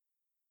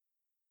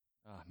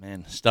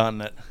Man,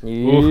 starting it.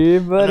 Yeah,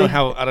 buddy.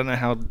 I don't know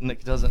how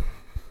Nick does it.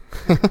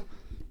 Hey,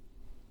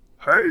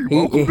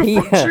 welcome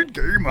to Front Seat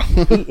Gamer.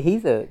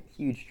 He's a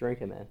huge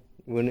drinker, man.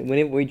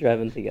 Whenever we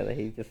drive in together,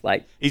 he's just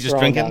like He's just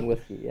throwing drinking? down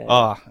whiskey. Yeah.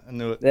 Oh, I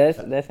knew it.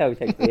 That's how he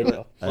takes the edge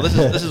off. Well,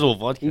 this is all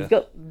vodka. He's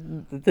got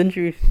didn't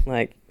you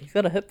like? He's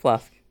got a hip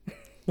flask.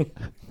 He's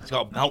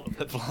got a belt of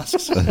hip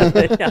flasks.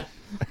 Yeah.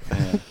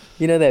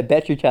 You know that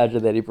battery charger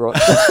that he brought?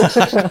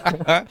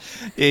 Yeah,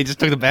 he just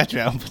took the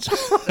battery out and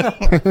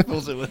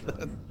fills it with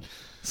it.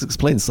 This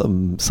explains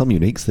some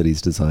uniques that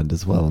he's designed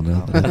as well.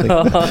 Now that I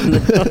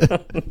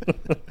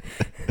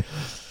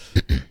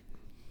think.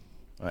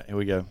 All right, here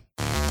we go.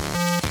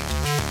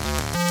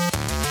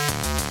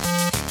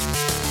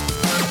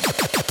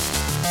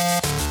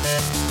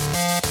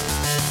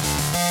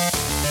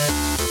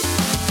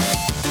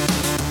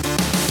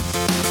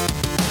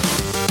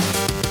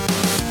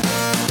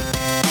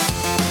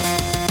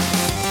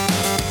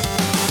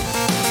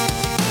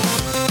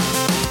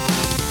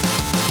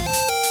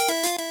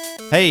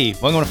 Hey,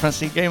 welcome to Front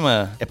Seat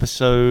Gamer,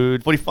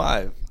 episode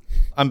 45.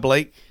 I'm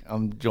Blake.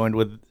 I'm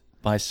joined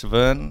by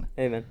Severn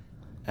Hey, man.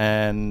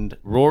 and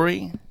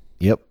Rory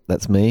Yep,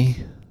 that's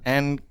me.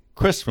 and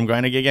Chris from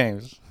Grinder Gear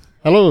Games.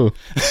 Hello.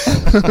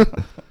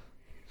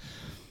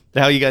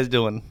 How are you guys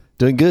doing?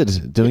 Doing good.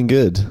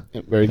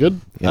 Yep, very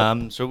good.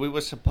 Yep. So we were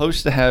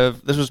supposed to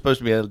have, this was supposed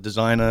to be a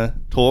designer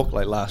talk,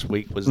 like last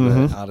week was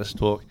the artist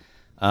talk,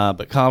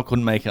 but Carl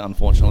couldn't make it,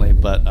 unfortunately,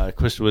 but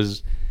Chris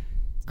was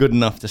good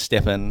enough to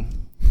step in.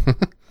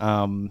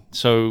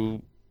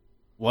 So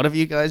what have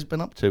you guys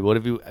been up to? What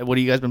have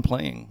you guys been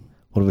playing?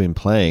 What have we been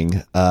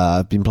playing?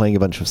 I've been playing a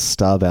bunch of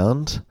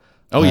Starbound.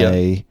 Oh,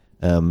 yeah.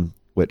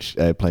 Which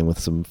playing with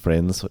some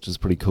friends, which is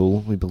pretty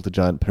cool. We built a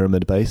giant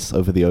pyramid base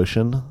over the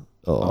ocean,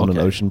 on an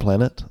ocean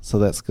planet, so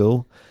that's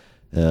cool.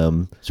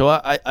 So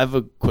I have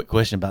a quick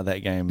question about that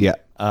game. Yeah.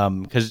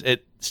 Because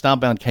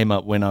Starbound came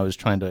up when I was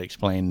trying to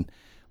explain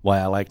why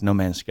I like No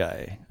Man's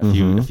Sky a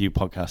few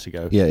podcasts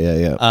ago.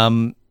 Yeah.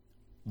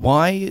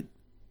 Why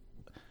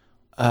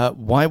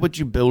would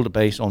you build a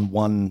base on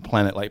one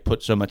planet, like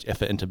put so much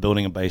effort into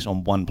building a base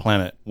on one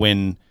planet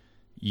when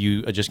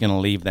you are just going to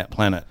leave that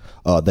planet?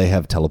 They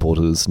have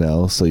teleporters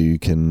now, so you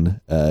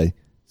can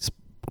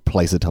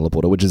place a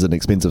teleporter, which is an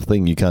expensive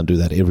thing. You can't do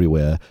that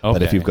everywhere. Okay.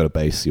 But if you've got a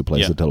base, you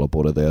place a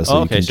teleporter there,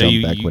 so you can so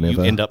jump back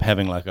whenever. you end up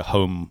having like a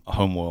home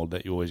world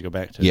that you always go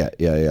back to. Yeah.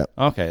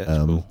 Okay,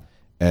 that's cool.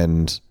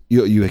 And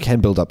you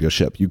can build up your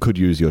ship. You could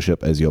use your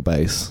ship as your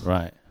base.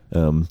 Right.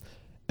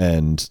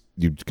 And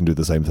you can do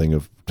the same thing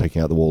of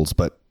taking out the walls,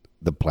 but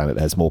the planet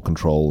has more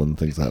control and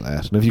things like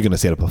that. And if you're going to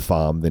set up a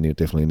farm, then it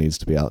definitely needs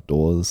to be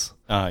outdoors.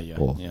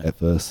 Or at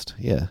first.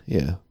 Yeah.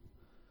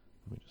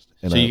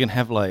 So you can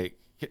have like,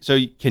 so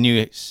can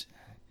you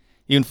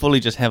can fully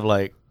just have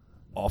like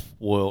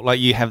off-world, like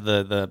you have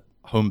the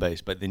home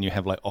base, but then you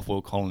have like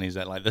off-world colonies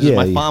that like, this is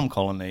my farm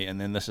colony, and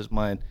then this is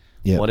my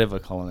whatever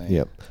colony.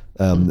 Yep.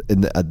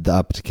 In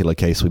that particular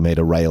case, we made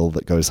a rail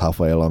that goes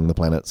halfway along the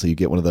planet, so you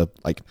get one of the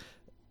like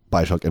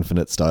Bioshock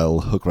Infinite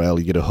style hook rail.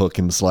 You get a hook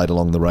and slide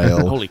along the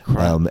rail. Holy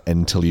crap!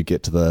 Until you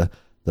get to the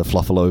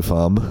Fluffalo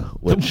farm,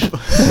 which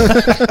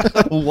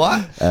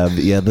what?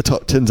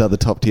 Turns out the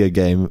top tier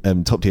gear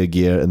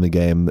in the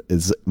game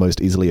is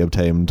most easily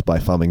obtained by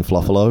farming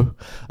Fluffalo.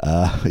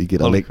 You get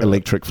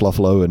electric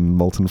Fluffalo and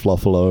molten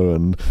Fluffalo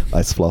and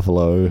ice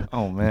Fluffalo.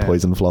 Oh man!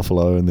 Poison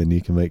Fluffalo, and then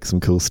you can make some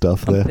cool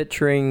stuff there. I'm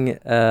picturing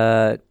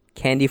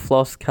candy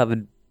floss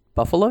covered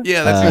buffalo.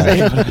 Yeah, that's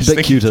exactly what I was a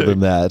bit cuter too. than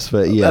that,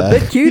 but yeah, a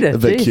bit cuter. a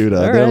bit Jeez. cuter.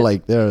 All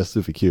right. They're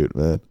super cute,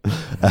 man.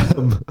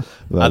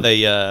 Are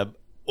they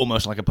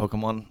almost like a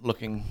Pokemon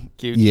looking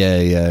cute?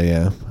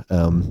 Yeah.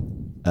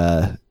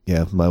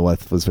 My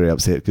wife was very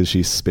upset because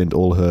she spent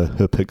all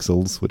her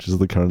pixels, which is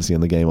the currency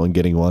in the game, on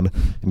getting one,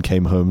 and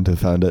came home to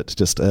find it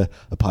just a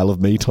pile of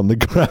meat on the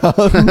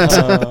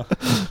ground.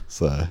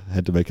 So I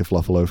had to make a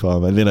Fluffalo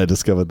farm, and then I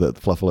discovered that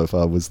the Fluffalo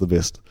farm was the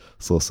best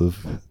source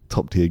of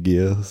top tier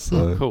gear.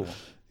 So cool.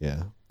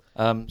 Yeah.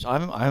 So I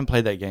haven't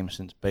played that game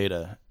since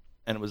beta,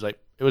 and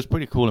it was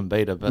pretty cool in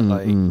beta, but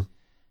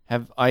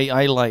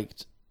I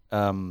liked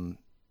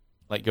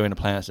like going to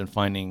planets and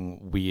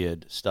finding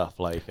weird stuff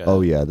like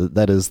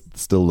that is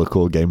still the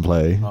core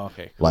gameplay. Oh,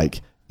 okay, cool.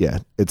 Like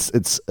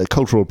it's a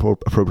cultural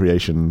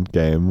appropriation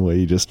game where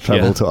you just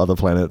travel to other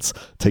planets,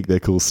 take their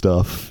cool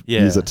stuff,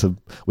 use it to.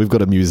 We've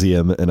got a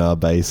museum in our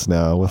base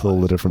now with all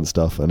the different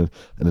stuff and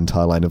an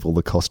entire line of all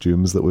the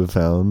costumes that we've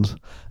found.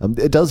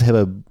 It does have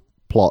a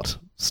plot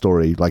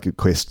story, like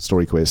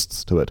story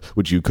quests to it,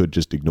 which you could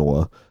just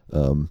ignore.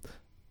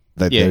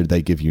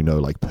 They give you no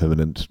like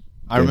permanent.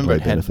 I remember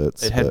it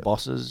benefits. Had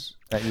bosses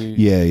that you.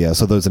 Yeah.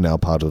 So those are now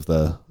part of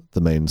the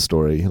main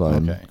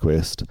storyline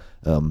quest,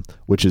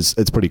 which is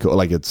it's pretty cool.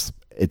 Like it's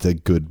a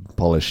good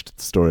polished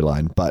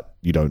storyline, but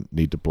you don't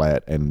need to play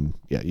it, and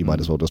you might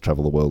as well just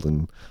travel the world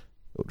and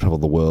travel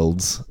the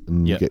worlds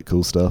and get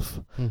cool stuff.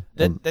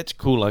 That's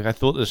cool. Like I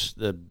thought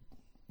the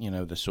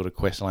sort of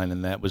quest line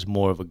in that was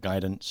more of a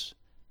guidance.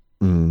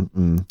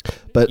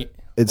 But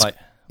it's like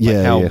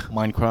how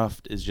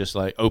Minecraft is just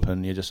like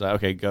open. You're just like,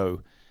 okay,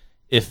 go.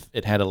 if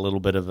it had a little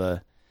bit of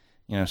a,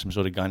 some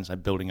sort of guidance,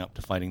 like building up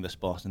to fighting this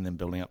boss and then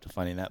building up to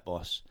fighting that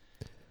boss,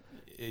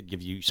 it'd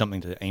give you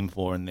something to aim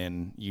for, and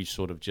then you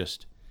sort of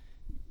just,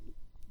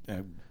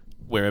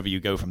 wherever you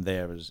go from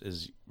there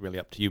is really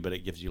up to you, but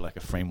it gives you like a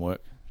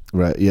framework.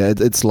 Right, yeah,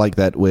 it's like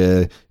that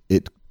where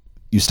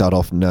you start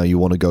off now, you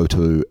want to go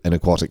to an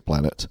aquatic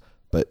planet,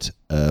 but,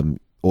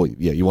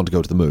 you want to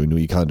go to the moon, or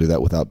you can't do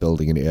that without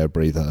building an air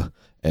breather,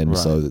 and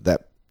so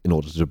that, in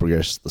order to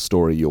progress the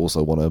story, you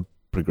also want to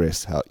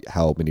progress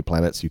how many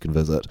planets you can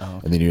visit,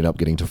 and then you end up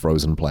getting to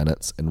frozen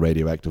planets and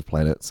radioactive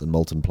planets and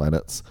molten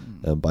planets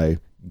by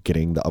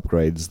getting the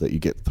upgrades that you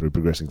get through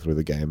progressing through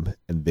the game,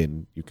 and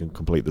then you can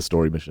complete the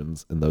story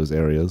missions in those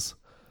areas.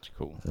 That's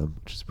cool.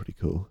 Which is pretty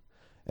cool.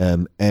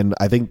 And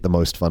I think the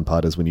most fun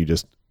part is when you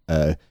just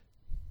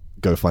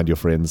go find your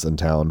friends in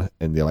town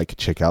and they're like,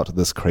 check out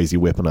this crazy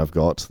weapon I've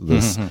got,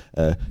 this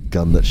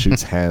gun that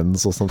shoots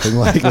hands or something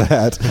like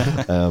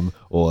that,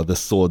 or the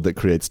sword that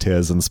creates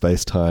tears in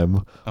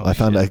space-time. I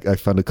found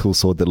a cool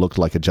sword that looked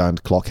like a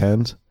giant clock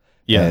hand.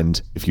 Yeah.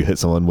 And if you hit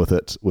someone with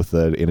it, with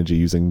the energy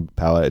using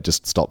power, it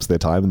just stops their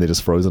time and they're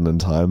just frozen in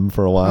time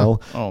for a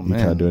while. Oh, man.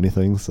 You can't do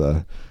anything.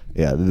 So,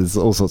 yeah, there's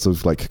all sorts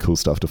of like cool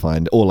stuff to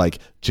find. Or like,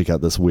 check out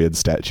this weird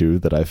statue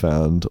that I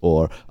found.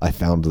 Or I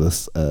found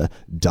this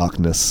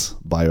darkness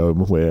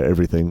biome where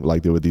everything,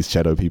 like there were these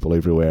shadow people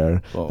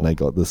everywhere. Whoa. And I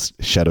got this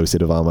shadow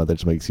set of armor that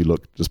just makes you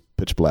look just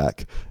pitch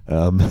black.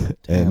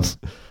 And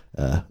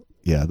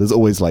there's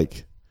always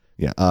like,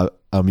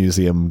 our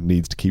museum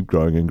needs to keep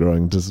growing and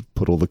growing to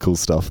put all the cool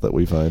stuff that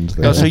we find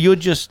there. Oh, so you're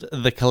just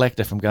the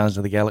collector from Guardians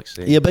of the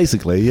Galaxy? Yeah,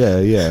 basically, yeah.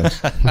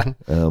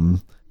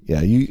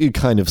 You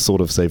kind of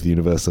sort of save the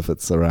universe if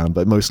it's around,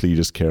 but mostly you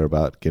just care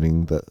about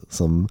getting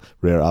some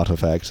rare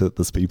artifact that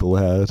this people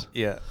had.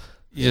 Yeah.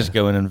 You just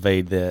go and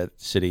invade their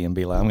city and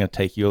be like, I'm going to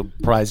take your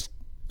prized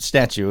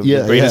statue of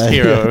the greatest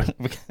hero.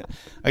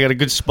 I got a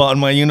good spot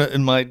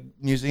in my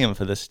museum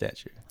for this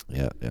statue.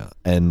 Yeah,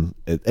 and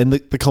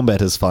the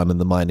combat is fun and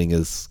the mining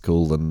is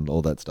cool and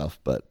all that stuff,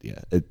 but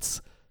yeah,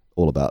 it's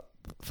all about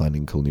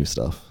finding cool new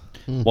stuff.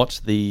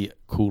 What's the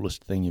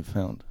coolest thing you've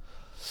found?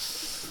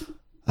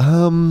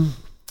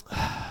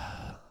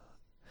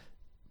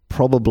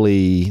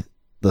 Probably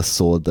the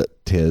sword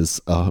that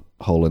tears a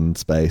hole in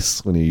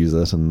space when you use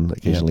it and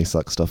occasionally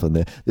sucks stuff in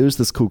there. There's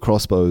this cool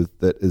crossbow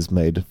that is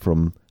made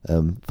from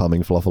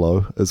farming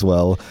Fluffalo as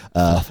well,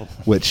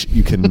 which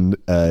you can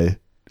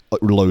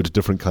load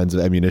different kinds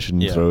of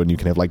ammunition through, and you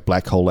can have like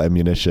black hole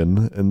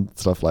ammunition and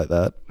stuff like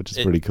that, which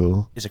is pretty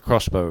cool. It's a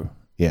crossbow.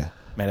 Yeah.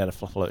 Made out of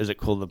Fluffalo. Is it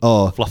called the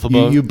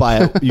Fluffabow? You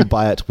buy it. You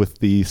buy it with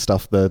the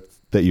stuff that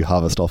you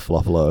harvest off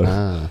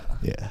Fluffalo.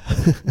 Yeah.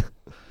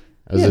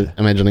 I was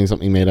imagining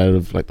something made out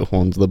of like the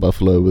horns of the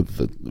buffalo with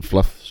the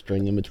fluff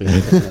string in between.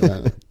 Like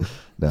that.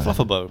 No.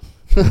 Fluffabow.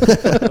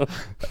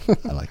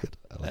 I like it.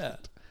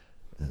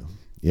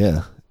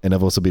 Yeah. And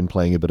I've also been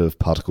playing a bit of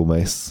Particle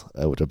Mace,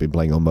 which I've been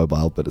playing on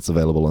mobile, but it's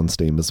available on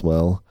Steam as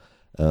well.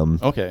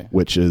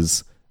 Which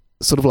is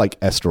sort of like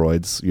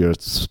asteroids. You're a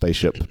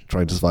spaceship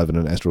trying to survive in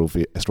an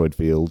asteroid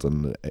field,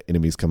 and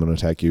enemies come and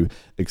attack you,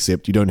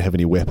 except you don't have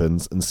any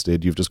weapons.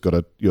 Instead, you've just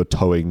you're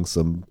towing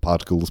some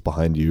particles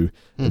behind you,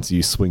 and so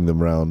you swing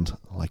them around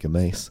like a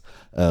mace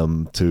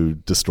to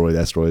destroy the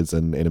asteroids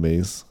and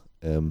enemies.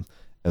 And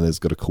there's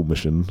got a cool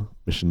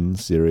mission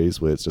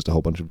series where it's just a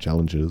whole bunch of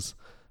challenges.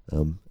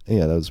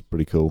 That was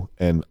pretty cool,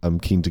 and I'm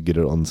keen to get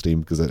it on Steam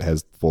because it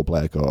has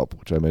 4-player co-op,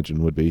 which I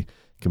imagine would be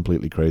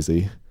completely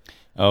crazy.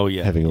 Oh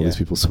yeah, having all these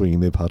people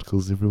swinging their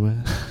particles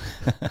everywhere.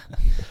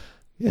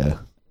 Yeah.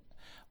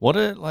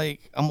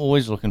 I'm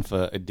always looking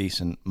for a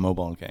decent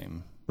mobile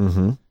game.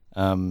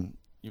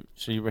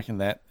 So you reckon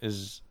that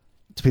is?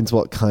 Depends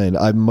what kind.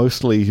 I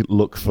mostly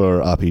look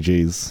for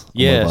RPGs.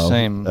 Yeah,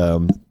 same.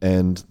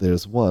 And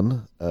there's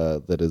one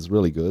that is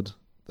really good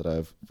that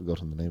I've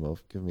forgotten the name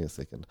of. Give me a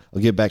second.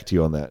 I'll get back to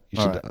you on that.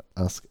 You should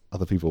ask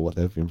other people what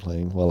they've been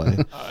playing while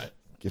I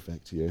get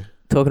back to you.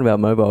 Talking about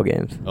mobile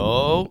games.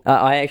 Oh.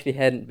 I actually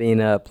hadn't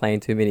been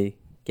playing too many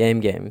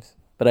games,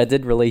 but I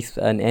did release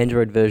an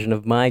Android version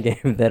of my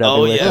game that I've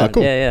been working on.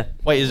 Cool. Yeah.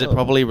 Wait, is it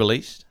probably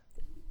released?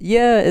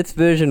 Yeah, it's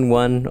version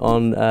 1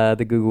 on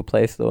the Google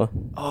Play Store.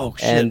 Oh,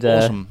 shit, and,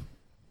 awesome.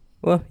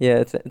 Well, yeah,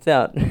 it's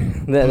out.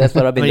 That's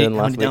what I've been doing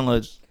last week. How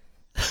many downloads?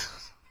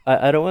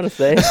 I don't want to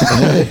say.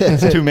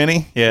 It's too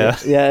many? Yeah.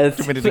 Yeah, it's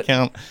too many to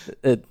count.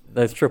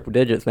 Those triple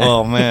digits, man.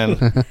 Oh,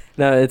 man.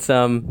 No,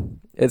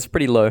 it's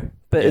pretty low.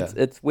 But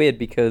it's weird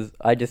because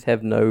I just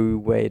have no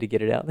way to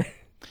get it out there.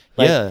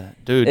 Yeah,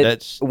 dude,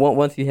 that's...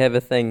 Once you have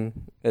a thing,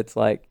 it's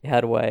like, how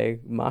do I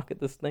market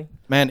this thing?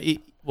 Man,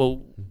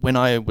 when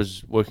I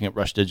was working at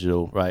Rush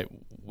Digital, right,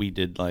 we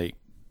did like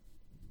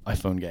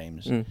iPhone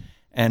games.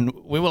 And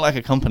we were like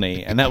a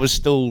company, and that was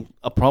still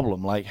a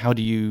problem. Like, how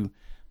do you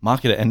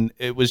market it? And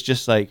it was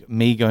just like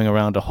me going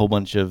around a whole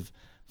bunch of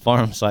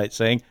forum sites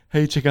saying,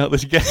 hey, check out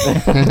this game.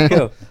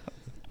 Cool.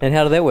 And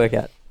how did that work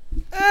out?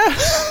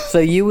 So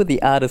you were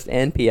the artist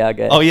and PR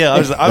guy. Oh yeah,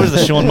 I was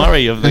the Sean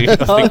Murray of the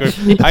group.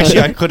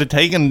 Actually, I could have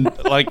taken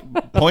like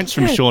points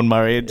from Sean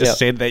Murray and just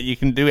said that you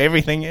can do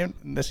everything in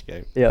this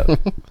game. Yeah.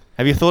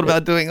 Have you thought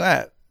about doing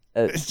that?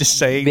 It's just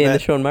saying being that, the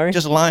Sean Murray,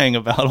 just lying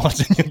about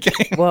what's in your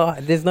game. Well,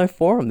 there's no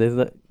forum. There's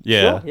no.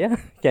 Yeah. Sure, yeah.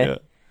 Okay.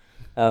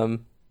 Yeah.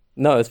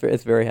 No, it's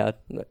very hard.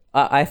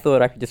 I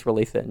thought I could just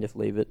release it and just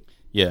leave it.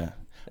 Yeah.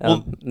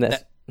 Well,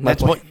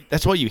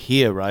 that's what you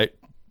hear, right?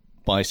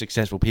 By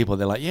successful people,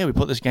 they're like, yeah, we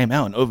put this game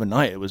out, and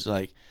overnight it was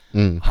like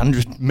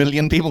 100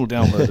 million people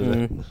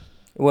downloaded it.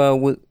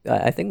 Well,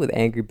 I think with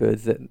Angry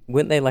Birds,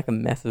 weren't they like a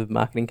massive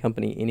marketing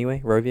company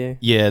anyway, Rovio?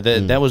 Yeah,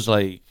 that was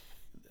like,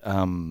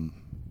 I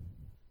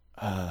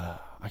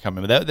can't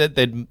remember.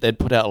 They'd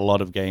put out a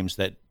lot of games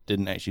that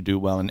didn't actually do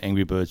well, and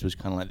Angry Birds was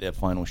kind of like their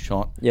final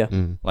shot. Yeah.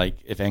 Like,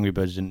 if Angry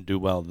Birds didn't do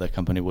well, the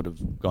company would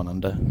have gone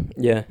under.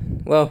 Yeah.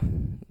 Well,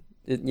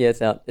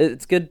 it's out.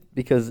 It's good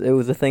because it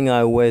was a thing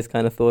I always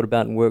kind of thought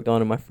about and worked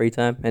on in my free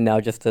time, and now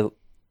just to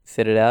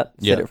set it out,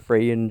 set it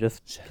free, and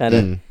just kind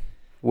of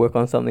work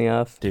on something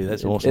else. Dude,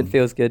 that's awesome. It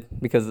feels good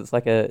because it's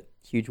like a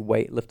huge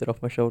weight lifted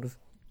off my shoulders.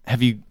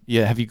 Have you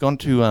gone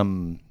to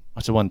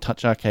what's the one?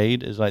 Touch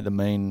Arcade is like the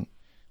main,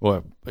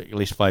 or at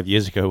least 5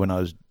 years ago when I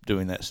was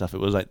doing that stuff, it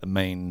was like the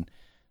main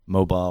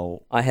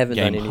mobile. I haven't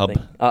game done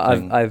anything.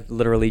 I've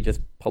literally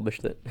just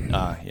published it.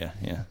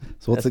 Yeah.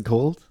 So what's it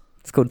called?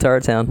 It's called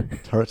Turret Town.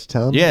 Turret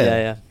Town?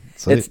 Yeah.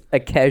 Sweet. It's a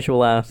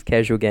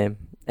casual game,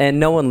 and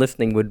no one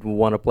listening would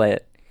want to play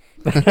it.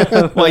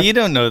 Well, you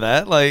don't know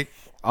that. Like,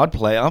 I've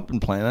been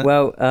playing it.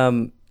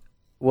 Well,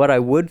 what I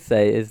would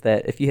say is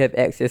that if you have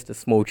access to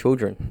small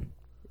children,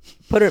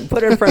 put it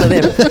in front of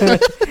them.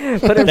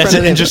 That's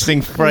an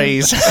interesting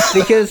phrase.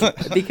 because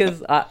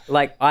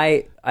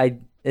I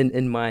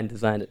in mind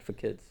designed it for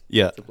kids.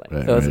 Yeah. To play.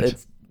 Right, so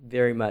it's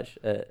very much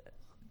a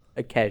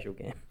casual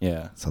game.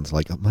 Yeah. Sounds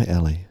like up my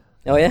alley.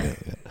 Oh yeah.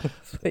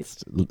 Sweet.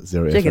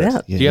 Zero Check effort. it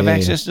out. Do you have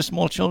access to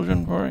small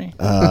children, Rory?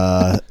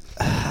 You're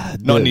not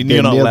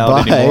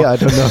allowed anymore. I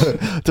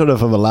don't know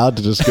if I'm allowed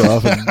to just go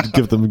off and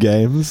give them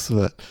games,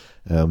 but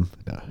no.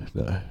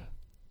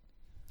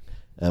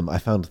 I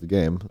found the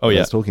game I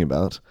was talking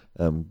about.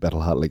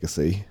 Battleheart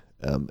Legacy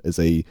is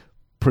a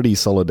pretty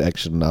solid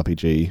action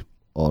RPG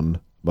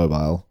on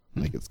mobile.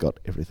 Like, it's got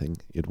everything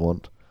you'd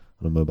want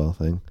on a mobile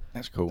thing.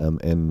 That's cool.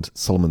 And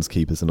Solomon's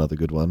Keep is another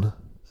good one.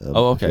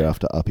 Okay. If you're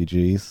after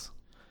RPGs.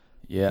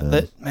 Yeah,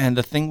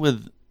 the thing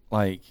with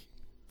like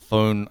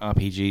phone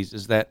RPGs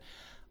is that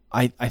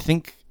I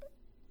think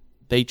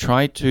they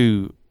try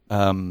to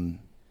copy,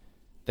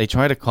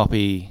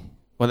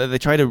 they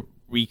try to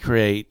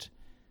recreate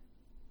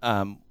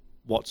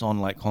what's on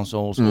like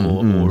consoles or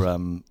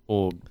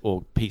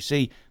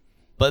PC,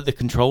 but the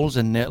controls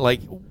and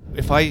like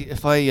if I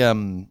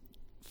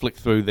flick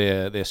through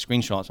their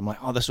screenshots, I'm like,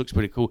 oh, this looks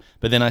pretty cool,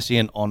 but then I see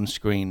an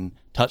on-screen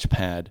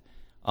touchpad.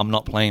 I'm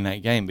not playing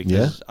that game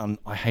because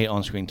I hate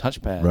on-screen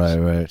touchpads.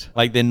 Right.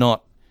 Like, they're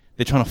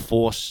trying to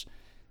force,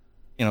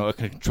 a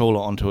controller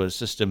onto a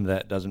system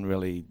that doesn't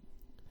really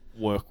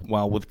work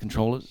well with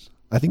controllers.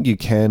 I think you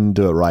can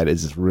do it right.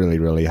 It's just really,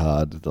 really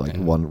hard. Like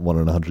one in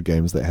 100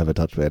 games that have a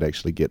touchpad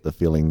actually get the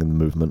feeling and the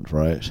movement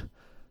right.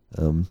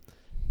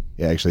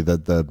 Actually,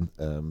 the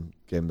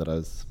game that I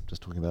was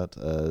just talking about,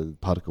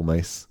 Particle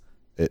Mace,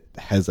 it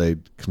has a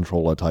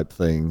controller type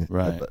thing.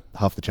 Right. But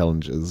half the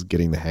challenge is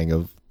getting the hang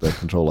of the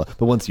controller.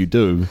 But once you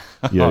do,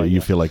 you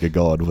feel like a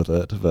god with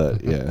it.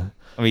 But yeah.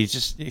 I mean, you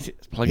just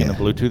plug in a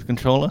Bluetooth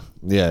controller.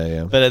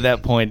 Yeah. But at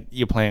that point,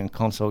 you're playing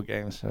console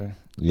games, so.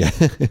 Yeah.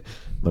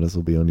 Might as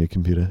well be on your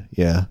computer.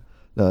 Yeah.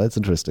 No, it's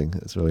interesting.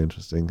 It's really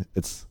interesting.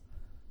 It's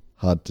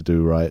hard to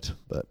do right,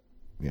 but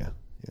yeah.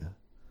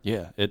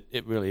 Yeah,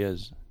 it really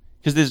is.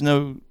 Because there's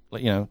no,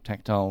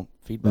 tactile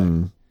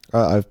feedback.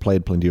 I've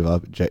played plenty of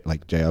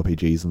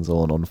JRPGs and so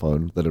on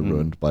phone that are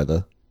ruined by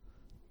the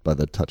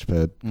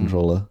touchpad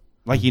controller.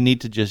 Like, you need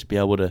to just be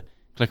able to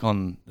click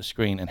on the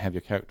screen and have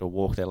your character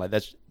walk there. Like,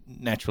 that's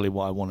naturally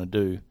what I want to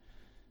do.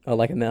 Oh,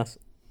 like a mouse.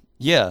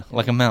 Yeah,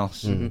 like a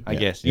mouse, I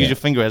guess. Use your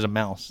finger as a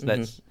mouse.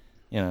 That's,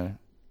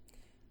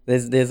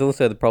 There's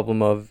also the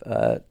problem of,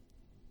 I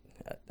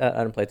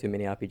don't play too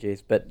many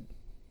RPGs, but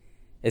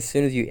as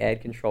soon as you add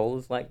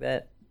controllers like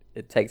that,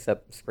 it takes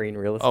up screen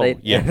real estate.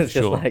 Oh, yeah, it's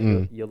sure. just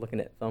like you're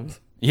looking at thumbs.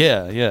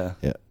 Yeah.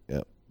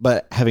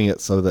 But having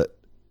it so that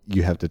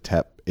you have to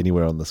tap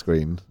anywhere on the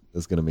screen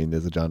is going to mean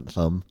there's a giant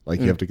thumb. Like,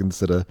 you have to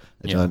consider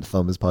a giant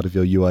thumb as part of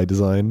your UI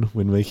design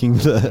when making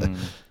the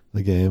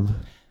game.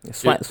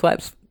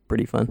 Swipe's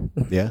pretty fun.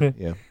 Yeah.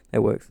 It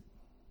works.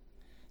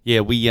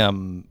 Yeah, we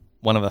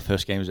one of our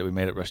first games that we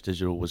made at Rush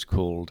Digital was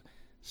called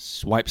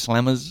Swipe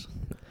Slammers.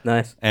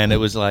 Nice. And it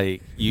was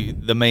like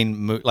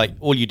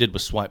all you did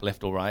was swipe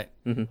left or right,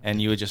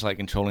 and you were just like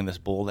controlling this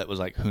ball that was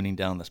like hooning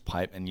down this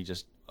pipe, and you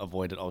just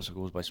avoided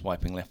obstacles by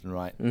swiping left and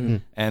right.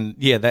 And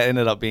that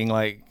ended up being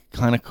like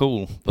kind of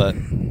cool. But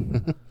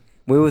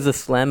where was the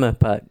slammer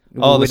part?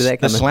 Oh,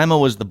 the slammer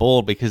was the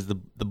ball, because the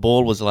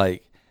ball was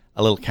like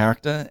a little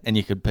character, and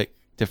you could pick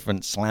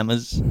different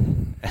slammers,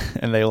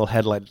 and they all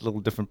had like little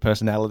different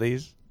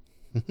personalities.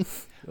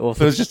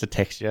 Awesome. It was just a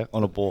texture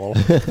on a ball.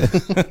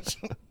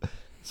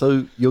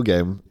 So your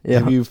game,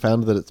 have you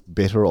found that it's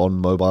better on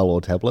mobile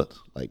or tablet?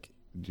 Like,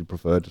 do you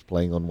prefer just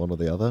playing on one or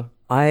the other?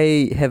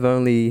 I have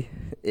only,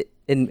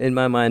 in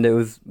my mind, it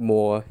was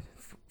more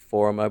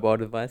for a mobile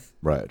device.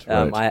 Right.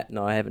 I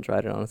haven't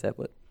tried it on a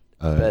tablet.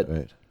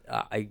 But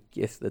I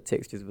guess the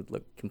textures would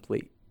look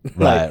complete.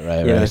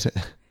 Right.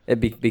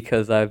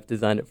 Because I've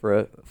designed it for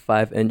a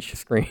 5-inch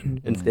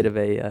screen instead of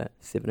a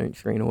 7-inch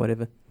screen or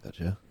whatever.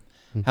 Gotcha.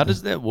 How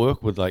does that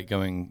work with like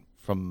going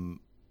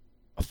from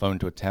a phone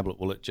to a tablet?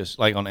 Will it just,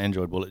 like on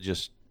Android, will it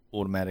just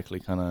automatically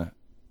kind of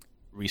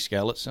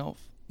rescale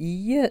itself?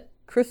 Yeah.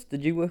 Chris,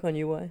 did you work on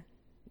UI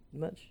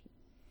much?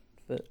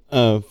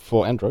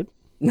 For Android?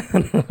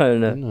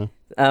 No.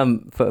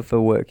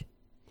 For work.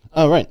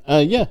 Oh, right.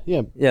 Yeah.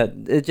 Yeah,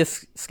 it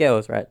just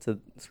scales, right, to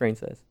screen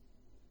size.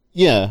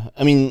 Yeah,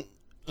 I mean,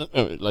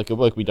 like at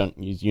work we don't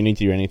use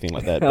Unity or anything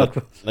like that,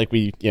 but like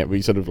we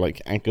sort of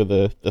like anchor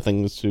the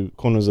things to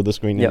corners of the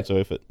screen, and so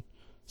if it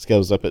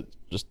scales up, it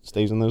just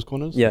stays in those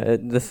corners. Yeah,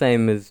 the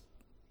same is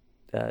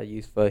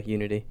used for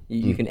Unity.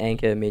 You can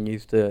anchor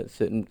menus to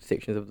certain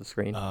sections of the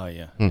screen. Oh,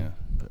 yeah.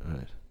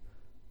 Right.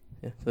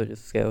 Yeah, so it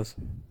just scales.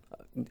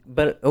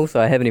 But also,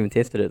 I haven't even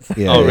tested it. So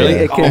really?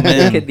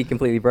 It could be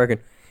completely broken.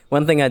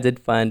 One thing I did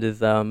find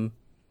is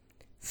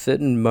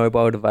certain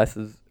mobile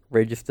devices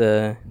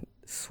register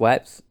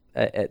swipes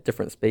at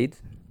different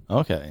speeds.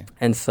 Okay.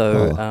 And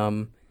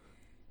so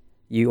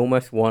you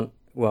almost want...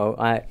 Well,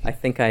 I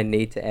think I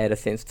need to add a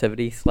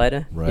sensitivity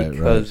slider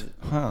because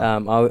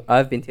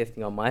I've been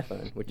testing on my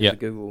phone, which is a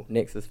Google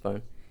Nexus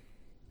phone,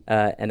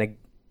 and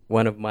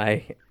one of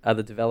my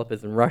other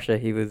developers in Russia,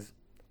 he was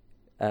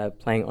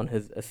playing on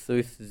his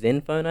Asus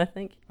Zenfone, I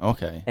think.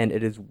 Okay. And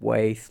it is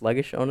way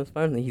sluggish on his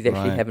phone. He's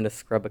actually having to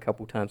scrub a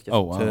couple times just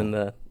to turn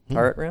the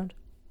turret round.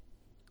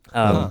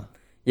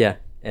 Yeah,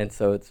 and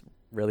so it's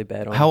really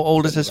bad on... How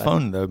old is his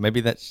phone, though?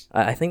 Maybe that's...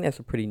 I think that's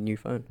a pretty new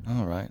phone.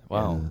 Oh, right.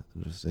 Wow. Yeah,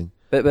 interesting.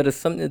 But it's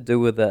something to do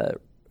with the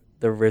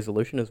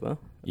resolution as well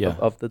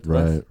of the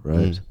device.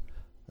 Right.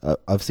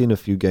 I've seen a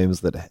few games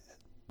that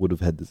would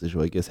have had this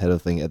issue. I guess had a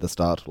thing at the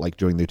start, like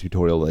during the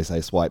tutorial, they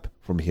say swipe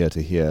from here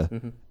to here,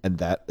 and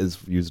that is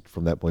used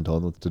from that point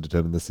on to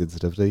determine the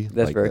sensitivity.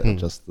 That's very cool.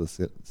 Just the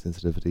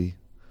sensitivity.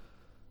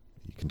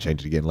 You can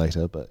change it again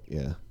later, but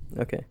yeah.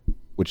 Okay.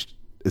 Which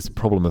is a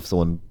problem if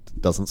someone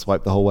doesn't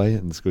swipe the whole way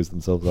and screws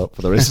themselves up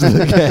for the rest of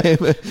the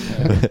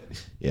game.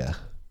 Yeah.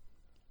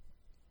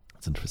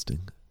 That's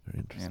interesting. Very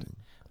interesting.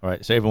 All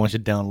right, so everyone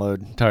should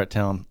download Turret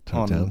Town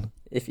on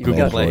if you've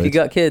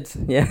got kids,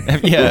 yeah.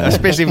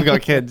 Especially if you've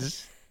got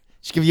kids.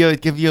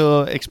 Just give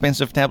your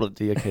expensive tablet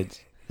to your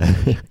kids.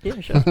 Yeah,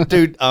 sure.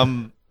 Dude,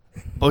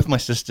 both my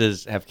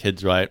sisters have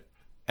kids, right?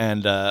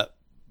 And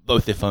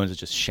both their phones are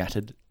just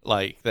shattered.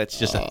 Like, that's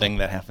just a thing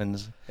that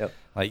happens. Yep.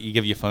 Like, you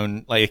give your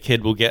phone, like a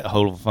kid will get a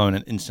hold of a phone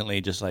and instantly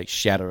just like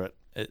shatter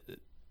it.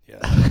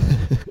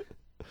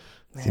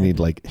 So you need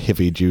like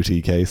heavy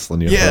duty case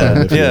on your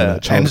phone. Yeah,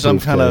 and some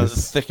kind of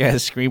thick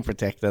ass screen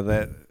protector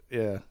that,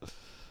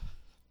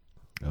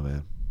 Oh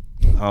man.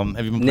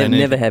 Have you been playing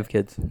never have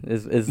kids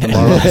is the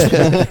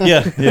moral.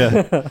 Yeah.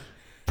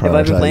 Have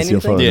I been playing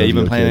anything? Yeah, you've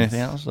been playing anything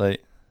else?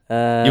 Like,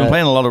 you've been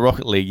playing a lot of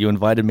Rocket League. You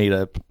invited me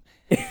to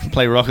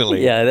play Rocket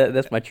League. Yeah,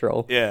 that's my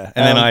troll. Yeah,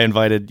 and then I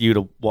invited you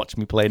to watch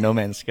me play No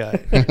Man's Sky.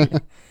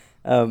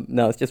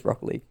 No, it's just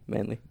Rocket League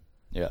mainly.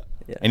 Yeah.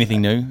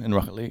 Anything new in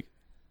Rocket League?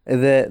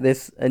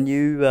 There's a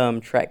new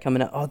track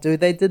coming out. Oh,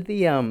 dude, they did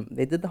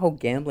the whole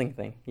gambling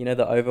thing. You know,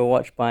 the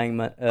Overwatch buying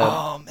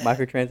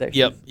microtransactions,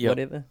 yep.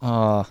 whatever.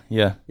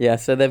 Yeah. Yeah,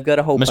 so they've got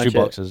a whole mystery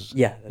bunch boxes.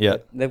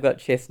 They've got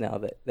chests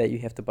now that you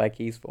have to buy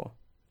keys for.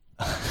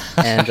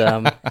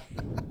 And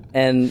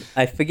and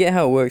I forget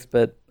how it works,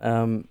 but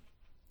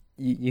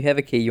you have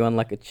a key, you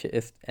unlock a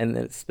chest, and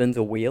then it spins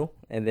a wheel,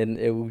 and then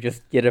it will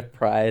just get a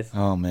prize.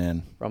 Oh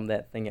man! From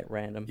that thing at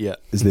random. Yeah.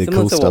 Is there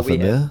cool stuff in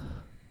there?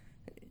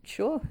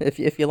 Sure,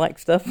 if you like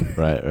stuff.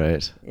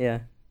 Right. Yeah.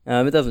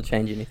 It doesn't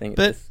change anything.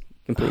 It's just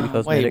completely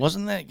cosmetic. Wait,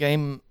 wasn't that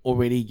game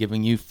already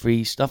giving you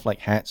free stuff like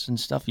hats and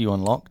stuff you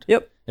unlocked?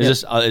 Yep.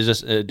 Is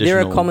this additional? There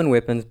are common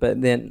weapons, but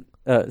then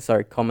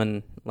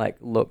common like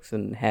looks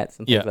and hats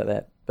and things like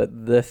that.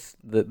 But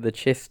the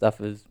chest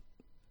stuff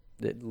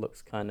it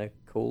looks kind of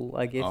cool,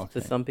 I guess,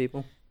 to some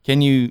people.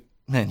 Can you?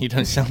 Man, you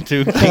don't sound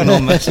too keen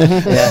on this.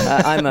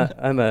 Yeah,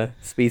 I'm a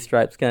Speed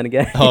Stripes kind of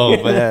guy.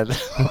 Oh man,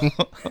 you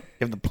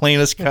have the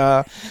plainest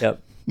car.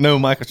 Yep. No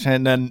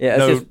microtransaction.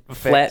 Yeah, it's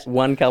just flat,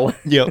 one color.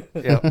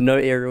 Yep. No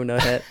aerial, no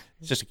hat.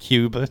 It's just a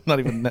cube, not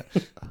even that.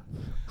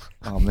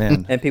 Oh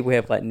man. And people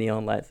have like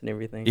neon lights and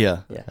everything.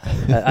 Yeah.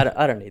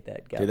 I don't need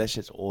that, guy. Dude, that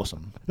shit's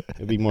awesome.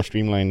 It'll be more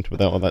streamlined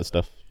without all that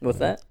stuff. What's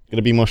that?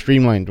 It'll be more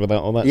streamlined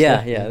without all that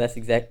stuff. Yeah, that's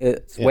exactly.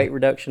 It's weight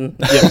reduction.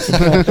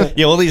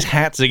 Yeah, all these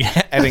hats are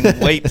adding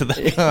weight to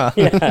the car.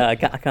 Yeah,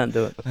 I can't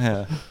do it.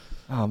 Yeah.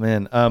 Oh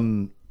man.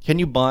 Can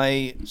you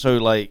buy? So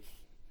like,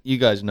 you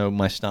guys know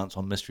my stance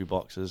on mystery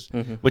boxes,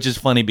 which is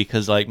funny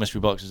because like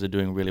mystery boxes are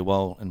doing really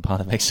well in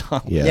Path of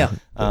Exile. Yeah.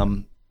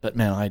 But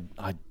man,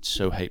 I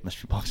so hate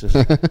mystery boxes.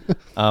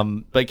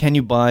 But can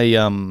you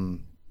buy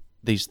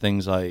these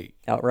things like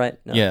outright?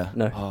 No. Yeah.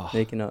 No,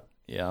 you cannot.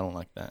 Yeah, I don't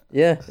like that.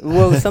 Yeah,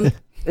 well,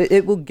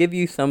 it will give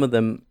you some of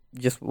them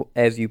just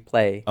as you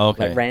play,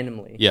 like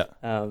randomly. Yeah.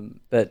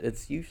 But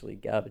it's usually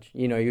garbage.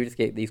 You just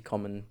get these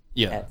common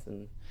hats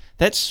and.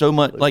 That's so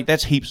much like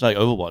that's heaps like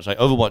Overwatch. Like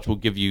Overwatch will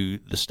give you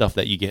the stuff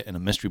that you get in a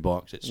mystery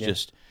box. It's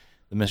just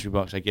the mystery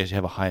box. I guess you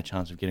have a higher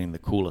chance of getting the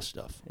cooler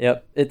stuff.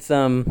 Yep, it's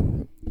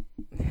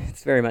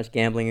very much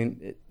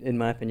gambling in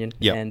my opinion.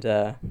 Yeah, and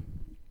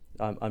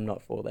I'm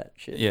not for that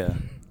shit. Yeah,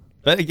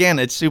 but again,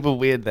 it's super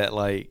weird that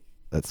like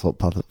that's what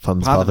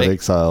funds Path of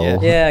Exile.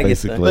 Yeah, I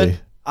basically. guess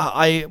so.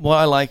 But what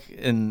I like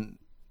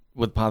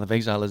with Path of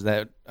Exile is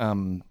that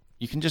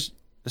you can just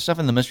the stuff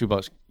in the mystery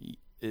box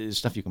is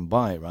stuff you can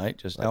buy, right?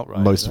 Just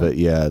outright. Most of it,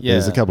 yeah.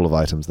 There's a couple of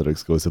items that are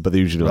exclusive, but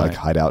they're usually like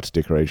hideout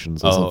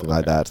decorations or something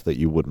like that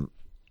you wouldn't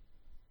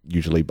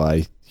usually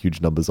buy huge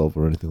numbers of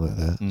or anything like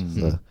that. Mm-hmm.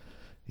 So,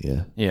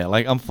 yeah. Yeah,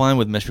 like I'm fine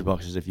with mystery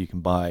boxes if you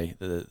can buy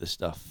the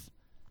stuff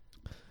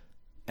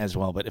as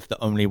well, but if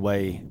the only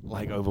way,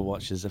 like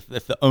Overwatch is, if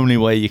the only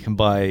way you can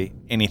buy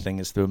anything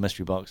is through a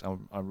mystery box,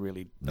 I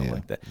really don't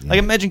like that. Yeah. Like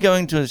imagine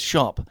going to a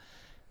shop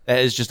that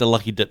is just a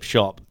Lucky Dip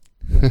shop.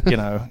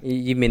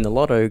 You mean the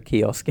lotto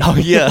kiosk? Oh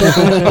yeah.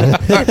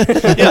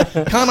 Yeah.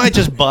 Can't I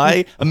just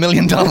buy $1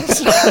 million?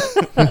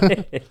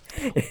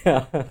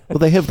 Well,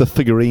 they have the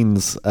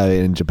figurines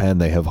in Japan.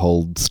 They have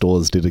whole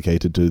stores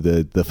dedicated to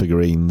the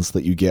figurines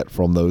that you get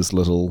from those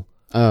little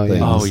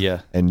things. Oh yeah.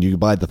 And you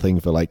buy the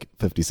thing for like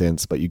 50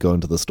 cents, but you go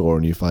into the store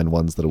and you find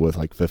ones that are worth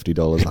like $50,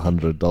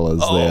 $100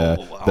 there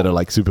that are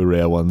like super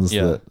rare ones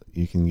that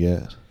you can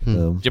get.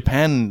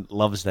 Japan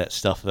loves that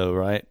stuff though,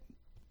 right?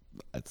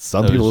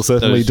 Some people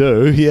certainly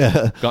do,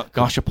 yeah.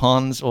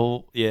 Gashapons,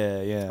 or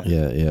yeah.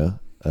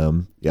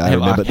 I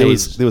remember there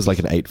was like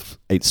an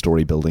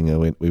eight-story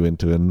building we went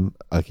to in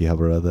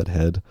Akihabara that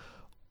had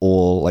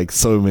all like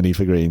so many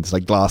figurines,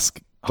 like glass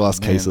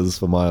cases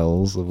for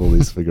miles of all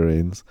these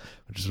figurines,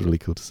 which is really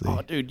cool to see.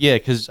 Oh, dude, yeah,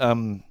 because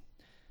so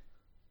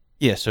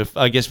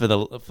I guess for the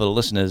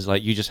listeners,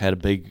 like you just had a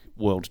big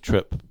world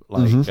trip,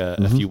 like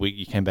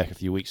you came back a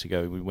few weeks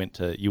ago. You went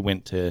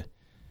to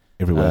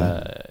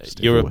everywhere,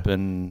 Europe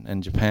everywhere.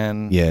 and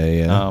Japan.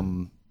 Yeah.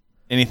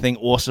 Anything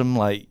awesome?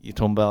 Like you're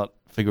talking about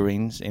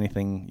figurines.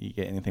 Anything you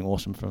get? Anything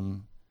awesome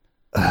from?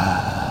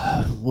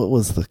 What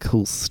was the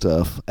cool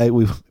stuff?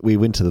 We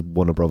went to the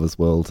Warner Brothers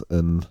World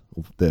and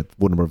the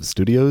Warner Brothers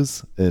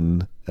Studios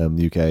in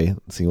the UK.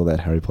 Seeing all that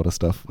Harry Potter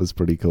stuff was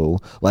pretty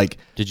cool. Like,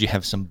 did you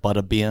have some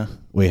butter beer?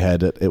 We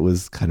had it. It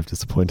was kind of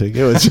disappointing.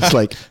 It was just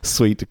like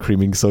sweet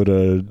creaming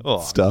soda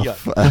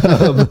stuff.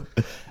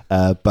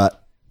 But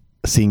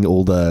seeing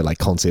all the like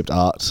concept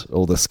art,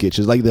 all the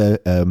sketches, like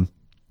the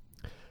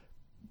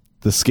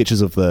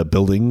sketches of the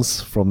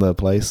buildings from the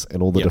place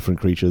and all the different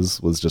creatures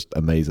was just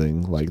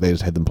amazing. Like they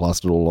just had them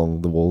plastered all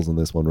along the walls in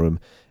this one room,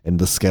 and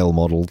the scale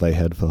model they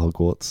had for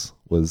Hogwarts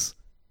was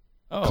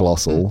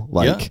colossal.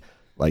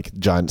 Like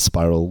giant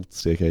spiral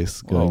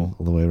staircase going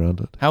all the way around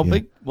it. How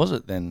big was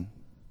it then?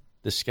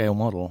 The scale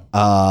model?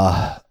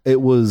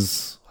 It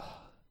was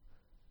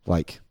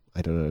like,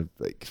 I don't know,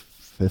 like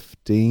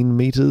 15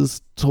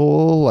 meters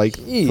tall, like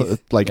 2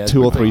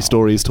 or 3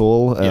 stories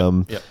tall,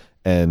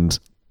 and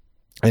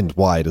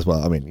wide as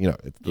well. I mean,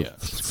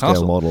 it's the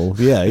scale model.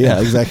 Yeah,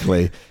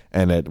 exactly.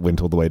 And it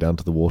went all the way down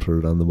to the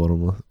water down the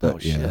bottom.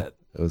 But, shit.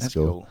 It was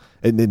cool.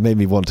 It made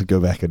me want to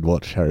go back and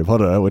watch Harry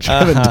Potter, which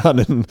I haven't done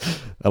in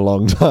a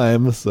long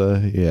time. So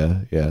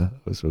yeah, it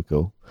was real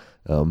cool.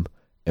 And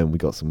we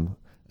got some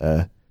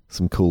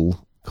cool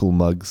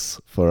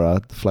mugs for our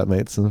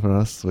flatmates and for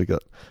us. We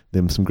got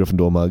them some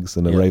Gryffindor mugs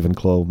and a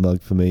Ravenclaw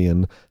mug for me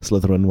and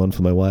Slytherin one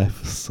for my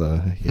wife.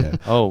 So yeah.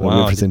 Oh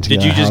wow!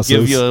 Did you just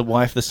give your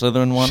wife the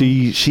Slytherin one?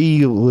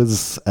 She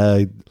was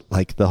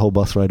like the whole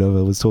bus ride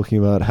over was talking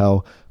about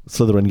how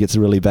Slytherin gets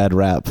a really bad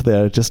rap.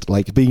 They're just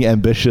like being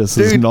ambitious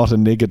is not a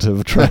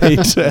negative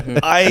trait.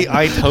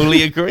 I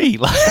totally agree.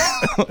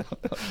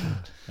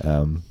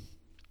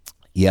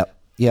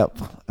 Yep.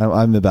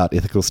 I'm about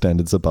ethical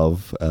standards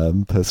above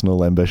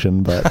personal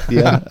ambition, but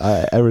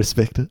yeah, I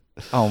respect it.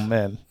 Oh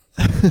man.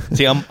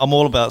 See, I'm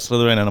all about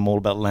Slytherin and I'm all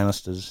about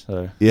Lannisters.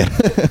 So yeah.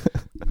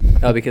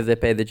 Oh, because they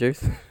pay the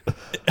dues.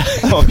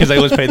 Because they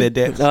always pay their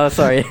debts. Oh,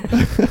 sorry.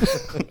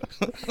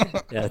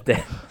 Yeah.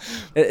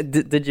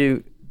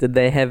 Did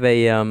they have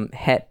a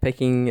hat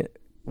picking?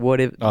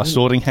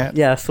 Sorting hat.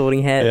 Yeah,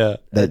 sorting hat.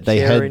 Yeah, they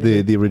had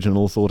the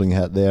original sorting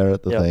hat there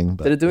at the thing,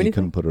 but did it do anything? You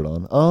couldn't put it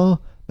on. Oh.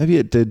 Maybe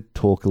it did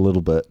talk a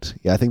little bit.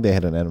 Yeah, I think they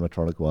had an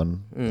animatronic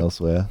one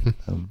elsewhere.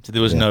 So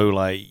there was no,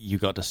 like, you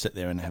got to sit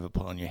there and have it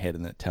put on your head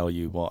and it tell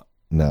you what?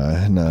 No.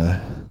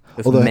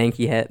 It's a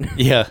manky hat.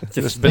 Yeah,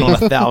 it's been on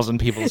 1,000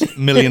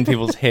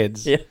 people's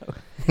heads. Yeah.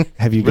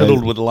 Have you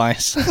riddled with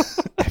lice.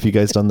 Have you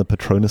guys done the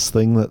Patronus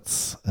thing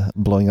that's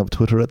blowing up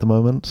Twitter at the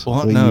moment?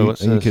 What? No,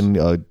 you can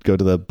go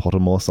to the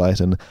Pottermore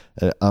site and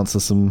answer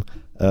some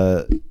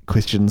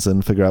questions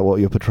and figure out what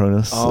your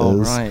Patronus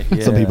is. Right,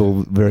 yeah. Some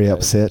people very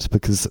upset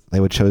because they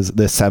were chosen.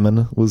 Their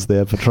salmon was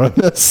their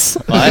Patronus.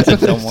 That's a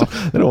dumb one.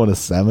 They don't want a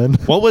salmon.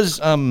 What was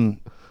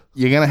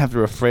You're gonna have to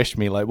refresh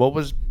me. Like, what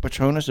was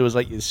Patronus? It was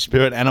like your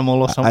spirit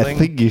animal or something. I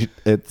think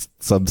it's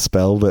some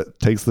spell that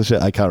takes the shit.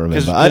 I can't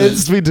remember.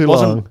 It's been too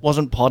long.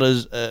 Wasn't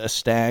Potter's a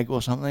stag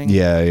or something?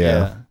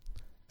 Yeah.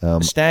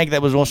 A stag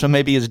that was also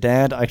maybe his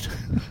dad. I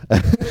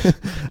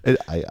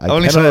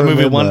only saw that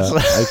movie once.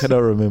 I cannot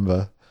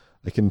remember.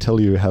 I can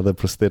tell you how the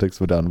prosthetics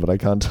were done, but I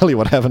can't tell you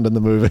what happened in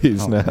the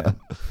movies now.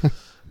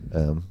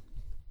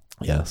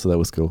 So that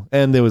was cool.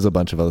 And there was a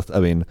bunch of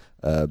other.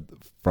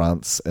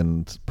 France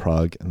and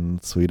Prague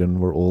and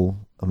Sweden were all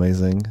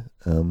amazing.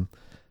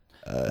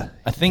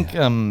 I think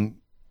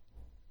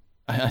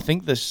I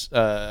think this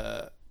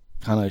kind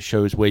of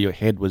shows where your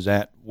head was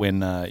at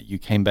when you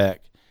came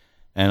back,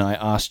 and I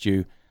asked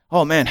you,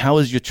 "Oh man, how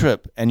was your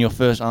trip?" And your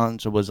first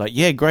answer was like,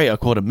 "Yeah, great. I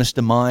caught a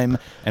Mr. Mime,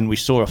 and we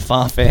saw a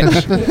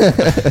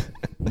Farfetch."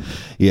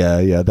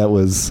 Yeah, that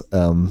was.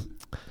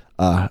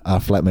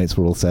 Our flatmates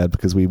were all sad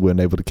because we weren't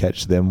able to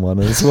catch them one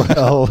as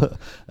well.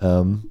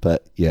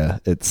 But yeah,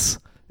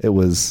 it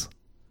was.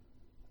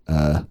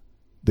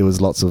 There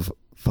was lots of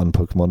fun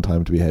Pokemon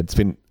time to be had.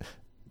 Spent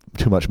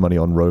too much money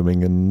on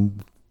roaming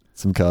and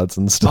some cards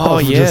and stuff. Oh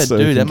yeah,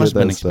 dude, that must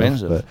have been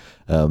expensive.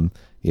 But,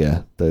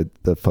 yeah,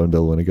 the phone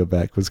bill when I got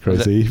back was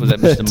crazy. Was that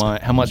Mr.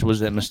 Mime? How much was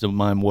that Mr.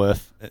 Mime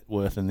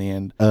worth in the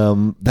end?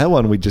 That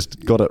one we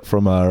just got it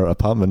from our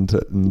apartment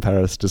in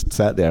Paris. Just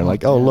sat there and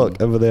look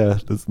over there.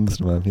 There's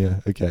Mr. Mime. Yeah,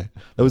 okay.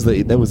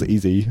 That was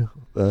easy.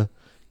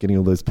 Getting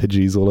all those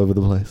Pidgeys all over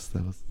the place.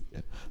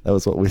 That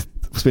was what we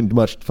spent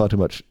far too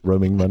much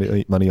roaming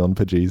money on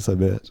Pidgeys. I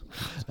bet.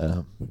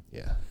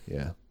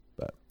 Yeah.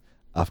 But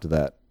after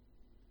that,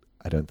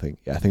 I don't think.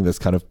 I think that's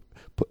kind of.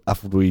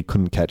 After we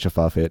couldn't catch a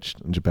Farfetch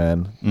in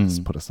Japan, it's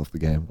put us off the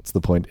game. What's the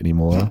point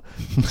anymore?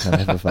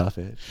 Can't have a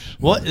Farfetch.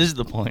 What is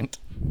the point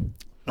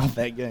of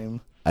that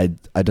game? I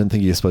don't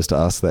think you're supposed to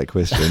ask that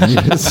question.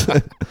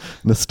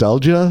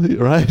 Nostalgia,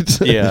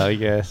 right? Yeah, I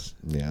guess.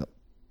 Yeah.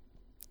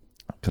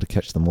 Got to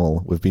catch them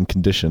all. We've been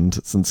conditioned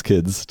since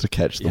kids to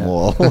catch them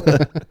all.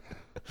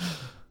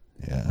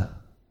 Yeah.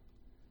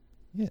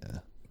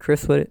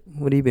 Chris, what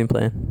have you been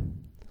playing?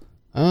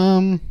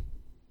 I've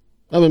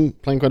been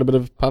playing quite a bit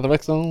of Path of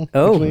Exile.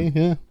 Oh, actually.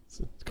 Yeah, it's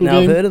a cool now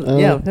game. I've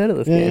heard of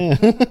this game.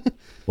 Yeah.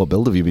 What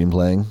build have you been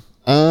playing?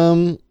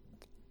 I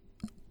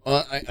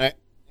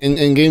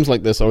in games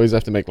like this, I always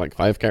have to make like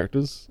 5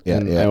 characters.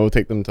 And I will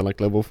take them to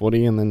like level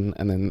 40 and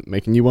then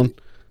make a new one.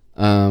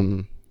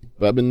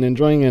 But I've been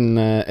enjoying an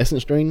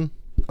Essence Drain.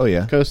 Oh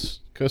yeah,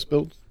 Curse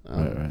build.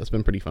 Right. That's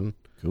been pretty fun.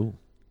 Cool.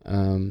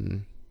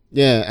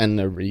 Yeah, and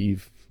a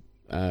Reeve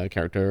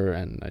character,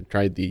 and I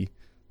tried the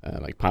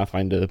like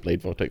Pathfinder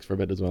Blade Vortex for a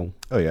bit as well.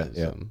 Oh yeah.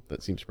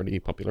 That seems pretty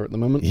popular at the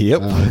moment.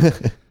 Yep.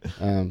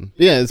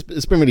 Yeah,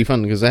 it's been really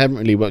fun because I haven't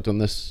really worked on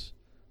this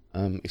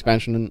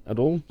expansion at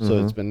all,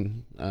 so it's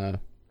been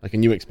like a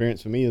new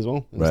experience for me as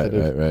well.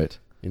 Right.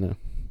 You know.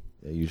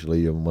 Yeah, usually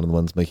you're one of the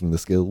ones making the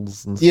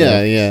skills and stuff.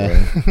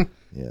 Yeah. So,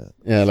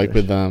 yeah, like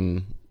with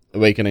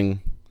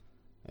Awakening,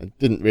 I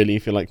didn't really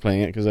feel like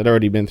playing it because I'd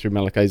already been through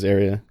Malachi's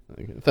area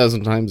like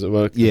 1,000 times at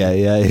work. Yeah.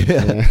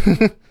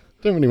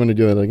 Don't really want to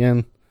do it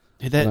again.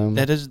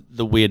 That is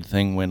the weird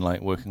thing when like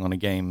working on a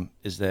game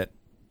is that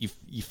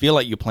you feel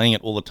like you're playing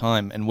it all the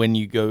time, and when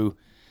you go,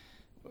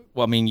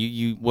 well, I mean,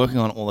 you working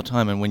on it all the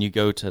time, and when you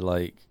go to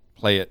like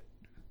play it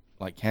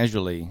like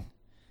casually,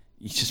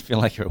 you just feel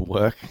like you're at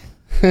work.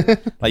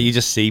 Like you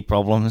just see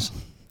problems.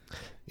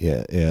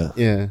 Yeah.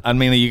 I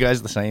mean, are you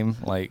guys the same?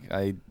 Like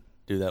I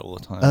do that all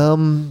the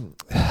time.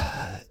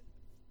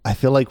 I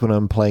feel like when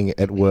I'm playing it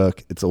at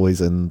work, it's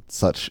always in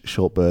such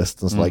short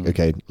bursts. It's like,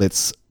 okay,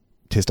 let's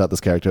test out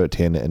this character at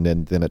 10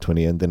 and then at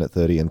 20 and then at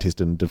 30 and test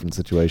in different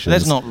situations. But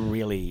that's not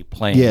really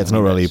playing. Yeah, it's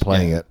not really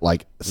playing it.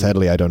 Like,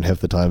 sadly, I don't have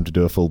the time to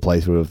do a full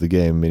playthrough of the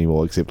game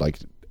anymore, except like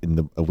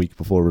in a week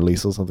before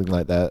release or something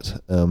like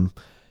that.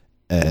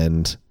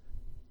 And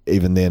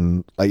even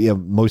then, like,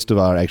 most of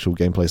our actual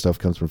gameplay stuff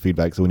comes from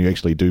feedback. So when you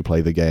actually do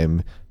play the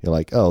game, you're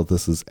like, oh,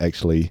 this is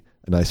actually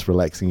a nice,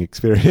 relaxing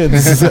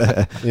experience.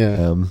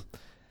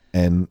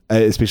 And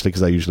especially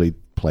because I usually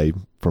play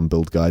from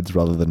build guides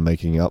rather than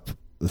making up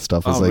the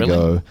stuff as I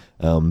go,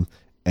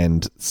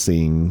 and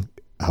seeing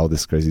how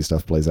this crazy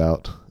stuff plays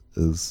out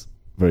is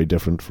very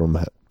different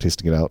from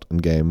testing it out in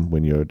game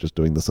when you're just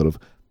doing the sort of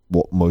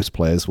what most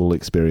players will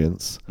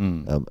experience,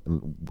 when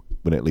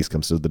it at least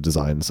comes to the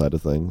design side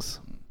of things.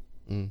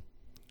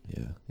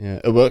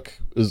 At work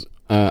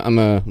I'm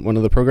one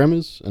of the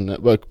programmers, and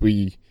at work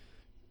we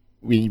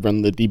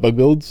run the debug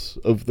builds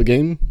of the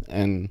game,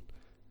 and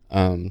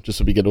just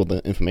so we get all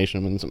the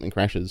information when something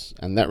crashes,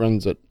 and that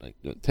runs at like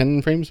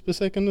 10 frames per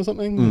second or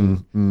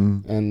something.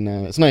 And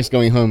it's nice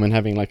going home and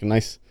having like a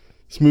nice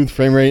smooth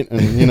frame rate,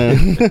 and you know,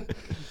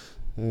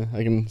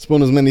 I can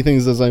spawn as many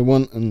things as I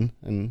want,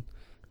 and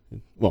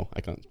well,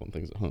 I can't spawn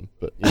things at home,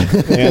 but I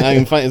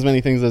can fight as many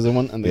things as I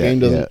want, and the game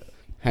doesn't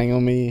hang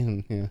on me,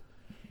 and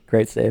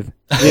Great save.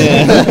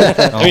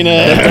 Yeah. I mean,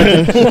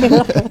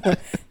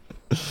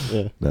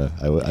 yeah. No,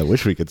 I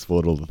wish we could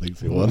sport all the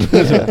things we want.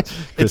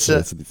 It's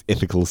these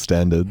ethical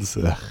standards.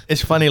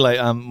 It's funny, like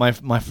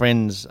my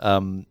friends,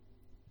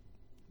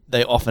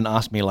 they often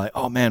ask me like,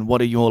 "Oh man,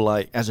 what are your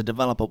like as a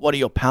developer? What are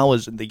your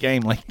powers in the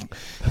game? Like,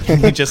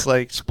 can you just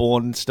like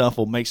spawn stuff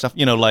or make stuff?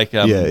 You know, like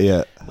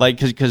like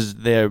because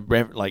their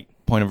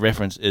point of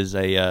reference is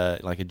a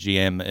like a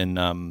GM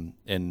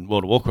in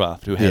World of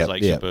Warcraft who has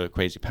super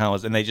crazy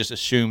powers, and they just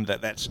assume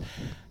that that's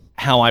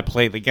how I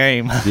play the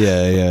game.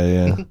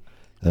 Yeah.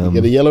 We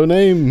get a yellow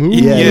name.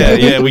 We get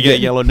a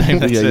yellow name.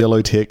 We get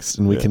yellow text,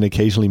 and we can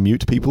occasionally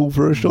mute people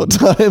for a short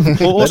time.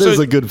 That is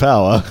a good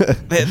power.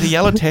 The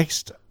yellow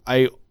text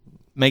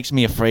makes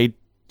me afraid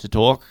to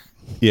talk.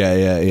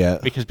 Yeah.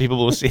 Because people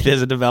will see it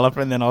as a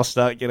developer, and then I'll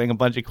start getting a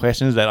bunch of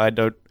questions that I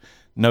don't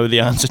know the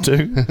answer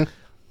to.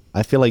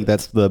 I feel like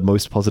that's the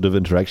most positive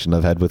interaction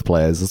I've had with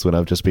players is when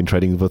I've just been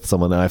trading with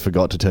someone and I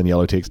forgot to turn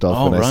yellow text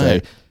off, and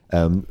I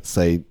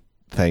say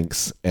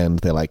thanks, and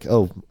they're like,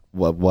 "Oh,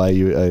 why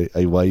you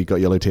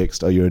got yellow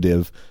text? Oh, you're a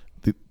dev.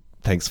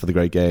 Thanks for the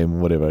great game,"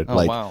 whatever.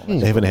 Oh, wow.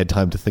 They haven't had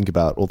time to think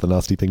about all the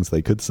nasty things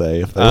they could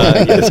say if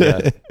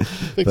they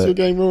Fix your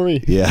game,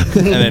 Rory. Yeah.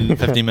 And then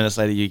 15 minutes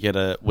later, you get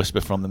a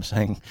whisper from them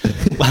saying,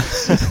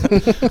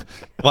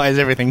 "Why is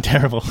everything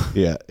terrible?"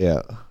 Yeah.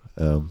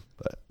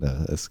 But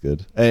no, that's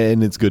good,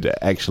 and it's good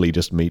to actually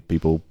just meet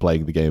people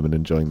playing the game and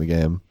enjoying the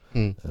game.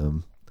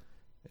 And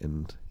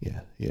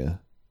yeah,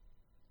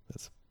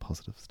 that's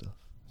positive stuff.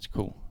 It's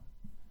cool.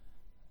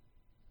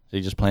 So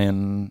you're just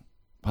playing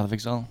Path of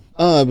Exile?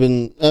 I've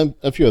been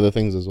a few other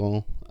things as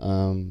well.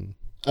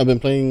 I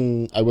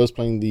was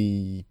playing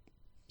the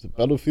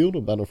Battlefield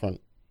or Battlefront?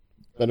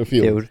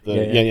 Battlefield.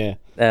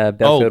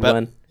 Battlefield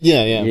 1.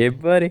 Yeah,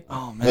 buddy.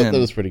 Oh man, that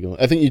was pretty cool.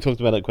 I think you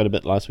talked about it quite a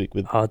bit last week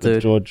with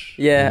George.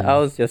 Yeah, I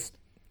was just.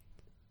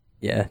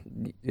 Yeah,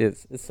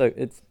 it's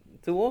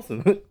too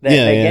awesome. that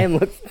game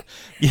looks.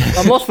 Yeah.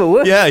 I'm lost for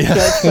words. Yeah. I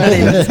can't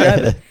even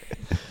describe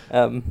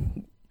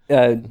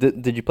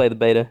it. Did you play the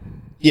beta?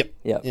 Yep.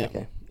 Yeah.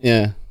 Okay.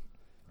 Yeah.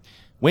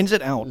 When's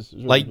it out?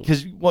 Really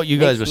because what you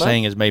guys were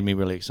saying has made me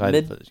really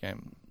excited for this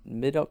game.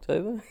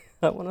 Mid-October.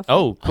 That one.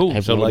 Oh, cool.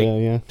 So no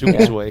idea, 2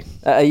 weeks away.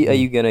 Are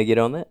you gonna get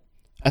on that?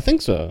 I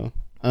think so.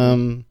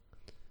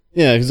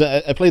 Yeah, because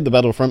I played the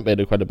Battlefront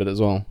beta quite a bit as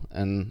well,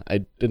 and I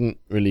didn't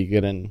really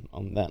get in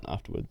on that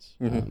afterwards.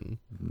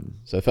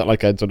 So I felt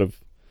like I'd sort of...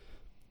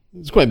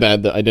 It's quite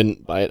bad that I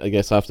didn't buy it, I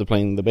guess, after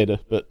playing the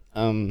beta, but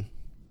I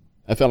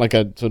felt like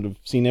I'd sort of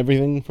seen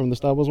everything from the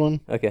Star Wars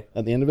one at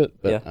the end of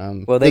it. But,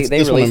 well, they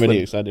this one I'm released really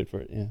excited for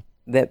it,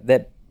 yeah.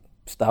 That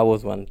Star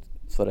Wars one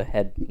sort of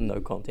had no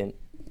content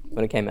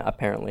when it came out,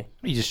 apparently.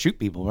 You just shoot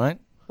people, right?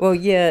 Well,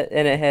 yeah,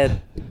 and it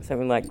had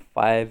something like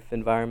 5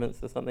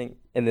 environments or something,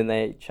 and then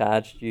they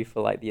charged you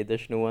for like the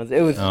additional ones.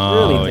 It was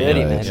really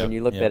dirty, man. When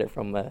you looked at it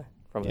from a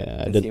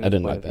I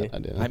didn't like that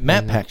idea. Like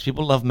map packs,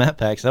 people love map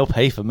packs. They'll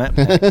pay for map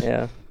packs.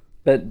 Yeah,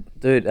 but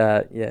dude,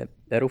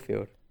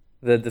 Battlefield,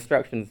 the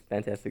destruction's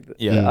fantastic.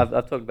 Yeah,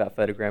 I've talked about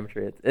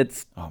photogrammetry.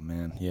 It's oh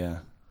man, yeah,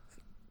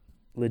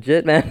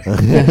 legit, man.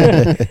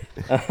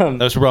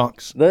 Those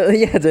rocks.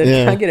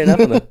 Can't get enough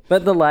of them.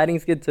 But the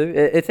lighting's good too.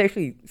 It's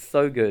actually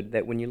so good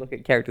that when you look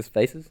at characters'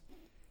 faces,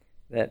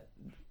 that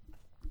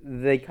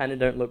they kind of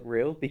don't look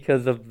real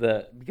because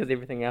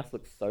everything else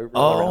looks so real.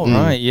 Oh,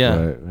 right, yeah.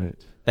 Right.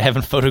 They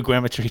haven't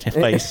photogrammetry their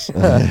face.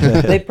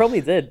 They probably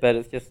did, but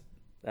it's just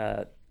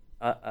I'm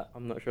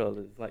not sure.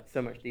 There's like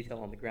so much detail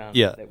on the ground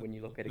that when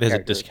you look at there's a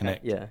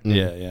disconnect. Yeah.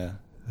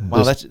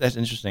 Wow, that's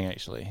interesting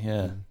actually.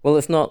 Yeah. Well,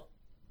 it's not.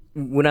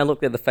 When I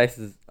looked at the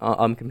faces,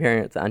 I'm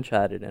comparing it to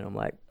Uncharted, and I'm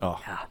like,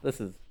 this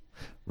is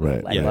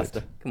lackluster.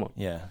 Right. Come on.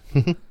 Yeah.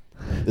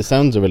 The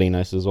sounds are really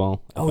nice as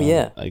well. Oh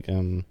yeah. Like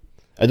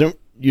I don't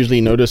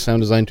usually notice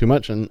sound design too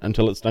much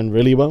until it's done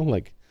really well.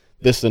 Like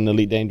this and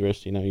Elite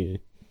Dangerous,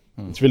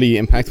 it's really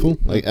impactful.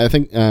 Like I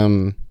think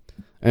I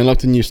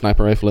unlocked a new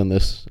sniper rifle in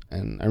this,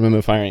 and I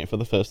remember firing it for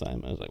the first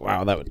time. I was like,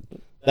 wow,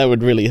 that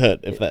would really hurt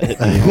if that hit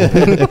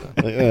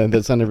me.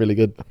 That sounded really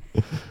good.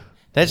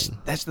 That's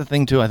the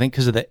thing too. I think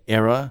because of the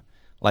era,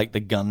 like the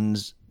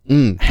guns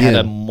had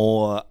a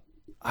more,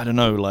 I don't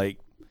know, like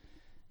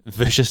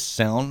vicious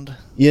sound.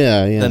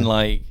 Yeah. Than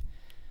like,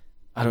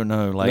 I don't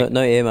know, like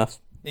no earmuffs.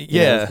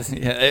 Yeah.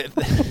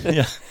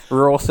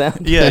 Raw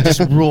sound. Yeah,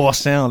 just raw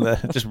sound.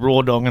 Just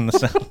raw dogging the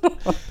sound.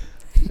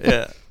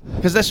 Yeah,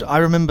 because I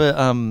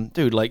remember,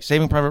 dude, like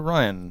Saving Private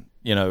Ryan.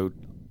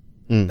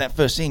 That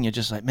first scene, you're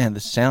just like, man, the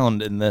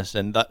sound in this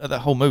and that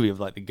whole movie of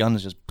like the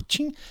guns just,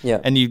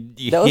 and you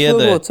that hear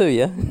was World War II,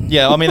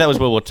 yeah. I mean, that was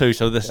World War II,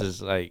 so this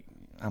is like,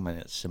 I mean,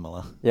 it's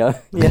similar. Yeah.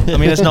 I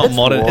mean, it's not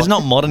modern. It's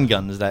not modern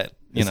guns that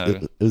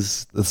It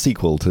was the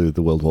sequel to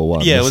the World War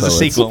One. Yeah, it was a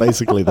sequel. It's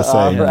basically the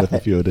same with a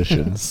few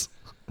additions.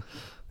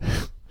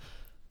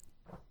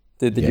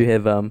 Did you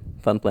have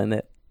fun playing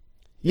that?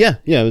 Yeah,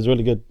 it was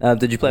really good.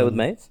 Did you play with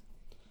mates?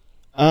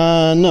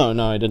 No,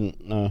 I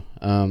didn't. No.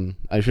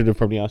 I should have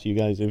probably asked you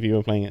guys if you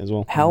were playing it as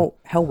well.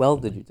 How well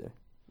did you do?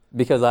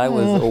 Because I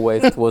was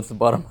always towards the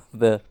bottom of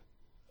the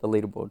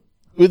leaderboard.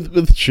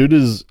 with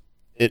shooters,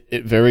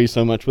 it varies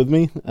so much with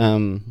me.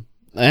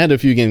 I had a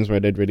few games where I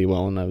did really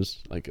well and I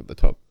was like at the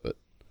top, but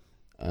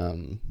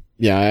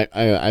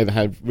I've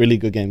had really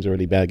good games or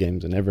really bad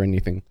games and never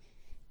anything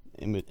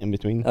in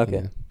between.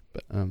 Okay.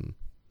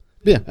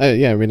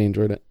 I really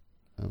enjoyed it.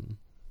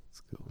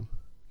 It's cool.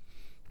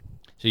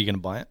 So you're gonna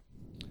buy it?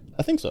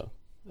 I think so.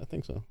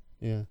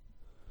 Yeah.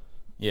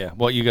 Yeah.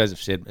 What you guys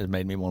have said has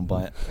made me want to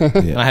buy it.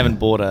 Yeah. I haven't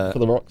bought a for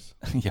the rocks.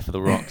 Yeah, for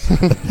the rocks.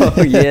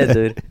 Oh yeah,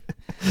 dude.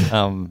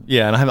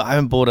 Yeah, and I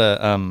haven't bought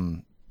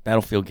a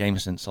Battlefield game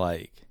since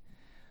like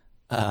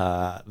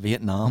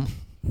Vietnam.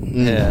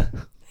 Yeah.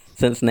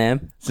 Since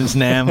Nam. Since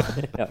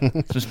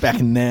back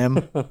in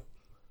Nam.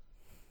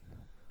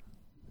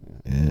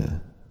 Yeah.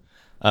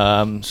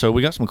 So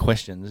we got some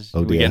questions.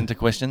 Oh, we get into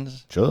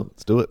questions? Sure,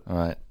 let's do it. All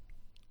right.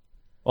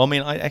 Well, I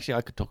mean, I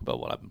could talk about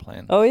what I've been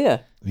playing. Oh yeah.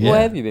 What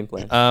have you been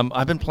playing?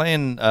 I've been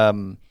playing. I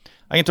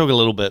can talk a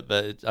little bit,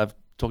 but I've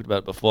talked about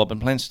it before. I've been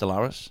playing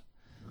Stellaris.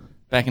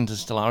 Back into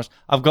Stellaris.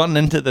 I've gotten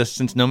into this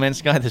since No Man's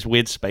Sky, this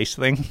weird space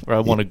thing where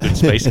I want a good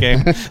space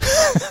game.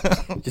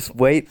 Just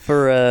wait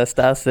for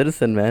Star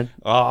Citizen, man.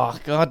 Oh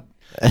God,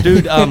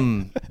 dude. Oh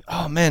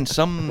man,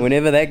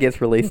 whenever that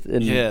gets released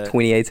in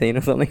 2018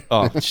 or something.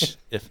 Oh,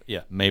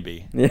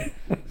 maybe. Yeah.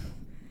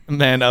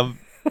 Man,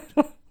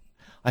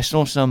 I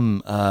saw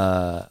some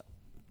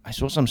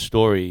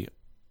story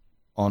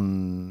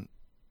on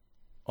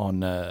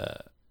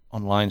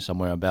online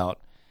somewhere about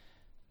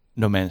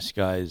No Man's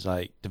Sky's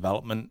like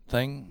development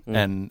thing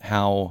and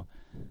how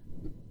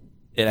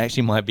it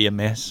actually might be a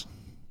mess.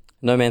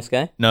 No Man's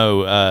Sky?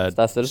 No,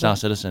 Star Citizen. Star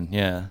Citizen,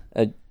 yeah.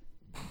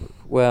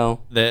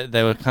 Well,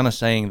 they were kind of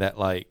saying that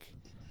like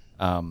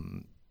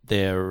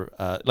they're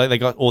like they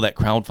got all that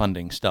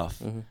crowdfunding stuff,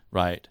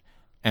 right?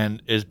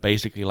 And is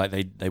basically like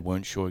they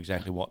weren't sure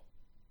exactly what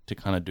to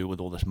kind of do with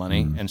all this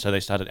money, and so they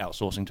started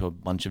outsourcing to a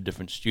bunch of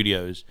different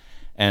studios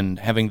and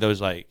having those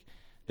like.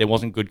 There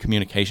wasn't good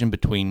communication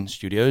between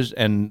studios,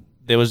 and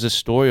there was this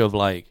story of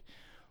like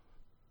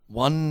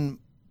one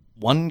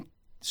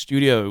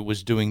studio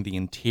was doing the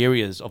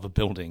interiors of a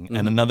building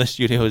and another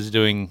studio was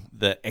doing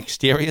the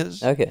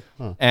exteriors. Okay.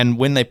 And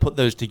when they put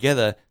those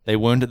together, they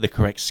weren't at the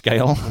correct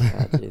scale.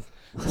 Oh,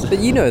 but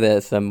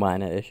there's a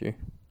minor issue.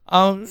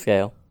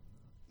 Scale.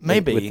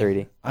 Maybe. With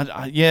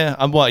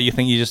 3D. What, you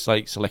think you just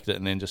like select it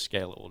and then just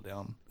scale it all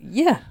down?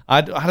 Yeah.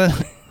 I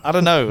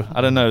don't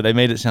know. They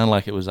made it sound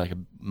like it was like a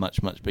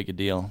much, much bigger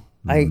deal.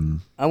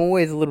 I'm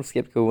always a little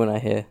skeptical when I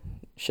hear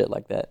shit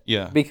like that.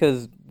 Yeah.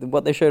 Because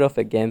what they showed off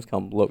at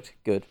Gamescom looked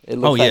good. It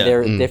looked like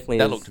there definitely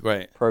that is looked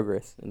great.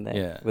 Progress in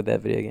that with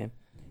that video game.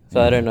 So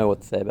I don't know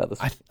what to say about this.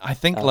 I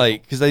think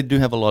because they do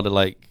have a lot of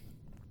like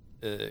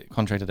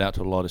contracted out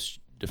to a lot of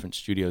different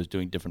studios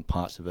doing different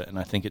parts of it, and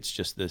I think it's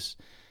just this.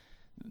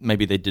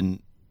 Maybe they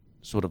didn't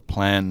sort of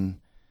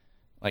plan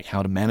like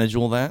how to manage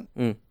all that,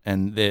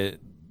 and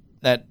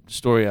that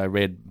story I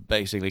read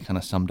basically kind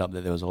of summed up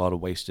that there was a lot of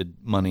wasted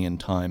money and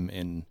time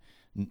in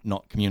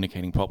not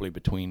communicating properly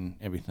between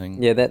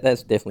everything. Yeah,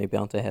 that's definitely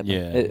bound to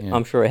happen.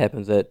 I'm sure it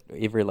happens at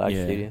every large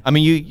studio. I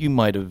mean, you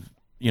might have,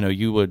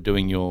 you were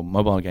doing your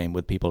mobile game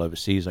with people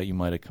overseas, like you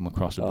might have come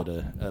across a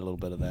little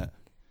bit of that.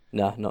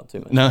 No, not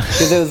too much. No,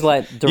 because it was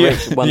like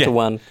direct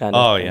one-to-one kind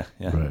of. Oh thing.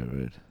 yeah.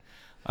 Right.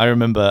 I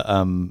remember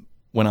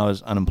when I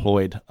was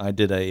unemployed, I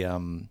did a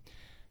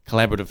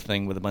collaborative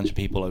thing with a bunch of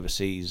people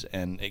overseas,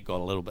 and it got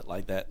a little bit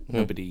like that.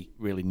 Nobody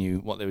really knew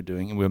what they were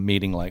doing, and we were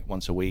meeting like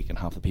once a week, and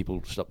half the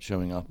people stopped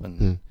showing up,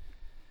 and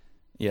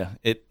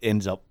it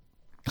ends up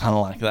kind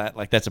of like that.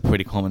 Like that's a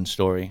pretty common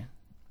story.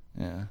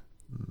 Yeah.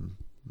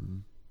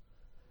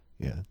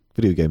 Yeah.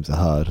 Video games are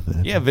hard.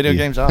 Man. Yeah, video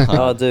games are hard.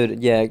 Oh,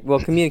 dude, yeah.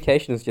 Well,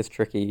 communication is just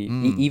tricky,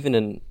 even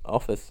in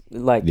office,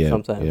 like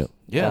sometimes.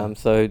 Yeah.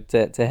 So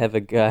to have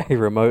a guy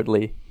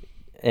remotely,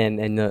 and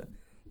the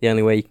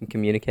only way you can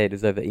communicate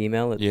is over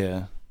email. It's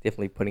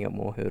definitely putting up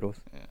more hurdles.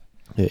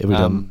 Yeah. Every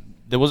time.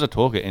 There was a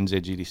talk at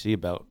NZGDC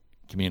about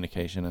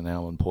communication and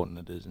how important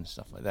it is and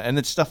stuff like that, and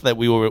it's stuff that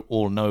we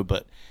all know,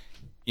 but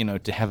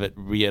to have it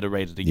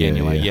reiterated again,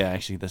 you're like,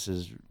 actually, this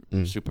is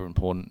super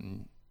important.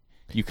 And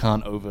you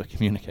can't over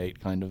communicate,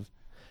 kind of.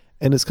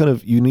 And it's kind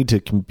of, you need to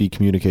be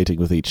communicating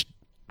with each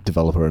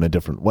developer in a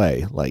different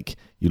way. Like,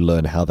 you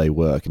learn how they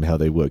work and how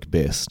they work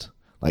best.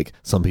 Like,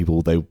 some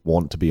people, they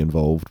want to be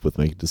involved with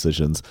making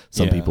decisions.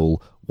 Some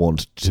people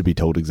want to be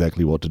told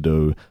exactly what to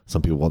do.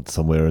 Some people want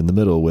somewhere in the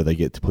middle where they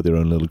get to put their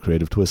own little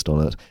creative twist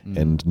on it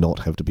and not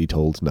have to be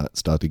told to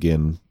start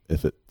again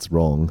if it's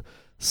wrong.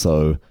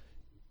 So,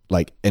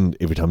 like, and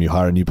every time you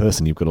hire a new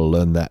person, you've got to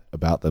learn that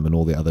about them and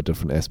all the other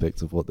different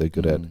aspects of what they're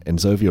good at.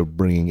 And so if you're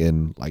bringing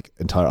in like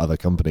entire other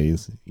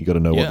companies, you got to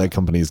know what that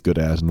company is good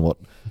at and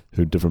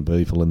who different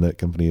people in that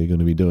company are going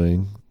to be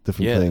doing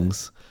different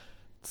things.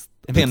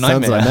 It'd be a nightmare.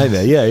 Sounds like a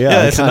nightmare.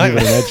 Yeah, I can't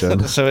even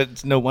imagine. So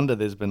it's no wonder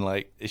there's been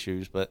like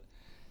issues, but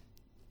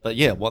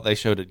yeah, what they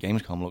showed at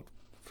Gamescom looked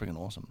freaking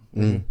awesome.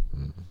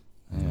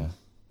 Yeah.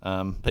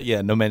 But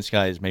yeah, No Man's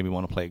Sky has made me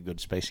want to play a good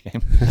space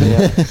game.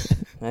 Yeah,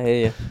 I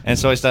hear you. And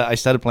so I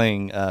started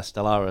playing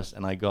Stellaris,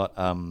 and I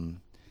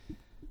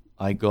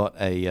I got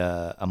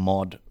a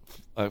mod,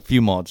 a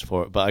few mods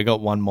for it, but I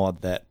got one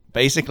mod that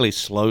basically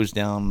slows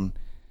down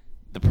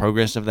the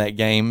progress of that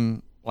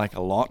game like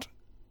a lot,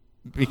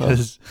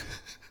 because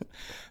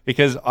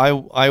because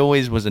I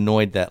always was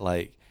annoyed that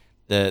like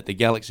the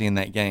galaxy in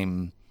that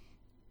game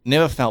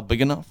never felt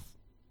big enough.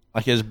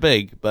 Like it was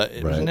big, but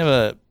it was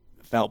never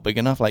felt big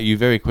enough. Like you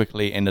very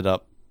quickly ended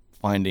up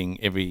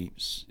finding every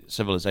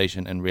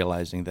civilization and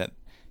realizing that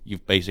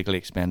you've basically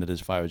expanded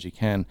as far as you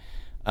can.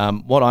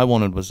 What I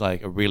wanted was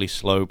like a really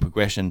slow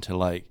progression to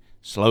like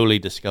slowly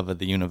discover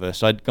the universe.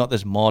 So I got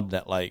this mod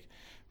that like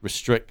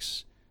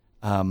restricts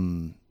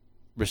your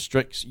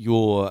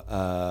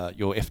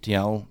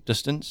FTL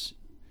distance.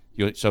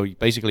 So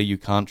basically you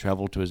can't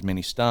travel to as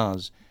many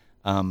stars.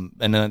 And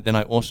then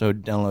I also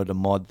downloaded a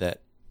mod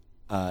that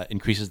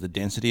increases the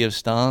density of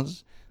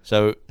stars.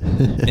 So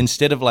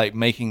instead of like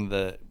making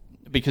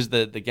because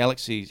the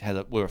galaxies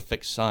were a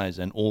fixed size,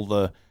 and all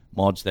the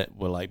mods that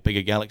were like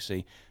bigger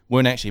galaxy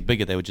weren't actually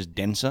bigger, they were just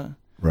denser.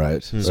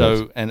 Right.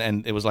 So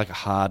and it was like a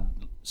hard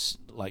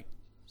like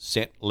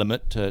set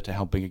limit to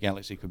how big a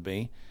galaxy could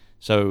be.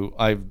 So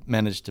I've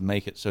managed to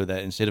make it so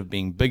that instead of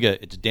being bigger,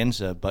 it's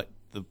denser, but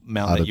the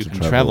amount that you can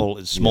travel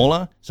is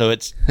smaller. So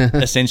it's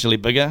essentially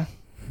bigger.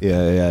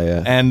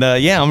 Yeah. And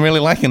I'm really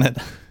liking it.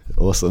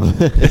 Awesome.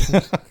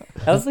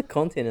 How's the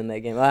content in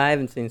that game? I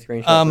haven't seen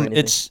screenshots or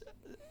anything.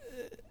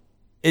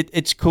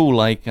 It's cool.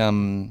 Like,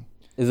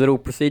 is it all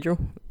procedural?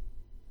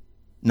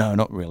 No,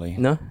 not really.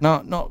 No.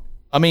 Not.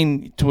 I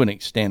mean, to an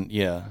extent,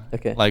 yeah.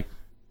 Okay. Like,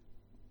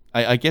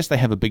 I guess they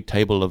have a big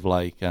table of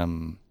like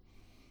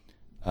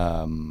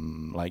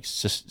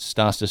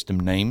star system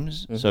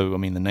names. Mm-hmm. So I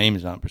mean, the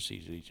names aren't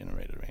procedurally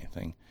generated or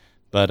anything,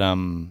 but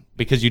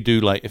because you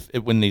do like if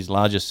when these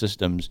larger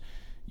systems,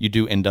 you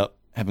do end up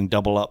having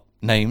double up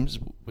names,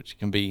 which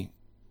can be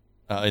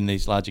in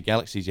these larger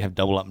galaxies, you have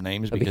double up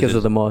names because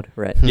of the mod,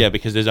 right? Yeah,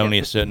 because there's only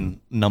a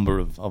certain number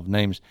of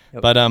names.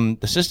 Yep. But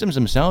the systems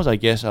themselves, I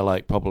guess, are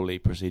like probably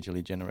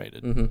procedurally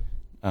generated.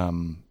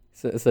 Mm-hmm.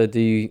 So do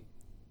you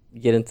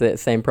get into that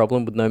same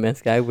problem with No Man's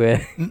Sky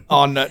where?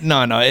 Oh no!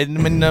 I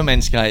mean, No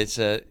Man's Sky. It's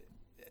if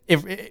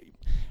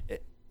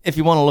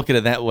you want to look at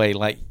it that way,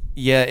 like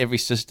every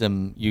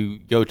system you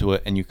go to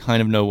it and you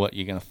kind of know what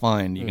you're going to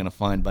find. You're going to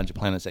find a bunch of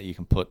planets that you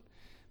can put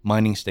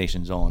mining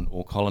stations on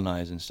or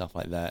colonize and stuff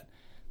like that.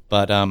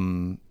 But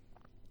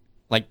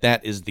like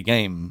that is the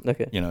game.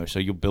 Okay. So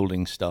you're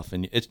building stuff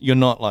and you're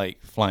not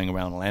like flying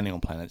around and landing on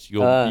planets.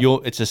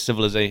 It's a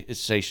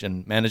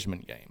civilization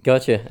management game.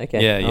 Gotcha.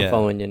 Okay. Yeah, I'm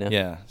following you now.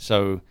 Yeah.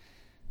 So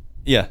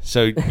you're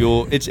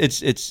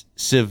it's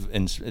civ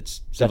and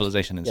it's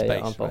civilization in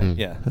space. I'm following. Right?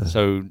 Yeah.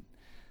 So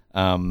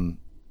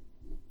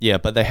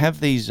but they have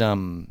these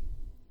events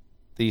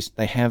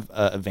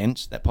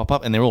that pop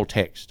up and they're all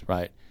text,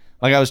 right?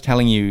 Like I was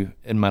telling you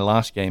in my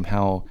last game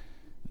how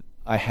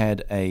I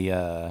had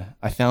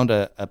I found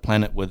a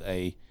planet with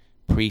a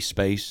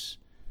pre-space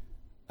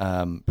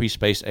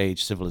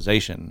age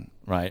civilization,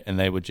 right? And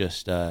they were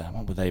just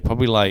what were they?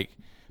 Probably like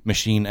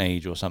machine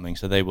age or something.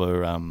 So they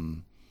were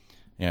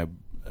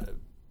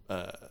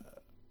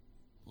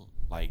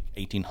like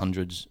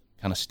 1800s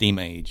kind of steam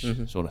age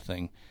sort of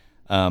thing.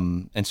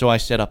 And so I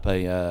set up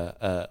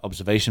a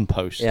observation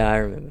post. Yeah, I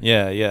remember.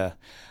 Yeah.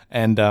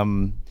 And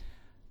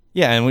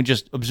and we're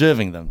just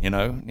observing them,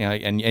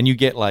 and you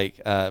get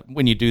like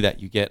when you do that,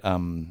 you get a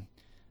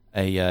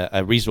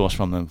resource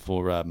from them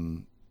for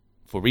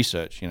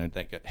research,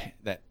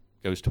 that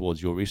goes towards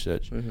your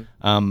research.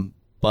 Mm-hmm.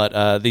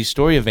 But these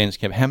story events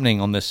kept happening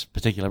on this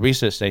particular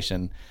research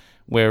station,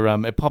 where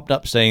it popped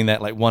up saying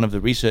that like one of the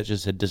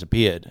researchers had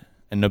disappeared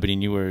and nobody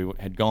knew where he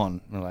had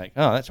gone. And we're like,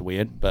 oh, that's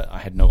weird, but I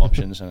had no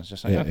options, and I was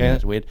just like,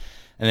 that's weird.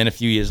 And then a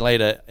few years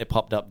later, it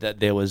popped up that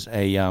there was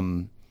a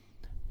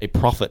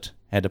prophet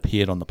had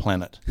appeared on the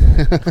planet,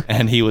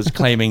 and he was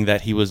claiming that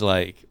he was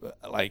like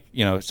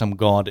some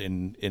god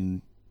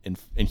in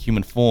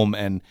human form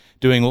and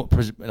doing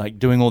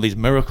all these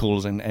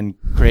miracles and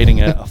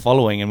creating a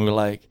following. And we were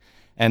like,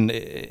 and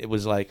it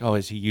was like, oh,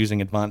 is he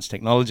using advanced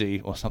technology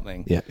or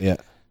something? Yeah.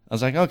 I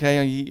was like,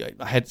 okay,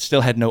 I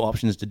still had no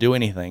options to do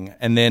anything.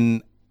 And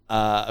then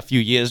a few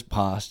years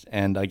passed,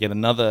 and I get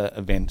another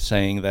event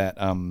saying that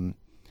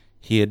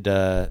he had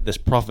this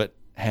prophet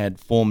had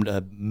formed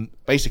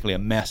basically a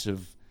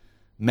massive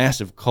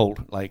cult,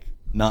 like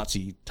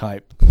Nazi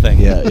type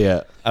thing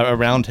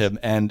around him,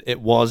 and it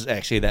was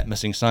actually that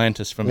missing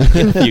scientist from a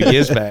few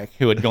years back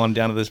who had gone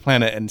down to this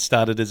planet and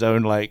started his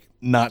own like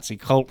Nazi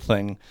cult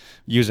thing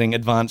using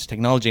advanced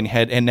technology,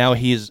 and now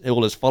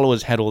all his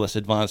followers had all this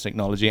advanced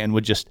technology and were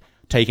just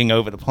taking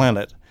over the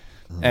planet.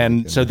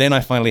 So then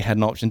I finally had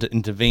an option to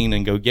intervene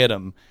and go get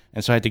him,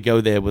 and so I had to go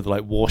there with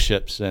like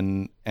warships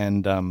and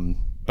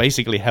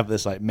basically have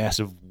this like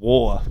massive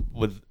war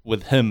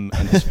with him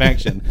and his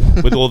faction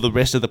with all the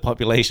rest of the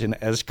population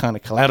as kind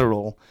of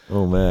collateral.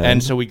 Oh man.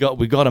 And so we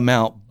got him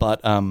out,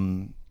 but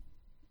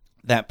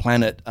that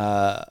planet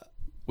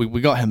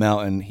we got him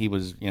out, and he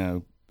was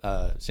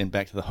sent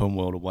back to the home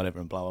world or whatever,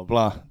 and blah blah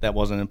blah. That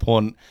wasn't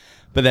important,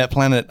 but that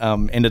planet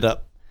ended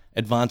up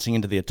advancing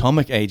into the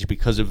atomic age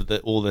because of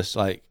all this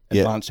like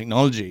advanced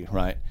technology,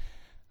 right?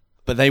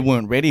 But they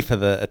weren't ready for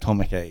the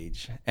atomic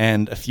age.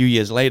 And a few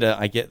years later,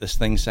 I get this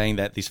thing saying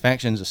that these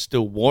factions are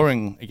still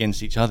warring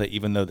against each other,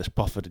 even though this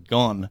prophet had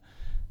gone.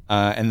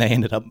 And they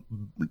ended up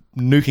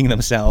nuking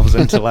themselves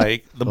into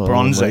like the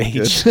Bronze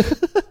Age.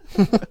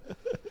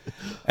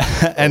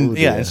 And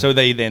and so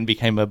they then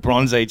became a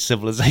Bronze Age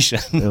civilization.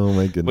 Oh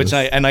my goodness!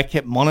 I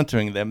kept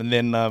monitoring them, and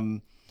then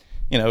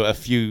a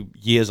few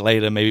years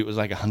later, maybe it was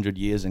like 100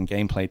 years in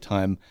gameplay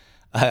time.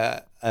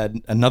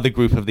 Another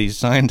group of these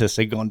scientists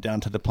had gone down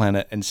to the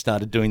planet and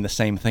started doing the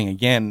same thing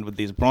again with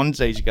these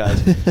Bronze Age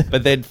guys,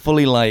 but they'd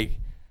fully like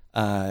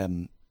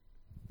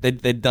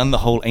they'd done the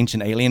whole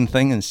ancient alien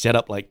thing and set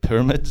up like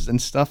pyramids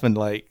and stuff, and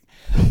like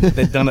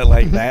they'd done it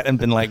like that and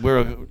been like,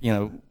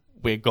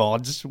 we're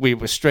gods, we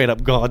were straight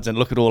up gods, and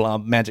look at all our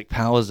magic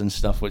powers and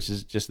stuff, which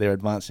is just their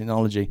advanced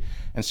technology.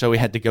 And so we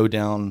had to go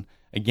down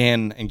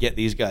again and get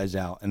these guys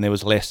out, and there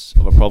was less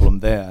of a problem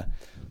there.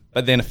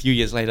 But then a few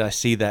years later, I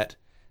see that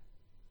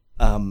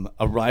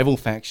a rival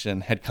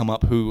faction had come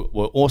up who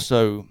were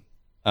also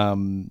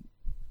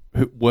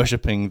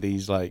worshipping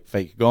these like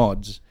fake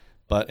gods,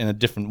 but in a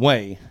different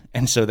way.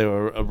 And so there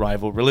were a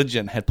rival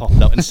religion had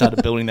popped up and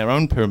started building their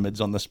own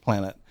pyramids on this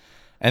planet.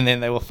 And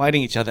then they were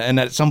fighting each other. And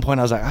at some point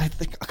I was like, I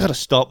think I got to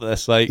stop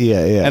this. Like,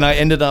 And I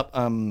ended up,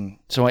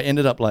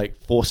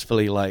 like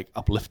forcefully like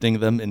uplifting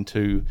them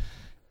into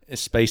a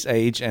space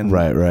age and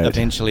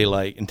eventually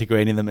like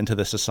integrating them into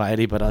the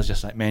society. But I was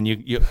just like, man,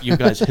 you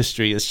guys'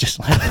 history is just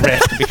like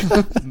wrecked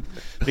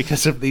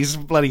because of these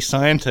bloody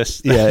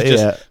scientists that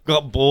just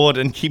got bored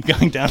and keep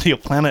going down to your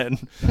planet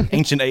and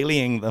ancient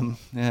aliening them.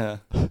 Yeah.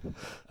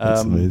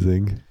 That's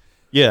amazing.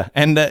 Yeah.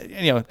 And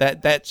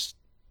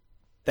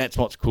that's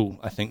what's cool,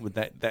 I think, with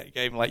that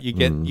game. Like you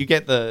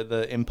get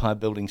the empire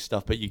building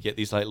stuff, but you get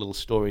these like little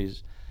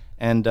stories.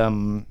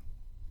 And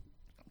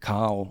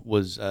Carl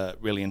was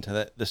really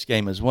into this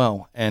game as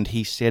well, and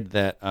he said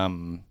that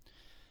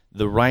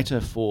the writer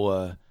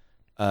for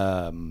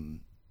a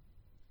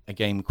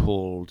game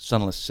called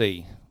Sunless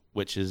Sea,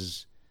 which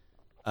is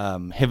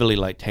heavily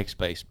like text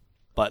based,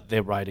 but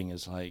their writing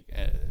is like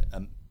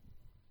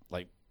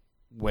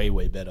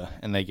way better,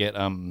 and they get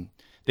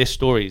their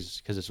stories,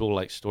 because it's all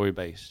like story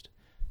based.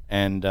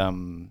 And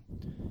the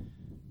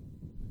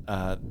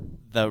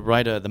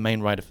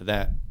main writer for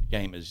that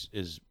game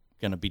is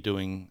going to be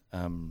doing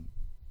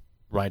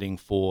writing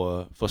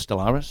for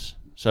Stellaris.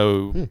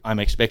 So I'm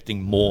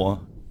expecting more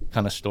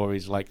kind of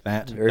stories like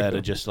that that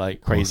are just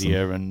like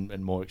crazier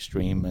and more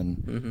extreme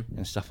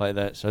and stuff like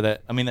that. So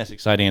that's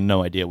exciting, and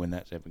no idea when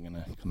that's ever going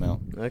to come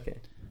out. Okay.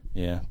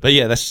 Yeah, but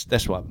yeah, that's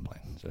what I've been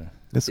playing. So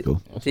that's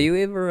cool. Do you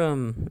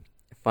ever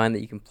find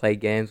that you can play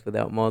games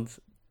without mods?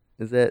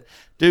 Is that,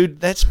 dude?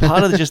 That's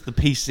part of just the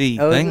PC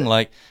thing.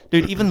 Like,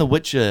 dude, even The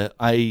Witcher,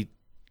 I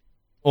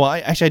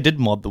did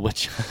mod The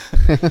Witcher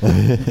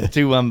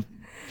to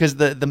because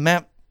the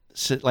map,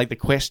 like the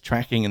quest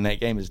tracking in that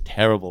game is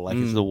terrible. Like,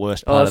 it's the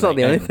worst part. That's not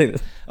the only thing.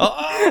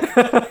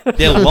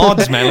 They're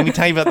LODs, man. Let me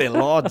tell you about their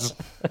LODs.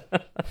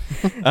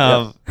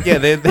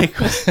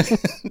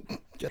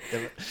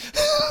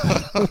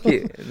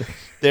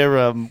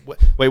 They're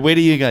wait, where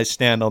do you guys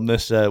stand on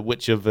this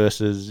Witcher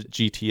versus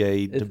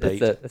GTA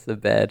debate? It's a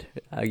bad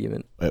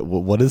argument. Wait,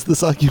 what is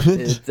this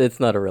argument? It's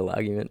not a real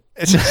argument.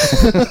 It's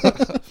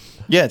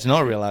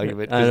not a real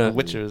argument, because The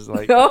Witcher is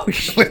like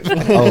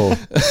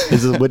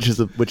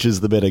which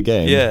is the better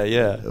game?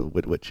 Yeah.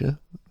 Witcher.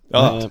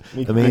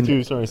 Me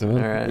too. Sorry,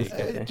 Simon. All right.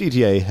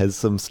 GTA has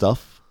some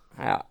stuff.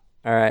 All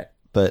right.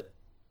 But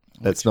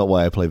that's not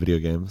why I play video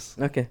games.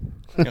 Okay.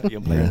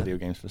 You're playing video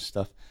games for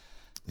stuff.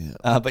 Yeah.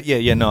 But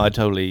I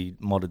totally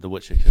modded The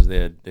Witcher because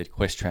their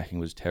quest tracking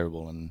was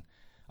terrible, and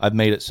I've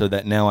made it so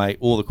that now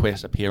all the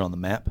quests appear on the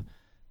map.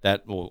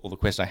 All the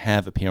quests I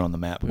have appear on the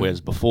map,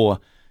 whereas before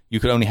you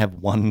could only have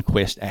one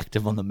quest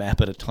active on the map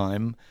at a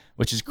time,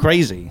 which is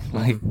crazy.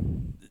 Like,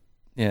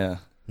 yeah.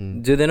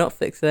 Do they not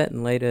fix that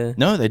in later?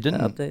 No, they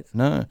didn't. Updates?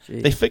 No,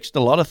 Jeez. They fixed a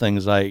lot of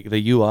things. Like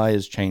the UI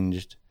has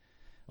changed,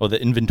 or the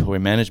inventory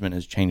management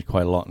has changed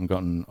quite a lot and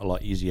gotten a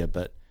lot easier.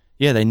 But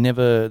yeah, they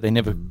never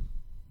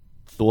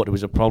thought it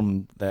was a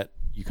problem that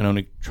you can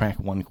only track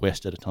one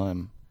quest at a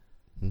time.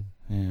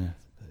 Yeah.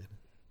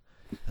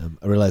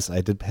 I realized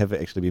I have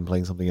actually been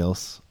playing something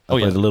else. I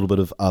played a little bit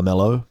of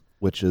Armello,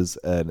 which is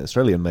an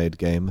Australian-made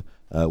game,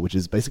 which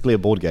is basically a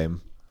board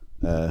game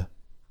on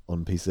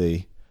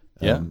PC.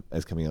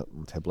 It's coming out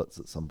on tablets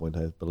at some point,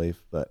 I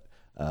believe. But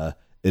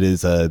it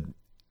is a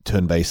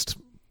turn-based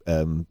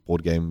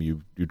board game.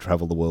 You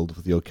travel the world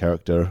with your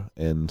character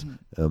and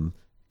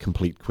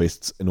complete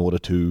quests in order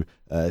to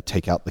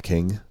take out the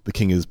king. The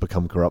king has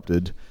become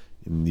corrupted,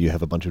 and you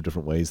have a bunch of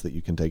different ways that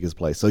you can take his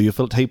place. So you're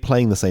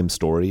playing the same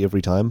story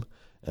every time,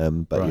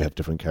 but you have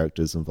different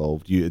characters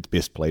involved. It's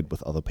best played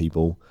with other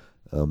people.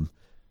 And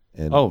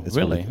it's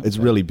really? It's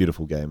a really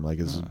beautiful game. Like,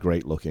 it's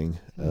great looking.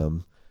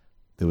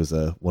 There was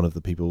one of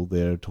the people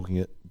there talking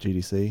at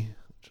GDC,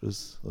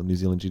 or New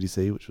Zealand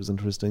GDC, which was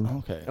interesting.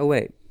 Okay. Oh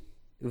wait,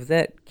 was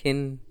that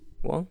Ken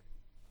Wong?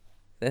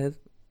 Is that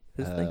his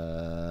his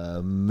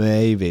thing?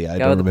 Maybe. I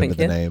don't remember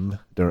the name.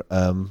 I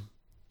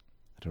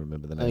don't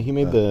remember the name. He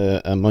made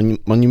the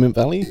Monument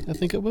Valley, I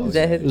think it was. Was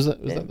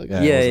that the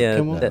guy? Yeah.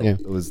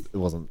 It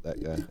wasn't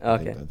that guy.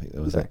 Okay. I don't think it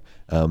was that.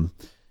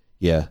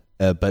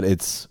 But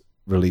it's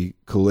really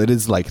cool. It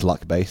is like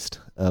luck based,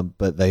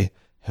 but they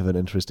have an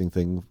interesting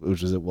thing,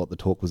 which is what the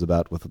talk was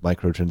about with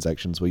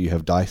microtransactions, where you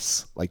have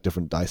dice, like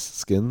different dice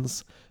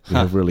skins. You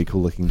have really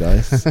cool looking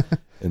dice,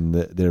 and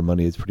their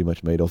money is pretty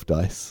much made off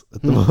dice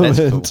at the moment.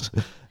 That's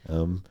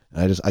cool.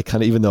 I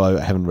kind of, even though I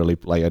haven't really,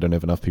 I don't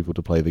have enough people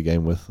to play the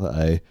game with,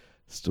 I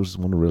still just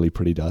want a really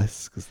pretty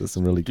dice because there's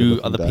some really good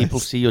Do other people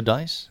see your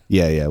dice?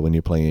 Yeah, when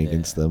you're playing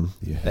against them.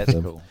 That's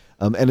cool.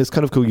 And it's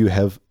kind of cool.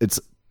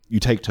 You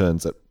take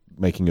turns at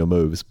making your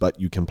moves, but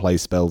you can play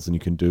spells and you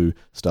can do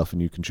stuff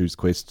and you can choose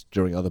quests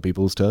during other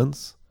people's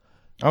turns.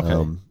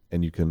 Okay.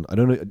 And you can, I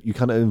don't know, you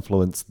kind of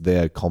influence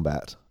their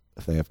combat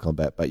if they have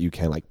combat, but you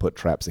can like put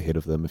traps ahead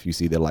of them if you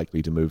see they're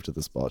likely to move to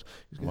the spot.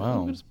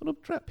 Wow. Just put a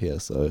trap here,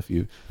 so if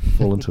you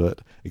fall into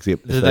it,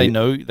 except do they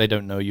know? They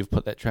don't know you've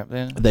put that trap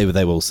there.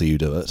 They will see you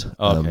do it.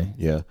 Oh,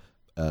 okay.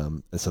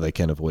 And so they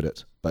can avoid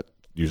it, but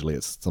usually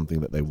it's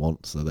something that they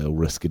want, so they'll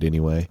risk it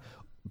anyway.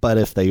 But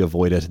if they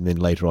avoid it and then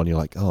later on you're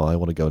like, oh, I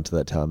want to go into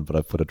that town, but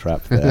I've put a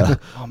trap there.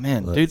 Oh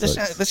man, dude,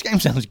 this game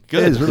sounds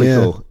good. It's really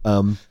cool.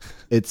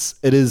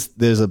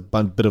 There's a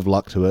bit of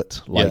luck to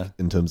it,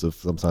 in terms of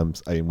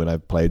sometimes when I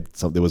played,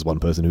 there was one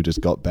person who just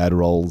got bad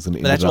rolls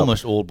and that's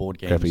almost all board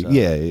games.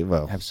 Crappy.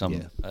 Have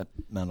some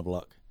amount of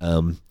luck.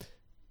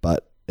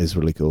 But it's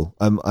really cool.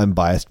 I'm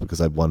biased because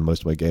I've won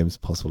most of my games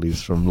possibly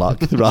from luck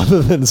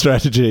rather than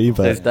strategy.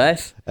 But those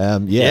dice.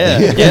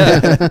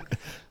 Yeah.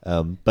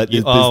 But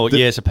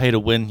it's a pay to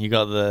win. You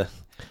got the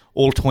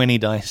all 20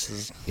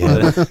 dice.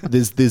 Yeah,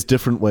 there's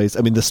different ways.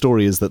 I mean, the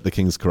story is that the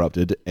king's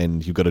corrupted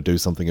and you've got to do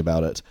something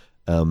about it.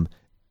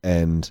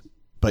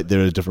 But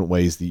there are different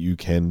ways that you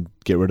can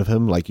get rid of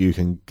him. Like you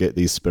can get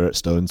these spirit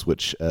stones,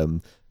 which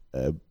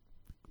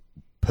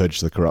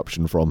purge the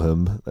corruption from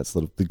him. That's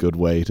sort of the good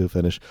way to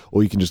finish.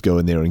 Or you can just go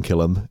in there and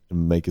kill him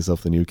and make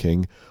yourself the new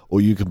king.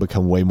 Or you can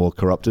become way more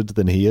corrupted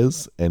than he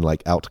is and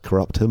like out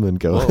corrupt him and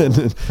go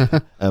in.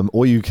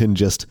 Or you can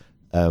just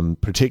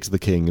protect the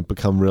king and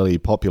become really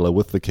popular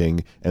with the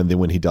king, and then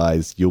when he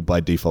dies, you'll by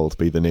default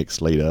be the next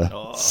leader.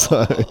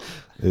 So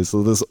there's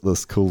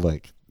this cool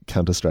like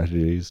counter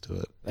strategies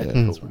to it.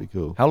 It's pretty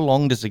cool. How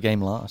long does the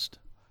game last?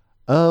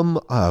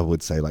 I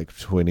would say like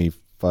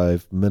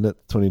 25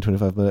 minutes.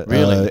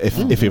 Really?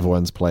 If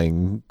everyone's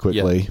playing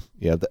quickly.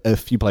 Yeah.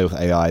 If you play with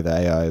AI, the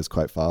AI is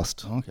quite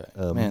fast. Okay.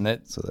 Man,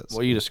 that's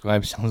what you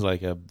described sounds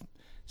like a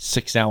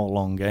 6-hour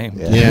long game.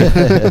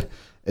 Yeah.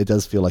 It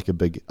does feel like a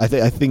big. I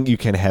think you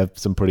can have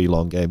some pretty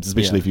long games,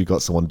 especially if you've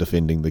got someone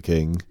defending the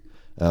king.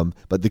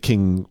 But the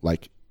king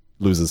like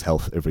loses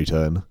health every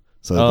turn,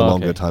 so the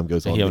longer time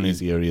goes on, the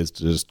easier it is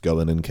to just go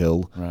in and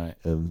kill. Right.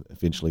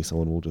 Eventually,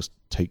 someone will just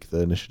take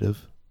the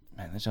initiative.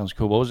 Man, that sounds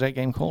cool. What was that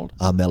game called?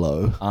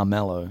 Armello.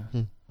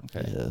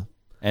 Okay. Yeah.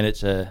 And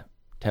it's a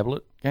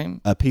tablet game.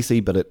 A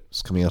PC, but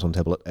it's coming out on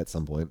tablet at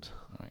some point.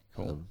 All right.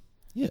 Cool.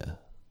 So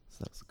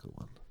that's a cool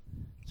one.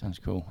 Sounds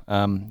cool. Do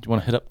you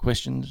want to hit up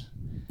questions?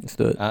 Let's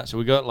do it. So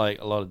we got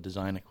like a lot of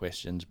designer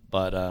questions,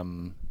 but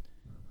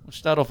we'll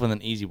start off with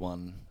an easy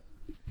one.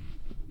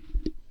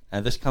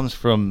 And this comes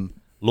from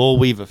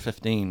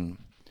Lawweaver15. And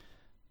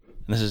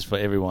this is for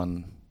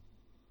everyone.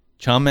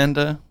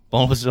 Charmander,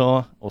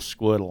 Bulbasaur, or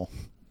Squirtle?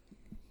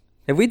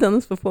 Have we done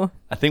this before?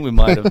 I think we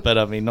might have, but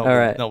I mean,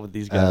 not with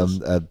these guys.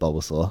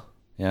 Bulbasaur.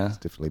 Yeah, it's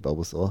definitely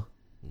Bulbasaur.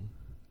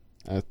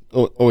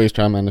 Always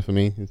Charmander for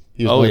me.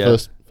 He was my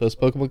first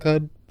Pokemon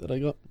card that I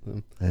got.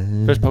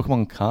 First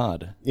Pokemon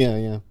card?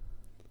 Yeah.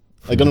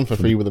 I got him for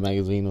free with a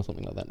magazine or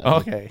something like that. Oh,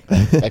 okay.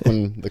 Back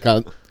when the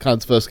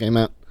cards first came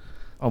out.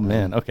 Oh,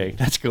 man. Okay,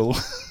 that's cool.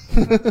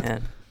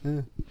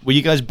 Were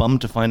you guys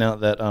bummed to find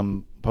out that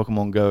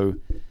Pokemon Go,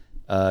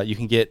 you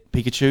can get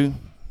Pikachu?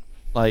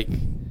 Like,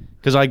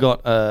 because I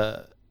got,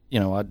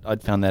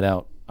 I'd found that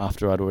out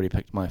after I'd already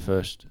picked my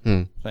first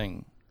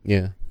thing.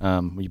 Yeah.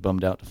 Were you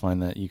bummed out to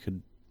find that you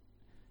could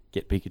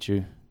get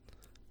Pikachu?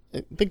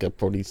 I think I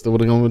probably still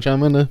would have gone with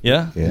Charmander.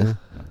 Yeah? Yeah.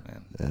 Oh,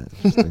 man.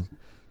 Interesting.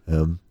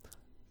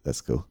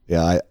 That's cool.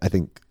 Yeah, I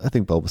think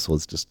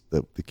Bulbasaur's just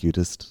the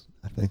cutest,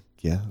 I think.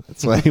 Yeah,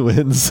 that's why he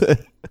wins.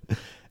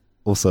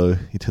 Also,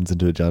 he turns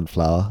into a giant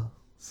flower,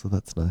 so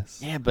that's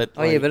nice. Yeah, but...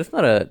 but it's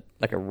not a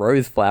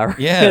rose flower.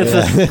 Yeah,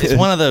 it's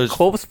one of those...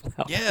 corpse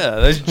flowers. Yeah,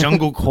 those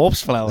jungle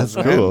corpse flowers.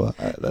 That's cool.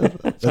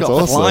 It's got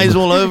awesome. Flies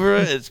all over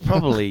it. It's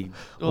probably...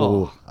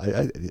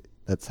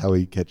 That's how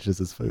he catches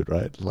his food,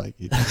 right? Like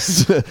he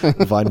just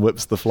vine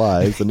whips the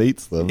flies and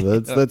eats them.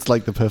 That's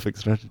like the perfect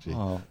strategy.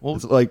 Oh, well,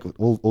 it's like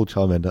all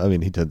Charmander. I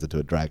mean, he turns into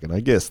a dragon.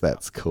 I guess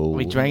that's cool. I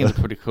mean, dragons are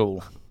pretty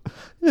cool.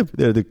 Yeah,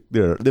 they've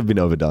been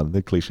overdone.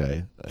 They're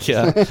cliche.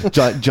 Yeah,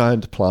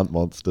 giant plant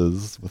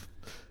monsters with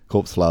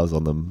corpse flowers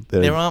on them.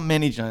 There aren't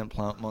many giant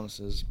plant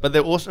monsters, but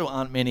there also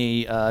aren't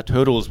many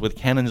turtles with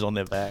cannons on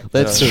their back.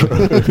 That's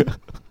true.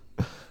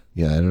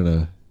 Yeah, I don't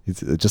know.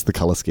 It's just the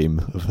color scheme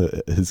of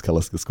his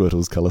color,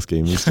 Squirtle's color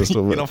scheme is just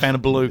you're not a fan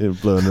of blue,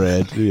 blue and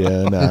red.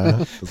 Yeah,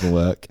 no,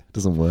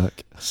 doesn't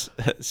work.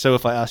 So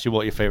if I ask you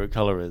what your favorite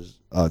color is,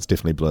 it's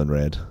definitely blue and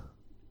red.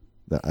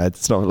 No,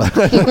 it's not.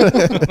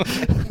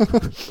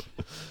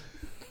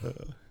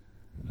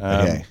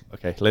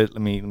 Okay. Let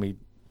me. You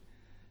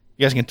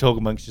guys can talk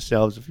amongst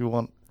yourselves if you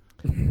want.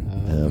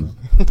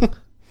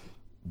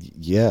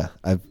 Yeah,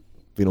 I've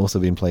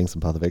been playing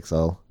some Path of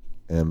Exile.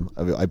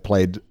 I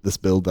played this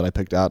build that I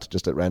picked out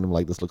just at random,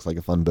 like this looks like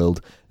a fun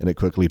build, and it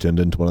quickly turned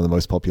into one of the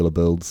most popular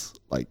builds,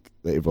 like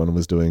that everyone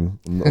was doing.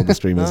 All the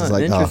streamers. It's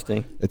like,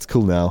 interesting. It's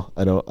cool now.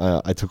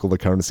 I took all the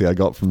currency I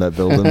got from that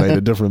build and made a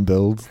different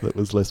build that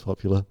was less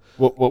popular.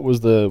 What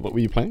were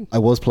you playing? I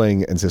was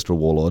playing Ancestral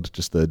Warlord,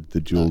 just the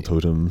dual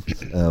totem,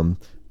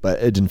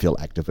 but it didn't feel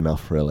active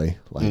enough really.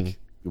 Like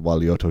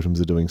while your totems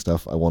are doing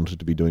stuff, I wanted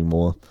to be doing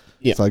more.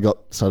 Yeah. So I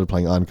started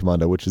playing Iron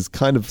Commander, which is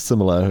kind of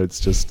similar. It's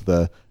just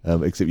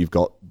except you've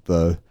got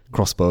the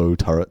crossbow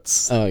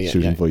turrets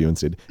shooting for you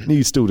instead. And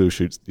you still do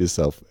shoot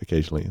yourself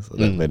occasionally, so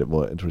that made it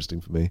more interesting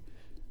for me.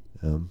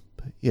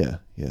 But yeah,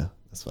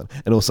 that's fun.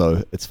 And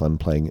also, it's fun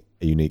playing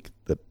a unique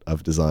that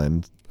I've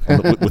designed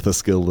with a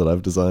skill that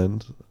I've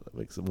designed. That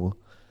makes it more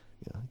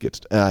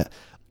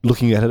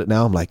looking at it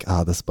now, I'm like,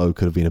 this bow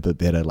could have been a bit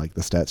better. Like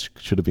the stats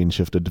should have been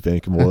shifted to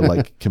make more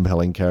like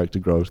compelling character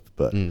growth,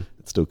 but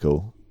it's still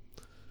cool.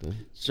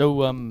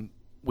 So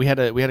we had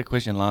a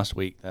question last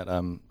week that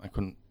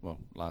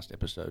last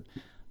episode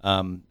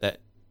that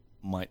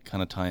might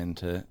kind of tie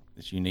into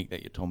this unique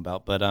that you're talking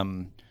about. But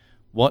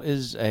what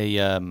is a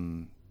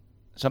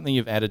something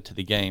you've added to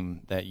the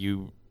game that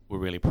you were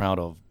really proud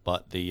of,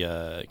 but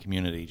the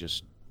community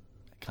just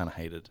kind of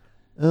hated?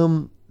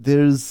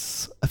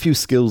 There's a few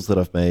skills that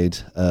I've made.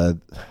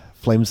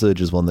 Flame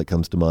Surge is one that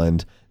comes to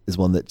mind. Is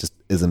one that just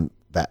isn't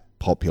that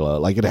popular.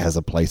 Like it has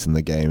a place in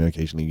the game.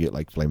 Occasionally you get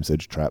like Flame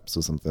Surge traps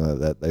or something like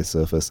that. They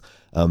surface.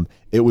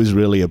 It was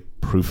really a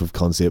proof of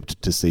concept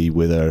to see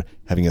whether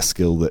having a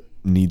skill that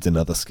needs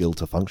another skill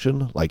to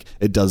function. Like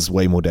it does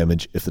way more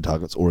damage if the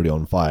target's already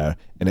on fire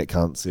and it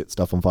can't set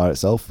stuff on fire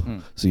itself.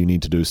 So you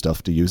need to do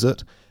stuff to use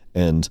it.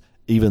 And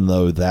even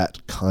though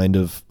that kind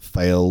of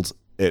failed,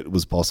 it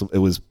was possible. It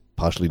was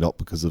partially not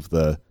because of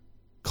the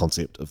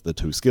concept of the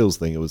two skills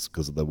thing. It was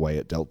because of the way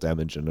it dealt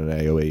damage in an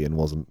AoE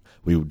and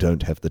we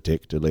don't have the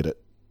tech to let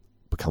it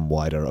become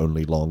wider,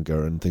 only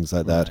longer and things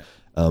like that.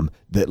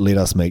 That let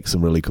us make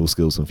some really cool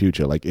skills in the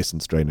future, like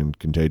Essence Drain and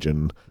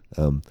Contagion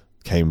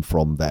came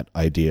from that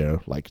idea,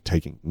 like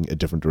taking a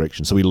different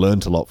direction. So we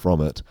learned a lot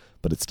from it,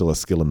 but it's still a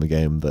skill in the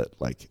game that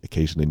like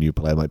occasionally a new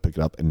player might pick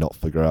it up and not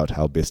figure out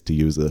how best to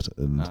use it.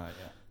 And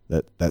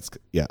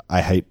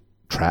I hate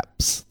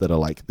traps that are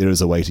like, there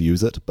is a way to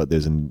use it, but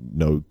there's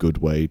no good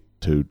way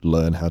to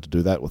learn how to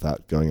do that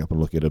without going up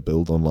and looking at a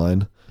build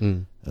online.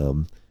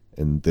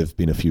 And there've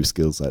been a few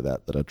skills like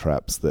that are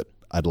traps that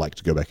I'd like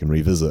to go back and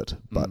revisit,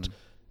 but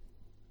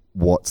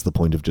what's the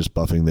point of just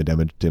buffing the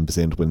damage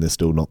 10% when they're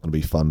still not going to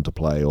be fun to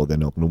play, or they're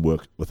not going to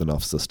work with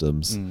enough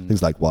systems?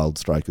 Things like Wild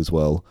Strike as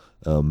well.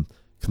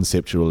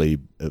 Conceptually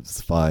it's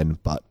fine,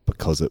 but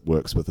because it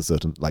works with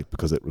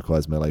because it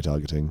requires melee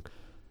targeting,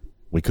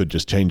 we could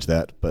just change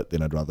that, but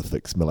then I'd rather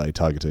fix melee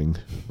targeting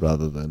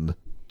rather than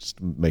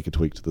just make a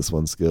tweak to this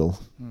one skill.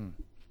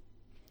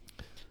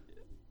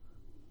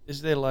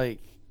 Is there like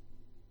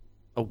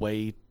a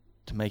way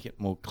to make it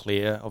more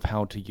clear of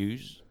how to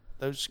use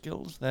those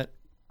skills? That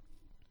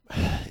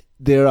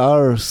there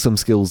are some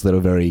skills that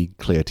are very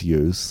clear to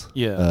use,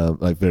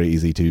 like very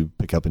easy to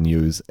pick up and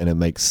use, and it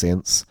makes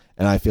sense.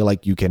 And I feel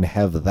like you can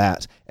have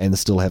that and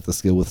still have the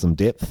skill with some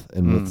depth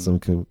and with some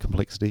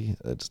complexity.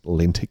 It's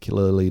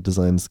lenticularly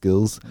designed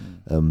skills,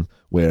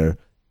 where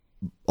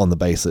on the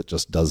base it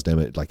just does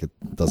damage, like it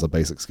does a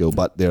basic skill,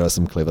 but there are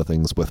some clever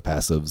things with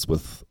passives,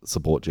 with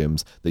support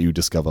gems that you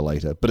discover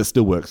later, but it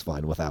still works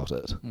fine without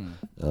it.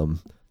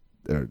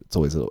 It's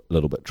always a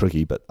little bit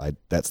tricky, but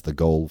that's the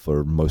goal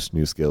for most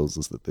new skills,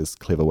 is that there's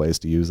clever ways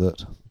to use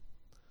it.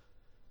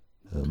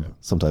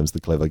 Sometimes the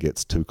clever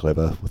gets too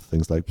clever with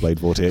things like Blade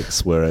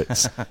Vortex, where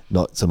it's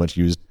not so much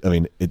used. I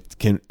mean,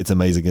 it's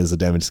amazing as a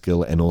damage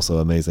skill and also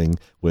amazing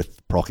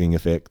with proccing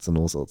effects and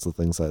all sorts of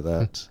things like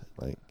that.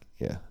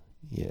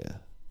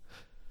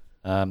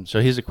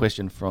 So here's a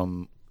question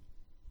from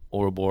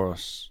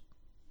Ouroboros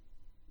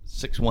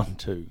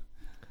 612.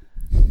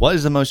 What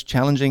is the most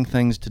challenging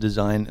things to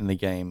design in the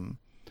game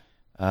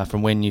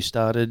from when you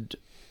started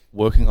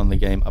working on the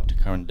game up to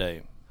current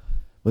day?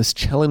 Most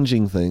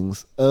challenging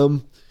things?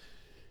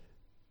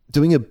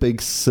 Doing a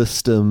big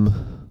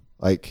system,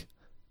 like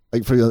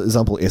for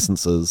example,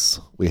 essences.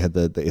 We had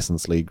the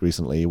Essence League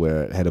recently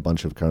where it had a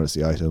bunch of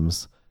currency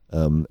items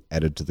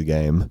added to the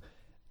game.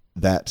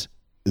 That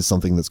is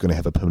something that's going to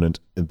have a permanent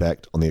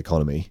impact on the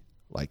economy.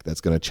 Like that's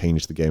going to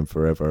change the game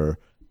forever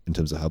in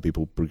terms of how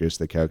people progress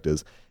their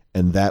characters.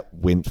 And that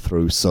went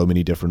through so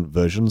many different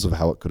versions of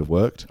how it could have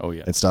worked. Oh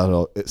yeah. It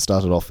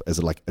started off as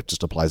it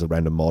just applies a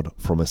random mod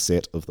from a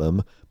set of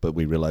them, but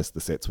we realized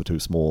the sets were too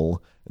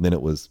small, and then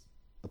it was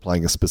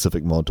applying a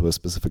specific mod to a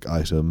specific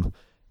item,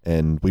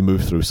 and we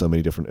moved through so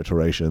many different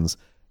iterations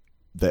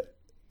that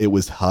it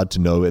was hard to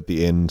know at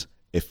the end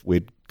if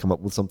we'd come up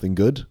with something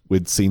good.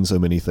 We'd seen so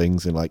many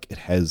things, and like, it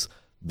has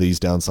these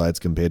downsides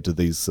compared to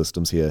these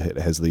systems here, it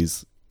has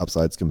these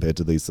upsides compared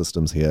to these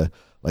systems here.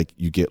 Like,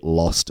 you get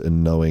lost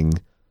in knowing,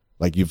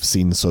 like, you've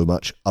seen so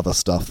much other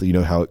stuff that you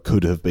know how it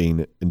could have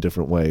been in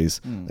different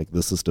ways. Like,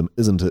 the system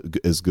isn't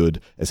as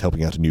good as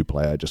helping out a new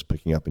player just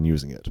picking up and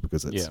using it,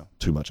 because it's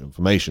too much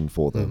information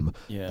for them.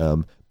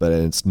 But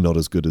it's not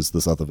as good as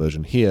this other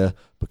version here,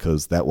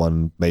 because that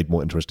one made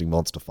more interesting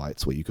monster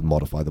fights where you can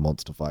modify the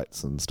monster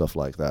fights and stuff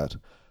like that.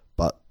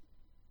 But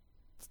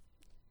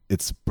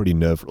it's pretty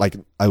like,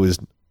 I was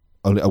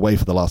only away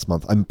for the last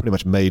month. I pretty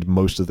much made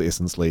most of the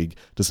Essence League,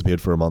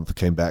 disappeared for a month,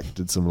 came back,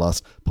 did some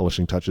last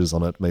polishing touches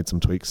on it, made some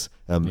tweaks,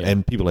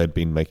 and people had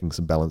been making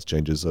some balance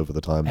changes over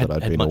the time that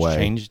I'd been away. Had much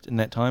changed in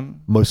that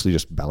time? Mostly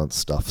just balance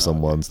stuff.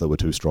 Some ones that were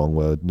too strong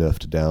were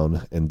nerfed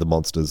down, and the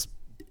monsters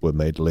were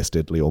made less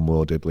deadly or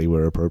more deadly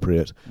where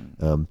appropriate.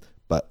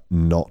 But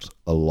not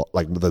a lot.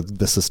 Like,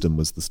 the system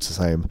was the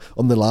same.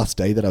 On the last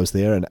day that I was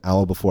there, an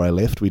hour before I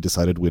left, we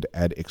decided we'd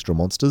add extra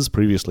monsters.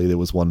 Previously, there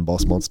was one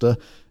boss monster,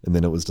 and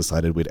then it was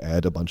decided we'd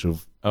add a bunch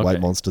of white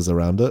monsters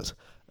around it.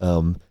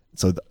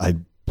 So I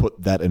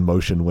put that in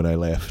motion when I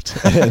left.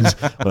 And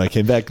when I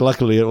came back,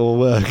 luckily it all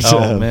worked.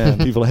 Oh, man.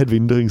 People had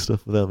been doing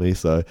stuff without me.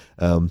 So,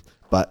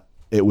 but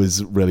it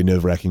was really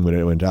nerve-wracking when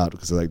it went out,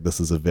 because like, this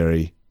is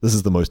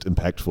the most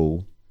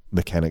impactful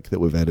mechanic that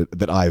we've added,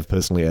 that I've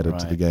personally added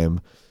to the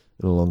game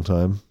in a long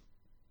time.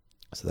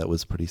 So that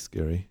was pretty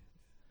scary.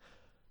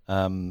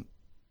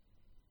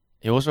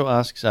 He also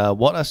asks,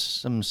 what are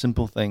some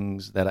simple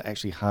things that are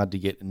actually hard to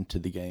get into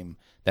the game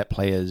that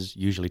players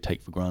usually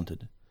take for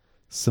granted?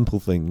 Simple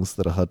things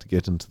that are hard to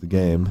get into the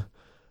game.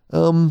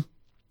 Something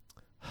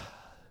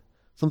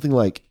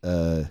like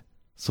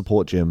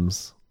support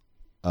gems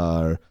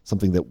are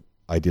something that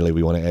ideally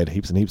we want to add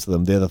heaps and heaps of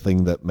them. They're the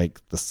thing that make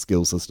the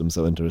skill system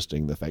so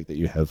interesting. The fact that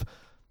you have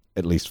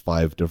at least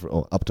 5 different,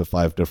 or up to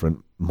 5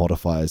 different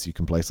modifiers you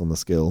can place on the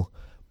skill,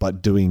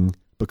 but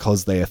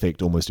because they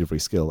affect almost every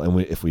skill,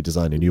 and if we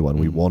design a new one,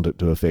 we want it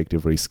to affect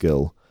every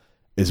skill,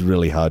 is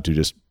really hard to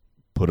just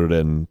put it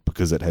in,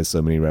 because it has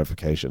so many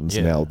ramifications.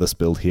 Now, this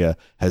build here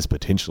has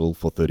potential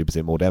for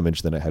 30% more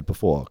damage than it had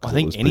before. I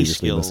think any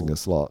skill missing a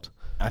slot.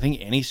 I think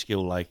any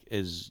skill, like,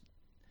 is,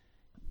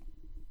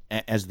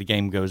 as the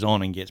game goes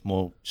on and gets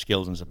more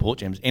skills and support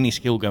gems, any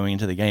skill going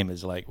into the game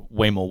is like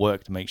way more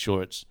work to make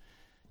sure it's,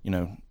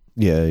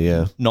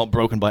 not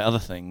broken by other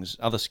things,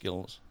 other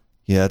skills.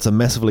 Yeah, it's a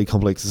massively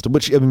complex system,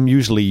 which, I mean,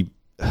 usually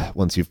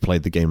once you've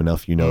played the game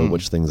enough, you know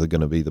which things are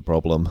going to be the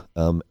problem.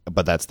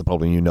 But that's the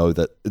problem,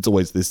 that it's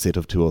always this set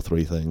of 2 or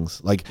 3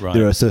 things. Like,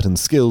 there are certain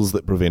skills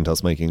that prevent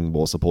us making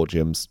more support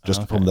gems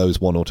just from those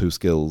 1 or 2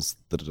 skills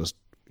that just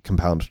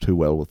compound too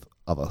well with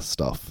other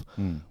stuff.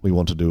 We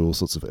want to do all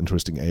sorts of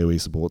interesting AoE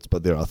supports,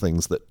 but there are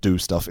things that do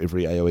stuff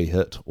every AoE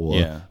hit,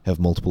 or have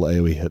multiple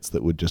AoE hits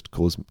that would just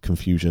cause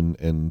confusion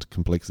and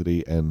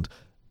complexity, and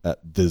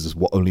there's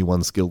only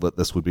one skill that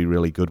this would be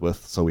really good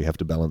with, so we have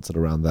to balance it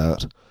around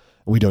that.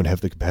 We don't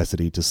have the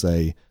capacity to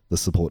say the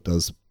support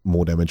does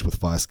more damage with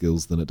fire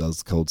skills than it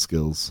does cold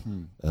skills,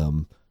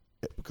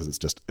 because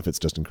if it's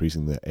just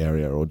increasing the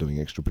area or doing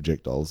extra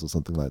projectiles or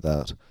something like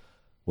that,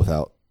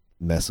 without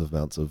massive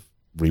amounts of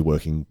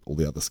reworking all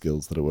the other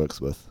skills that it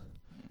works with.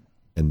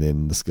 And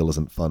then the skill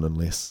isn't fun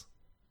unless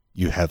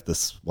you have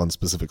this one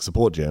specific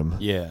support gem,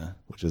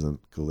 which isn't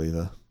cool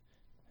either.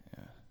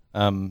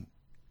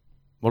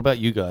 What about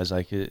you guys?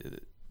 Like, is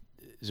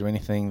there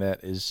anything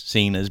that is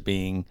seen as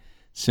being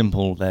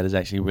simple that is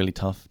actually really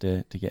tough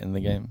to get in the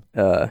game?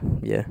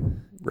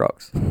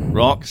 Rocks.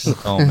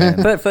 Oh,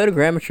 man. But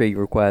photogrammetry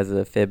requires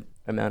a fair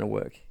amount of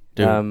work.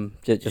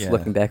 Just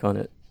looking back on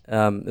it,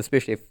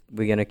 especially if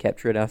we're going to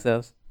capture it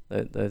ourselves.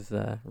 Those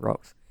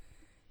rocks.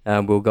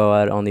 We'll go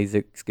out on these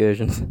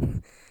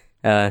excursions.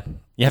 You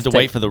have to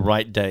wait for the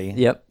right day.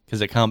 Yep.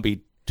 Because it can't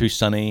be too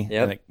sunny.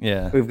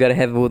 Yep. We've got to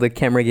have all the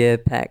camera gear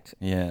packed.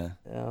 Yeah.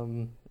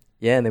 And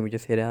then we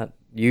just head out.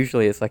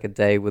 Usually it's like a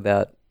day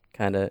without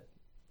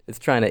it's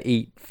trying to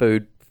eat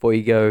food before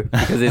you go,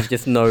 because there's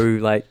just no,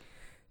 like,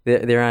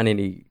 there aren't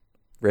any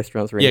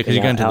restaurants or anything. Yeah, because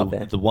you're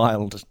going to the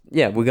wild.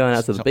 Yeah, we're going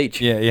out to the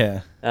beach.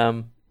 Yeah.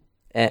 On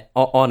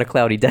a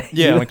cloudy day.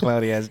 Yeah, on a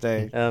cloudy ass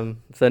day.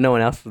 So no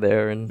one else is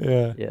there, and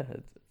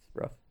it's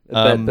rough.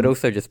 But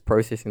also just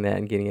processing that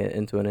and getting it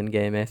into an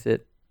in-game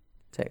asset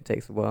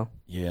takes a while.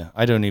 Yeah,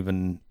 I don't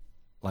even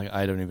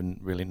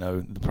really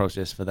know the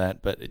process for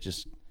that, but it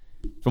just,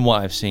 from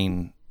what I've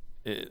seen,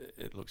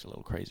 it looks a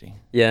little crazy.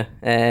 Yeah,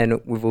 and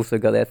we've also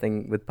got that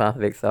thing with Path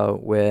of Exile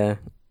where,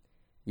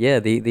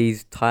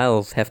 these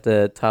tiles have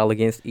to tile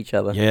against each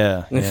other.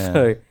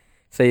 Yeah.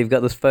 So you've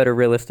got this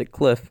photorealistic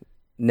cliff.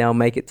 Now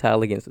make it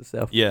tile against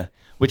itself. Yeah,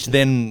 which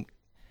then,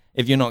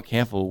 if you're not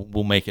careful,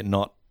 will make it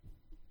not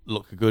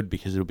look good,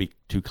 because it'll be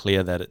too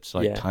clear that it's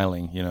like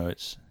tiling.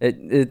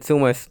 It's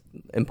almost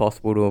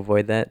impossible to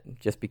avoid that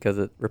just because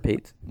it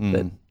repeats.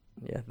 But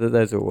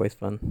those are always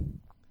fun.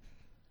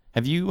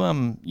 Have you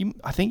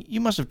I think you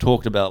must have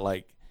talked about,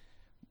 like,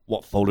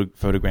 what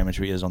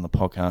photogrammetry is on the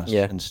podcast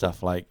and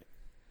stuff like.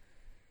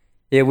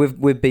 Yeah,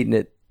 we've beaten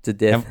it to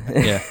death.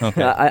 Yeah,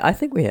 okay. I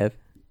think we have,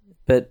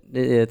 but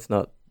it's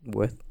not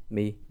worth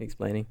me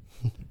explaining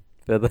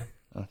further.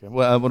 Okay.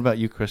 Well, what about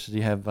you, Chris? Do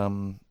you have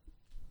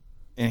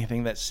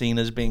anything that's seen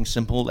as being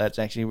simple that's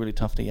actually really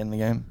tough to get in the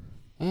game?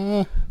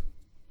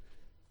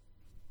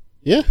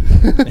 Yeah.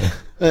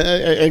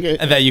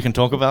 And that you can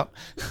talk about?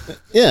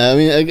 Yeah, I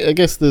mean, I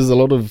guess there's a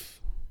lot of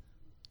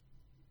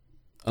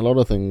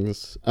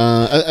things.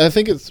 I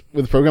think it's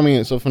with programming.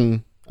 It's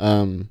often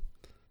the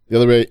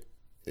other way.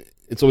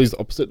 It's always the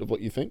opposite of what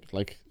you think.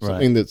 Like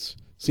something that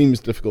seems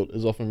difficult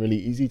is often really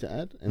easy to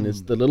add, and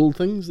it's the little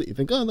things that you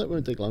think, oh, that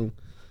won't take long.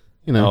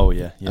 You know. Oh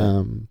yeah.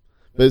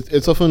 But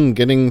it's often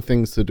getting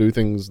things to do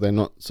things they're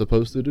not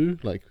supposed to do,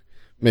 like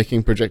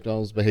making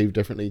projectiles behave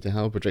differently to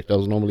how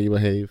projectiles normally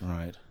behave.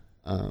 Right.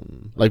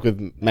 Like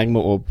with Magma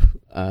Orb,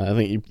 I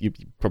think you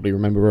probably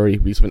remember, Rory,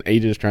 we spent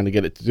ages trying to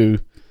get it to do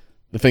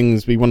the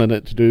things we wanted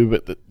it to do,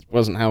 but that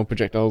wasn't how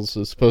projectiles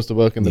are supposed to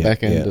work in the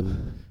back end,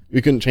 and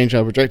we couldn't change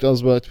how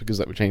projectiles worked because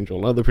that would change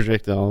all other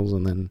projectiles.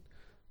 And then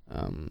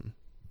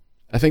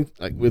I think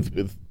like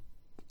with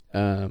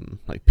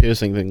like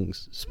piercing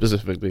things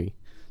specifically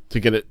to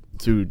get it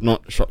to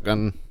not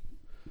shotgun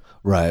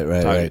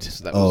targets.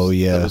 That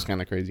was kind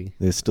of crazy.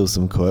 There's still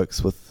some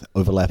quirks with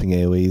overlapping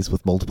AoEs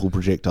with multiple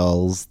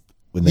projectiles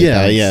when they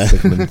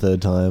second and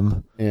third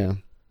time. Yeah.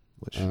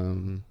 Which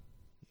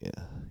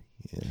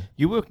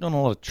You worked on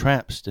a lot of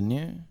traps, didn't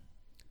you?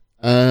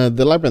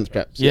 The labyrinth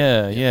traps.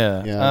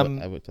 Yeah.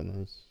 I worked on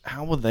those.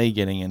 How were they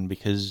getting in?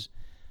 Because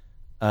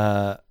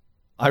I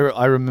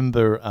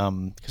remember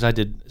because I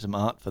did some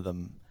art for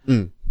them,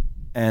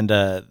 and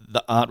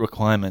the art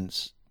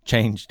requirements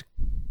changed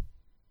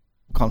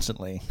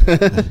constantly.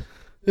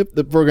 Yep,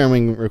 the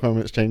programming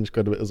requirements changed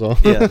quite a bit as well.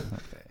 Yeah.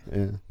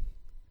 Okay.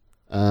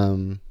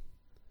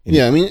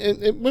 Yeah. I mean,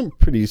 it went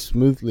pretty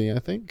smoothly, I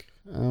think.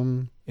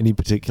 Any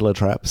particular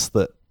traps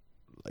that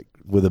like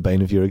were the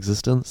bane of your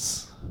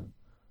existence?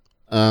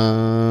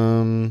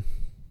 I'm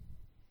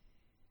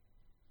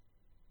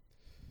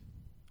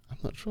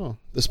not sure.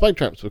 The spike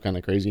traps were kind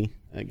of crazy.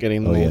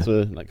 Getting them all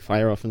to like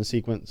fire off in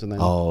sequence, and then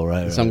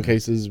in some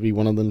cases we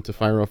wanted them to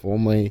fire off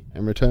one way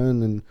and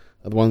return, and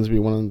other ones we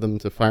wanted them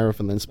to fire off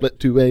and then split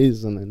two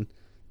ways, and then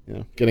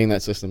getting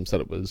that system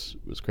set up was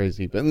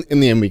crazy. But in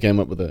the end, we came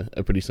up with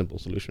a pretty simple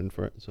solution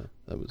for it, so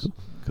that was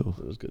cool.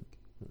 That was good.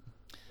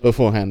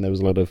 Beforehand, there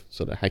was a lot of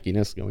sort of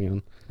hackiness going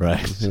on.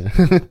 Right.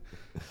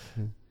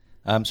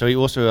 So he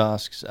also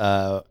asks,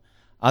 are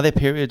there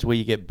periods where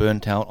you get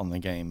burnt out on the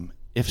game?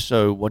 If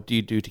so, what do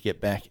you do to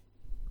get back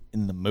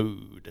in the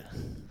mood?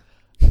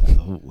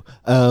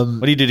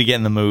 What do you do to get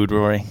in the mood,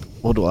 Rory?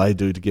 What do I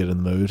do to get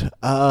in the mood?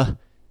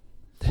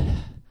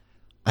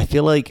 I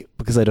feel like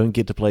because I don't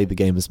get to play the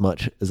game as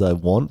much as I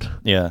want.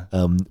 Yeah.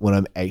 When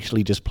I'm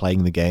actually just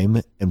playing the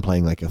game and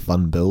playing like a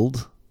fun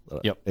build.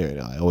 Yep.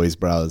 I always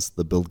browse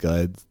the build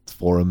guides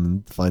forum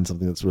and find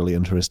something that's really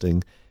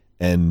interesting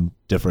and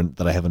different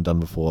that I haven't done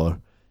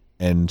before,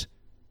 and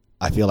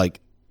I feel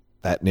like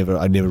I never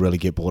really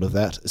get bored of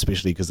that,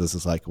 especially because this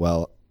is like,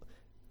 well,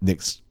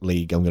 next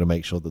league I'm going to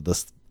make sure that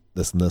this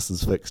and this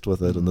is fixed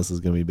with it, and this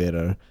is going to be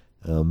better.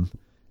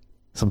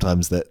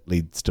 Sometimes that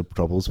leads to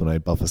troubles when I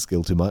buff a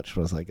skill too much,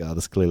 where I was like,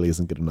 this clearly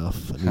isn't good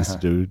enough. It needs to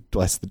do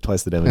twice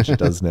the damage it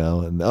does now.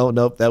 And oh,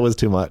 nope, that was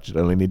too much. It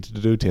only needed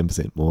to do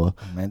 10% more.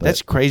 Oh, man,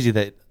 that's crazy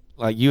that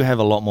like you have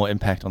a lot more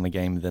impact on the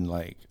game than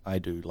like I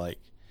do. Like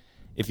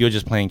if you're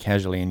just playing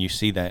casually and you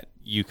see that,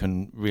 you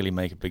can really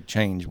make a big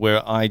change.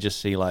 Where I just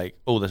see like,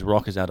 oh, this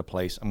rock is out of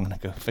place, I'm going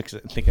to go fix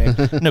it in the game.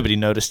 Nobody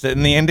noticed it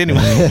in the end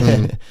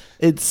anyway.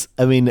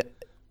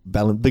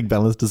 Big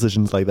balance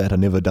decisions like that are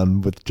never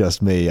done with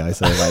just me. I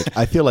say like,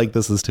 I feel like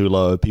this is too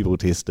low. People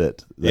test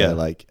it. They're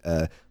like,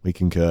 we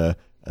concur,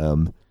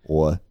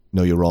 or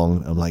no, you're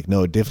wrong. I'm like,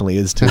 no, it definitely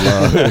is too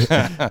low,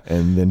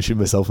 and then shoot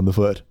myself in the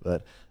foot.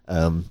 But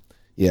I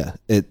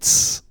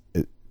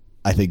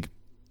think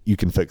you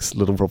can fix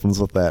little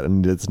problems with that,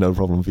 and it's no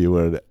problem for you.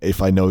 Where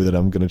if I know that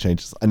I'm going to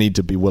change this, I need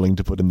to be willing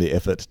to put in the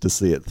effort to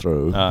see it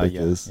through.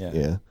 Because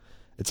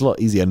it's a lot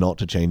easier not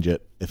to change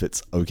it if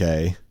it's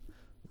okay.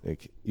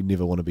 Like, you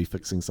never want to be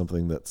fixing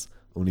something that's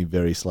only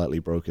very slightly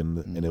broken,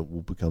 and it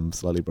will become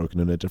slightly broken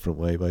in a different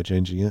way by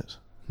changing it.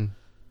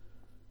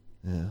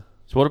 Yeah.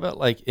 So what about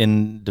like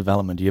in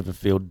development? Do you ever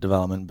feel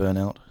development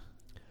burnout?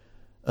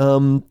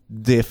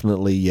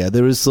 Definitely, yeah.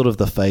 There is sort of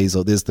the phase,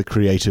 or there's the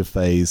creative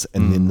phase,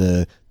 and then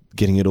the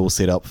getting it all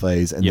set up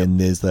phase, and then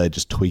there's the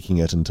just tweaking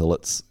it until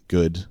it's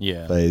good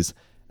phase.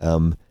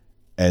 And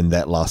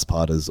that last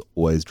part is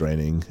always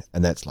draining,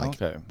 and that's like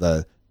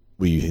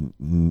where you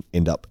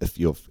end up if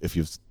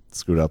you've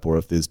screwed up, or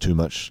if there's too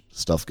much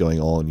stuff going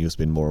on, you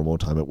spend more and more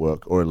time at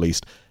work, or at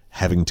least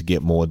having to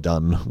get more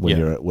done when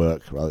you're at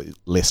work, right?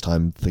 Less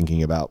time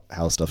thinking about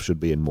how stuff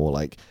should be, and more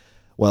like,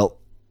 well,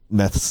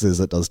 math says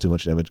it does too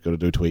much damage, got to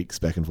do tweaks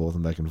back and forth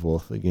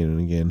again and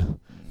again.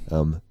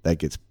 That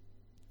gets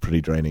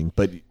pretty draining,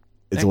 but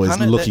it's always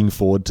looking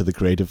forward to the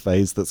creative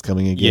phase that's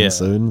coming again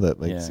soon that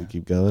makes you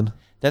keep going.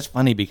 That's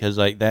funny because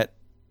like that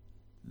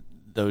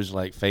those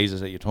like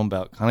phases that you're talking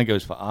about kind of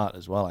goes for art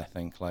as well. I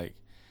think like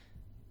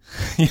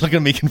you're looking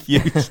at me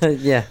confused.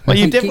 Yeah. Well,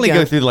 you definitely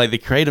go through like the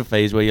creative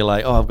phase where you're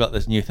like, oh, I've got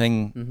this new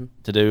thing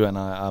to do, and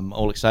I'm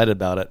all excited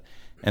about it,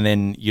 and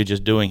then you're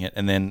just doing it,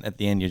 and then at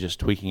the end you're just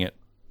tweaking it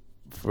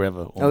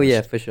forever. Almost. Oh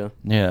yeah, for sure.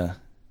 Yeah.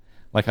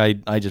 Like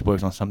I just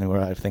worked on something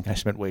where I think I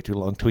spent way too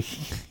long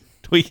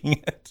tweaking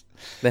it.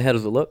 But how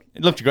does it look?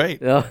 It looked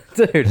great. Oh,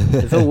 dude,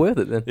 it's all worth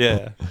it then.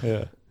 Yeah.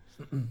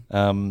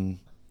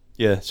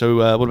 Yeah.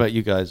 So what about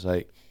you guys?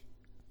 Like,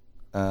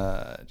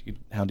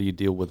 how do you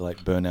deal with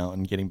like burnout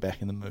and getting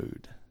back in the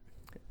mood?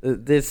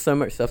 There's so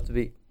much stuff to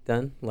be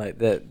done. Like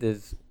that.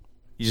 There's.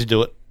 You just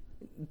do it,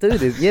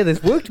 dude.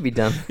 There's work to be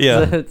done.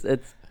 Yeah. So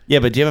it's. Yeah,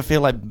 but do you ever feel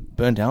like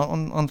burnt out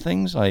on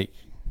things like?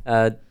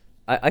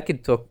 I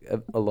could talk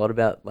a lot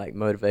about like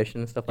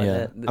motivation and stuff like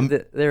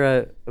that. There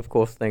are, of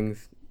course,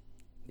 things,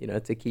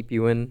 to keep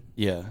you in.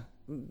 Yeah.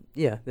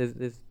 Yeah,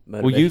 there's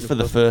motivation. Well, you for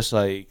the first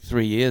like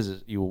 3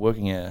 years you were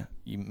working here,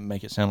 you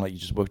make it sound like you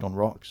just worked on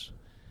rocks.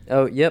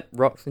 Oh, yep,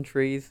 rocks and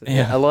trees.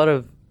 Yeah. A lot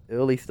of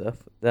early stuff.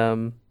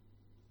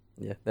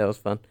 Yeah, that was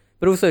fun.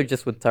 But also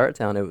just with Turret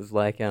Town, it was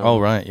like... oh,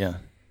 right, yeah.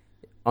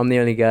 I'm the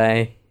only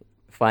guy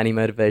finding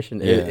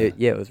motivation.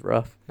 It was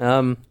rough.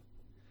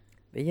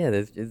 But yeah,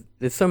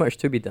 there's so much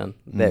to be done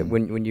that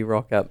when you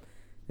rock up,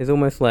 there's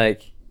almost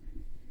like,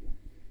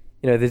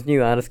 there's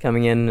new artists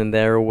coming in and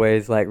they're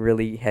always like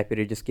really happy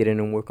to just get in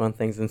and work on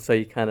things, and so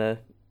you kind of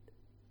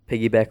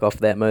piggyback off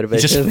that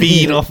motivation. You just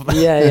feed off that.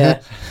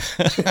 Yeah,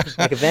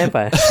 like a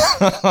vampire.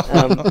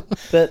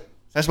 But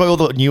that's why all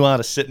the new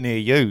artists sit near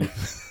you.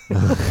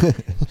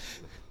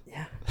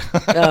 Yeah.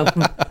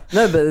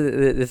 No, but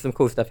there's some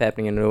cool stuff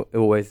happening, and it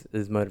always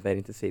is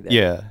motivating to see that.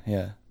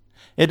 Yeah.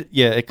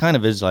 It kind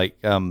of is like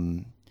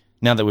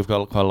now that we've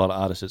got quite a lot of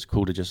artists, it's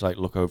cool to just like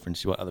look over and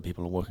see what other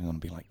people are working on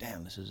and be like,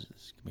 damn, this can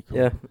be cool.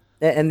 Yeah,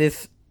 and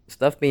there's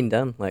stuff being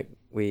done. Like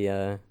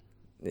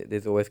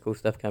there's always cool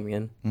stuff coming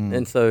in,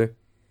 and so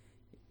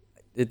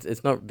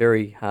it's not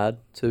very hard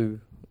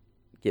to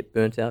get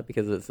burnt out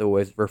because it's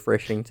always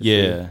refreshing to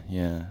see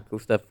cool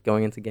stuff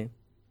going into game.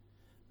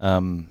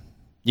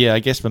 Yeah, I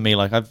guess for me,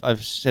 like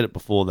I've said it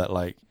before that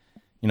like,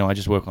 I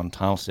just work on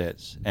tile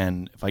sets,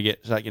 and if I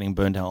start getting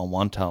burned out on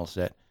one tile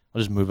set, I'll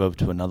just move over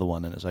to another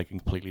one, and it's like a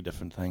completely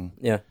different thing.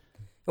 Yeah.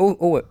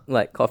 Or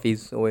like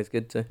coffee's always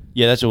good too.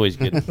 Yeah, that's always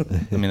good.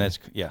 I mean,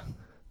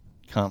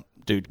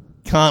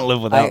 can't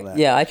live without that.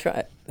 Yeah, I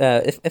try.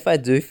 If I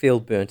do feel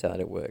burnt out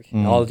at work,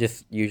 I'll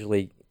just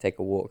usually take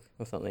a walk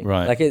or something.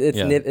 Right. Like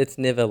it's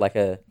never like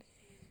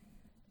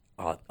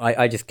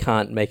I just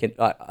can't make it.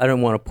 I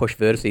don't want to push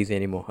vertices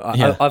anymore.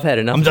 I've had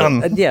enough. I'm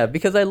done. Yeah,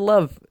 because I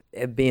love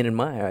being in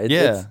Maya.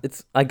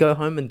 It's I go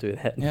home and do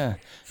that. Yeah.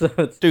 So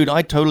dude,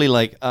 I totally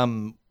like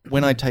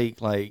when I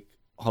take like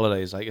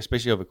holidays, like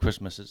especially over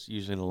Christmas, it's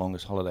usually the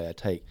longest holiday I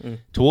take.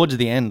 Towards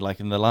the end,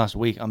 like in the last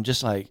week, I'm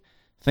just like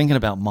thinking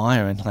about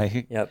Maya and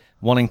like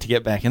wanting to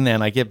get back in there,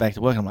 and I get back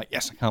to work, I'm like,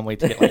 yes, I can't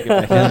wait to get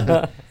back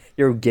in.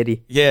 You're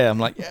giddy. Yeah, I'm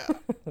like, yeah.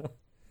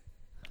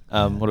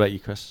 What about you,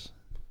 Chris?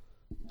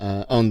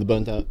 On the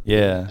burnt out.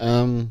 Yeah.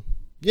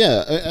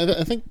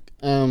 I think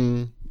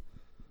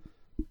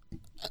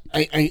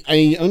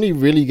I only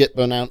really get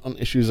burnt out on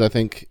issues, I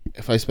think,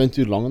 if I spend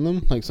too long on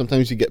them. Like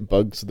sometimes you get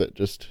bugs that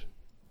just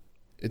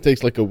it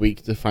takes like a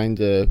week to find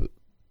a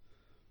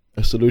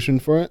solution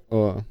for it,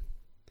 or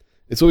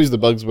it's always the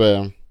bugs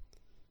where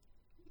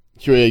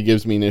QA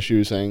gives me an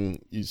issue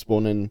saying you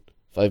spawn in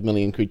 5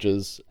 million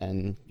creatures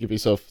and give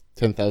yourself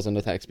 10,000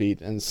 attack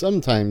speed, and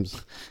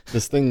sometimes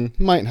this thing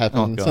might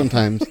happen.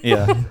 Sometimes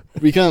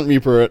we can't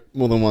repro it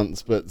more than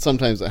once, but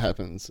sometimes it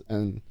happens,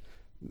 and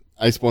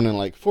I spawn in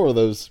like 4 of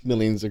those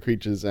millions of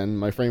creatures and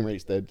my frame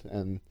rate's dead,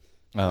 and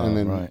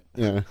then right.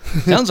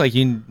 Sounds like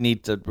you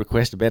need to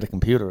request a better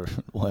computer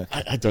at work.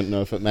 I don't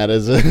know if it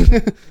matters.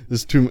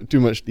 There's too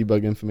much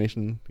debug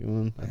information going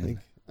on, I think.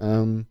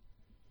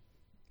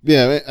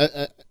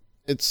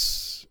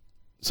 It's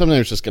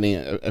sometimes just getting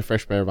a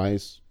fresh pair of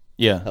eyes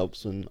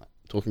helps, and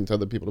talking to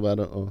other people about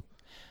it,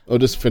 or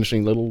just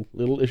finishing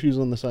little issues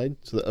on the side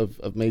so that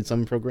I've made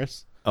some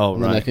progress.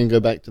 And then I can go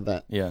back to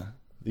that. Yeah.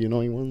 The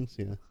annoying ones,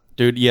 yeah.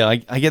 Dude, yeah,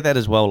 I get that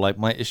as well. Like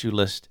my issue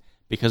list,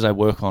 because I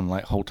work on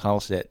like whole tile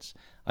sets,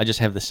 I just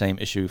have the same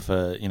issue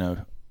for,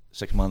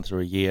 6 months or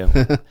a year.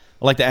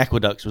 Like the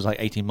aqueducts was like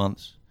 18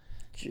 months.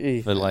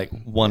 Jeez. For like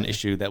one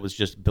issue that was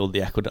just build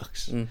the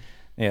aqueducts.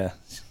 Yeah.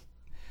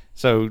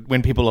 So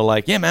when people are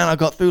like, yeah, man, I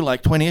got through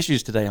like 20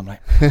 issues today, I'm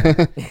like,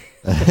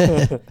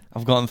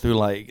 I've gotten through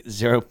like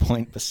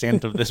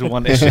 0% of this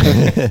one issue.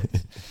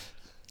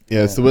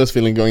 Yeah, it's the worst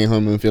feeling going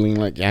home and feeling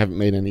like you haven't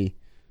made any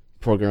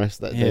progress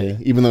that day,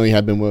 even though you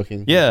have been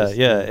working. Yeah,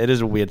 it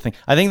is a weird thing.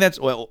 I think that's,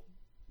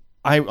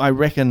 I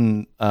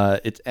reckon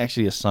it's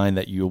actually a sign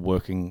that you're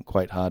working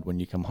quite hard when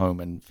you come home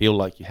and feel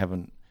like you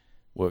haven't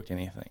worked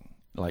anything,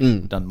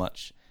 like done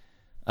much.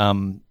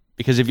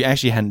 Because if you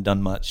actually hadn't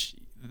done much,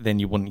 then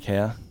you wouldn't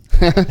care.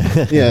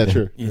 Yeah,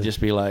 true. You'd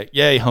just be like,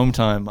 yay, home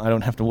time. I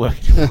don't have to work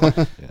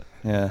anymore.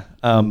 Yeah.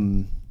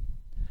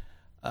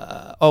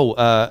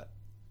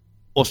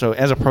 also,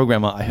 as a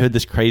programmer, I heard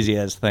this crazy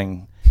ass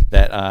thing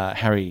that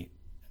Harry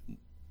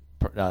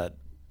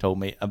told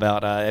me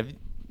about. Have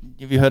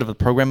you heard of a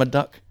programmer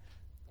duck?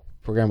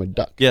 Programmer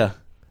duck. Yeah.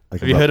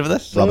 Have you heard of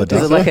this? Is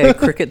it like a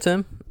cricket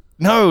term?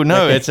 No.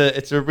 Okay.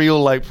 It's a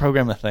real like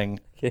programmer thing.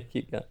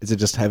 Is it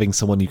just having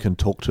someone you can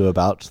talk to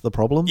about the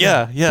problem?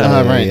 Yeah.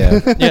 Right.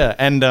 Yeah.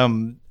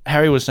 And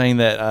Harry was saying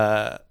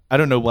that I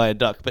don't know why a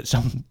duck, but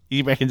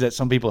he reckons that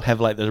some people have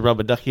like this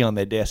rubber ducky on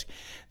their desk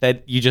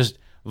that you just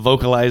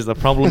vocalize the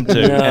problem to,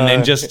 and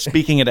then just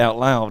speaking it out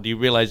loud, you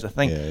realize the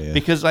thing.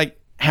 Because like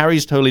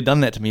Harry's totally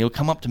done that to me. He'll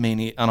come up to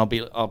me and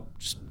I'll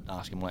just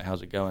ask him like,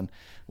 "How's it going?"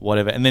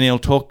 Whatever, and then he'll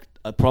talk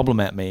a problem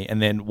at me, and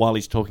then while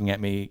he's talking at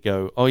me,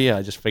 go, "Oh yeah,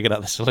 I just figured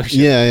out the solution."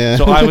 Yeah.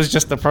 So I was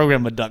just the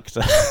programmer duck.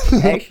 So.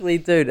 Actually,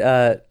 dude,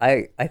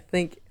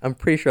 I'm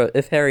pretty sure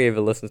if Harry ever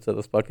listens to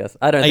this podcast,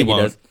 I don't think he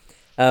does.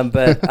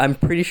 But I'm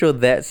pretty sure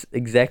that's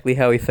exactly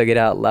how he figured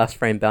out last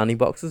frame bounty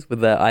boxes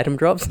with the item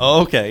drops.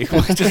 Oh, okay.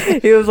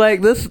 He was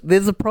like,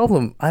 there's a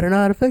problem. I don't know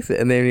how to fix it.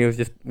 And then we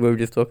were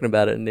just talking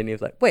about it, and then he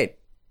was like, wait.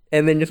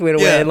 And then just went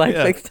away and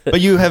fixed it.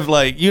 But you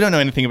don't know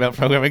anything about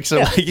programming,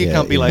 so you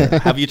can't be like,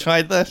 have you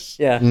tried this?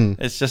 Yeah.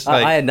 It's just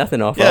like... I had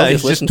nothing off. Yeah,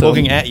 he's just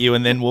talking at you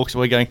and then walks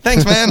away going,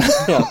 thanks, man.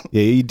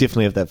 Yeah, you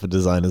definitely have that for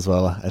design as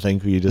well. I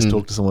think where you just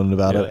talk to someone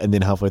about it, and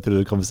then halfway through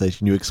the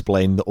conversation, you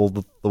explain all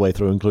the way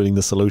through, including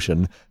the solution.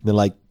 And they're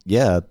like,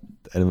 yeah.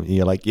 And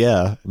you're like,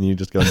 yeah. And you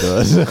just go and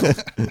do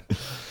it.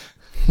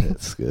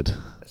 It's good.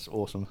 That's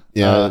awesome.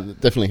 Yeah,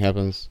 it definitely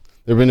happens.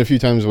 There have been a few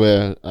times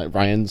where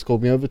Ryan's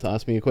called me over to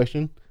ask me a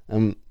question.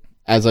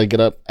 As I get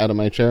up out of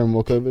my chair and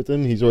walk over to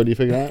him, he's already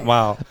figured out.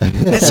 Wow.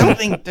 There's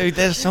something, dude,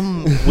 there's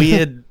some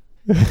weird...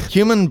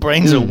 Human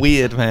brains are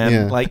weird, man.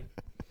 Yeah. Like,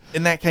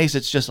 in that case,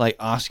 it's just like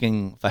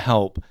asking for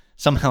help.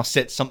 Somehow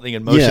sets something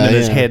in motion in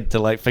his head to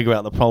like figure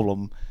out the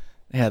problem.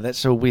 Yeah, that's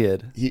so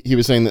weird. He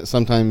was saying that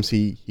sometimes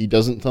he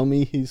doesn't tell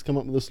me he's come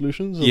up with the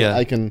solutions.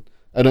 And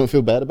I don't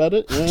feel bad about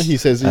it. You know? He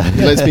says he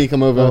lets me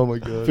come over,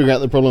 figure out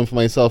the problem for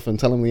myself, and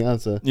tell him the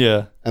answer.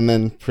 Yeah, and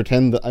then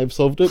pretend that I've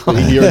solved it, but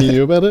he already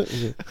knew about it.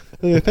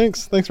 Like, yeah,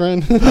 thanks,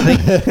 Ryan.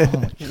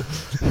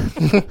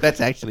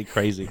 That's actually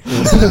crazy.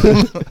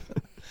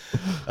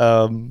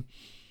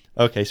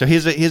 Okay, so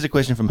here's a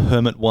question from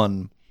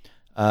Hermit1.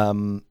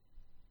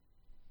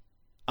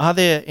 Are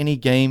there any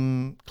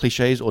game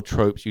cliches or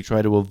tropes you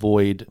try to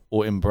avoid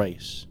or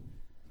embrace?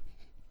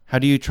 How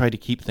do you try to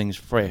keep things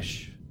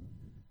fresh?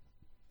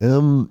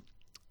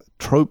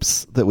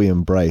 Tropes that we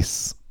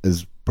embrace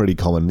is pretty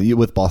common.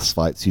 With boss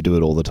fights, you do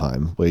it all the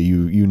time, where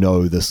you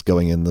know this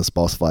going in, this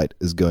boss fight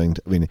is going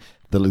to... I mean,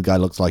 the guy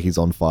looks like he's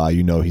on fire,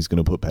 you know he's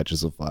going to put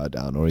patches of fire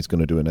down, or he's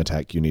going to do an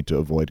attack you need to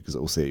avoid because it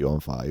will set you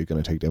on fire. You're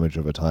going to take damage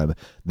over time.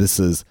 This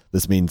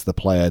means the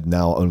player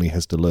now only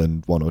has to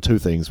learn one or two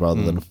things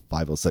rather than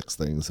 5 or 6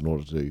 things in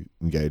order to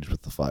engage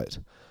with the fight.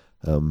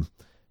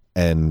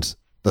 And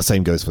the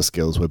same goes for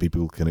skills, where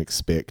people can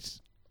expect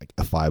like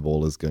a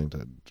fireball is going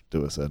to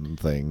do a certain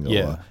thing.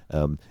 Or,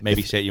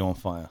 maybe set you on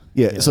fire.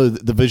 Yeah, so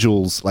the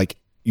visuals, like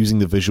using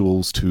the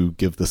visuals to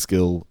give the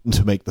skill,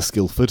 to make the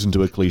skill fit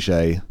into a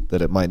cliche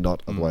that it might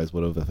not otherwise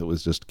would have if it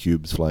was just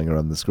cubes flying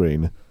around the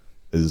screen,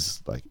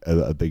 is like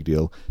a big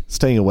deal.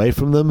 Staying away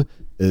from them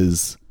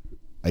is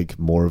like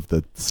more of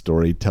the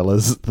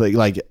storytellers thing.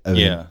 Like,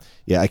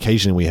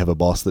 occasionally we have a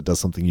boss that does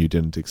something you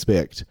didn't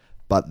expect,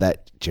 but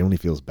that generally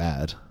feels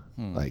bad.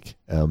 Like,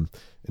 in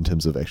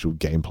terms of actual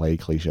gameplay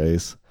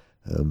cliches.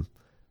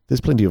 There's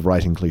plenty of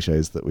writing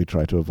cliches that we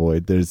try to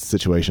avoid. There's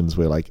situations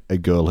where like a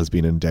girl has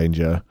been in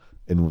danger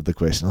in the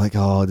question, like,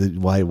 oh,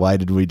 why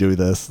did we do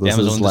this? This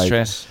damsel is in like,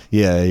 distress.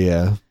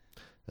 Yeah.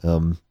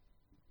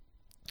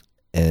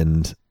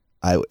 And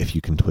if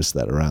you can twist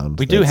that around,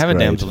 we do have a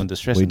damsel in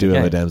distress. We do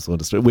have a damsel in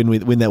distress.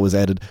 When that was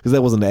added, because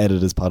that wasn't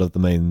added as part of the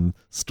main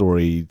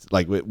story.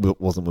 Like,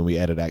 it wasn't when we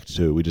added Act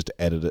 2. We just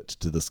added it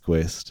to this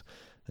quest,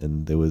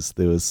 and there was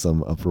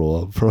some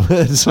uproar from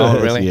it.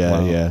 Oh, really?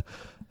 Yeah.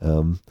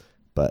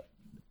 But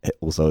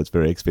also, it's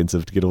very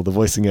expensive to get all the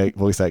voice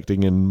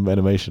acting and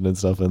animation and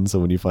stuff in. So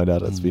when you find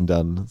out it's been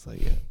done, it's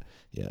like,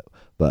 yeah.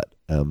 But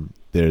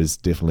there is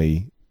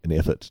definitely an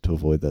effort to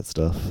avoid that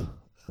stuff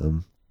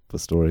for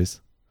stories.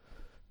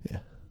 Yeah.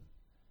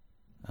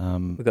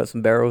 We got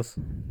some barrels,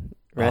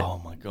 right?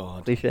 Oh my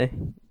god. Cliche.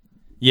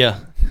 Yeah,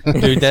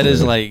 dude, that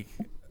is like,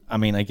 I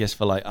mean, I guess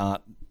for like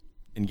art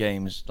in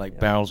games, like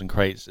barrels and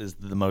crates is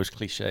the most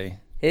cliche.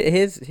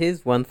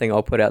 Here's one thing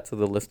I'll put out to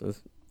the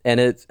listeners, and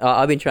it's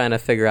I've been trying to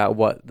figure out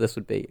what this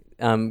would be.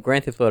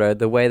 Grand Theft Auto,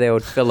 the way they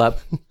would fill up,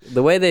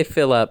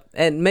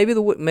 and maybe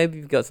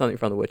you've got something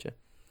from The Witcher,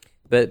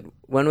 but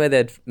one way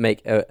they'd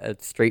make a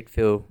street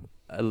feel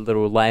a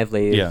little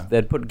lively is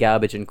they'd put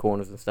garbage in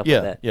corners and stuff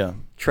like that. Yeah.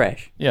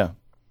 Trash. Yeah.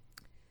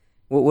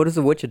 What does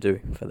The Witcher do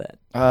for that?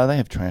 They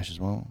have trash as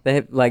well. They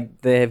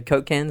have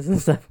Coke cans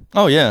and stuff.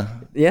 Oh yeah.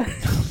 Yeah.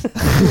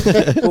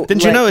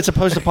 Didn't you know it's a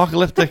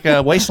post-apocalyptic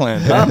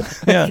wasteland?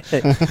 Yeah.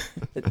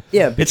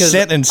 Yeah. Because it's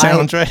set in San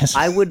Andreas.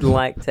 I would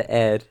like to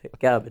add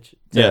garbage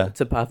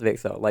to Path of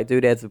Exile, like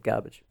doodads of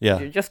garbage.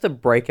 Yeah. Just to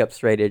break up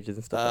straight edges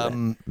and stuff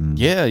like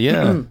that.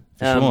 Yeah.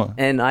 For sure.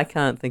 And I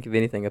can't think of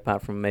anything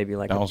apart from maybe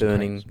like a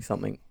burning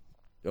something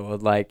or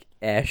like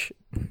ash.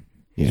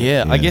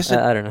 Yeah, I guess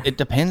I don't know. It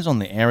depends on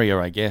the area,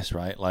 I guess,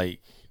 right? Like,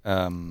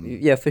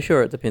 yeah, for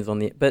sure, it depends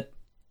on but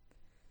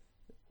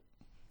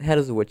how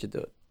does The Witcher do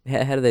it?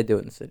 How do they do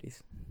it in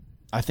cities?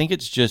 I think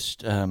it's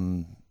just,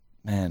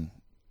 man,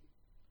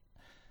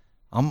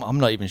 I'm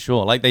not even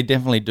sure. Like, they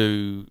definitely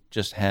do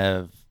just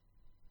have,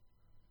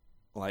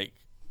 like,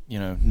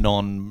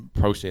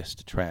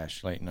 non-processed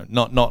trash, like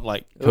not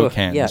like Coke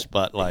cans,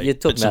 but like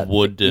bits of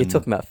wood. You're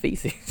talking about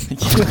feces.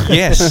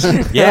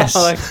 yes.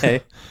 Oh,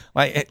 okay.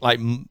 Like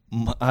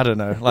I don't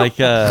know, like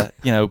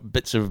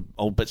bits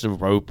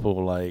of rope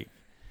or like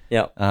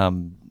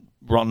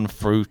rotten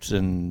fruit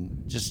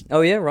and just.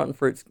 Oh yeah, rotten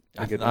fruit's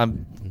a good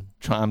one.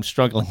 I'm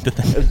struggling to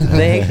think. Do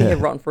they actually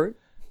have rotten fruit?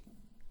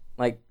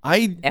 Like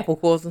apple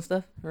cores and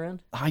stuff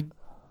around? I'm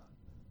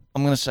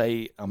gonna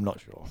say I'm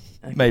not sure.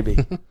 Okay.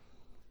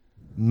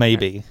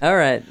 Maybe. All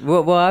right.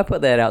 Well, I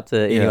put that out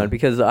to anyone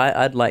because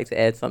I'd like to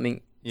add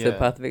something to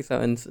Path of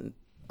Exile.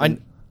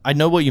 And I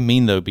know what you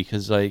mean though,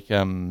 because like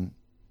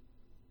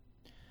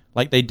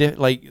they did,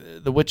 like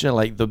The Witcher,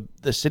 like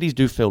the cities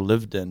do feel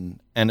lived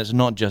in, and it's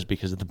not just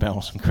because of the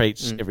barrels and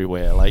crates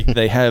everywhere. Like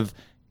they have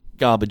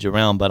garbage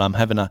around, but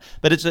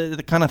it's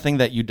the kind of thing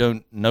that you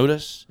don't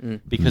notice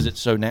because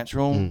it's so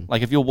natural.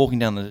 Like if you're walking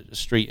down the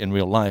street in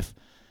real life,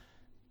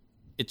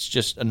 it's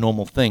just a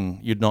normal thing.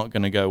 You're not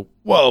going to go,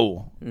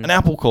 whoa, an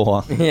apple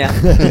core.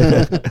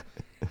 Yeah.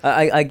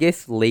 I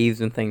guess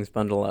leaves and things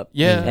bundle up.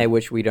 Yeah.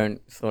 Which we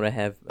don't sort of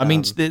have. I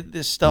mean,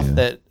 there's stuff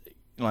that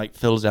like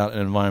fills out an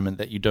environment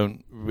that you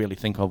don't really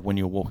think of when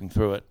you're walking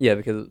through it. Yeah,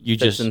 because it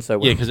fits in so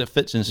well. Yeah, because it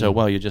fits in so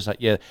well. You're just like,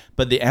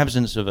 but the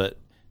absence of it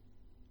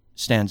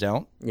stands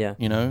out. Yeah.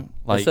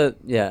 Like. So,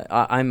 yeah,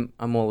 I'm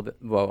all a bit,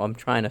 I'm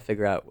trying to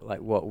figure out like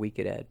what we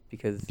could add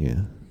because. Yeah.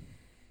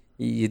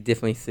 You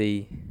definitely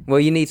see.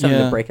 Well, you need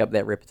something to break up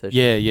that repetition.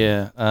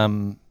 Yeah.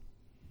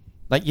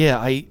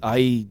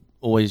 I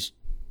always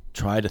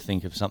try to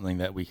think of something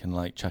that we can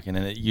like chuck in,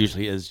 and it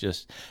usually is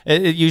just.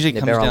 It usually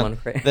comes down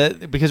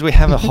because we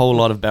have a whole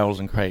lot of barrels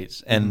and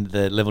crates, and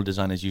the level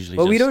design is usually.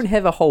 Well, we don't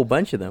have a whole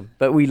bunch of them,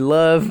 but we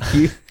love.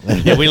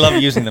 Yeah, we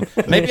love using them.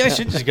 Maybe I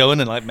should just go in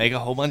and like make a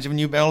whole bunch of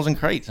new barrels and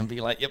crates, and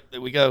be like, "Yep,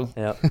 there we go."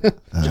 Yeah,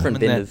 different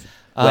benders,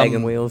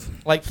 wagon wheels.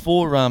 Like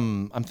for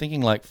I'm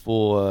thinking like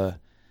for.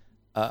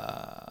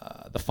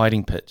 The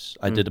fighting pits,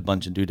 I did a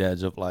bunch of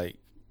doodads of like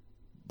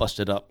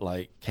busted up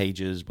like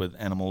cages with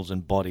animals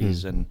and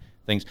bodies and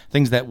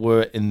things that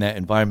were in that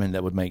environment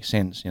that would make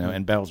sense,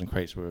 and barrels and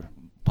crates were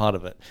part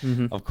of it,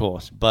 of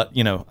course. But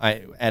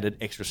I added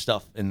extra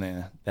stuff in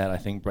there that I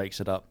think breaks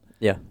it up.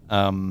 Yeah.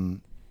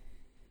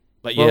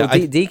 But yeah,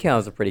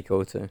 decals are pretty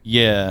cool too.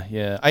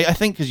 Yeah. I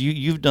think because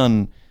you've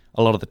done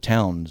a lot of the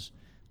towns.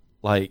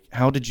 Like,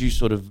 how did you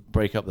sort of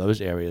break up those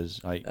areas?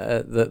 Like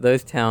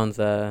those towns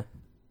are.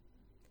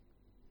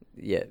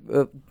 Yeah,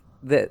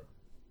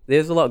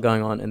 there's a lot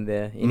going on in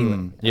there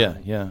anyway.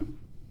 Yeah.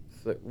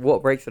 So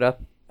what breaks it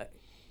up?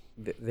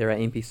 There are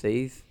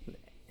NPCs,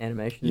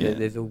 animation. Yeah.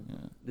 There's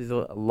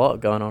a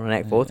lot going on in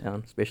Act 4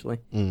 Town, especially.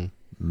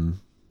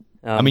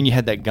 I mean, you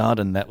had that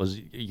garden that was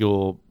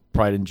your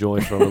pride and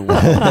joy for a little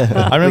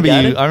while. I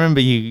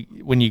remember you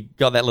when you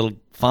got that little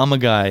farmer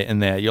guy in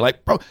there. You're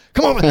like, bro,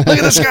 come on, look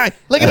at this guy,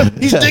 look at him,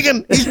 he's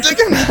digging.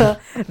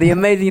 The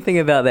amazing thing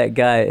about that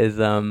guy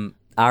is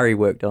Ari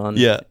worked on.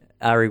 Yeah.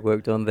 Ari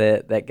worked on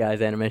that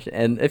guy's animation,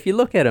 and if you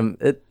look at him,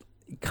 it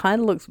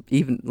kind of looks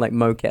even like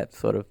mocap,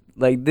 sort of.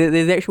 Like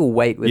there's actual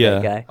weight with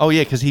that guy. Oh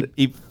yeah, because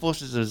he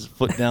forces his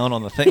foot down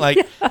on the thing. Like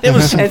it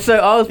was, and so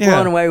I was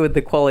blown away with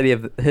the quality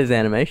of his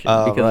animation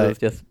because it was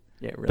just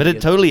really but it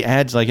good. Totally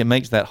adds, like, it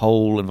makes that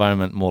whole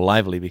environment more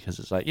lively because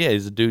it's like,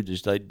 he's a dude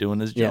just like doing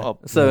his job.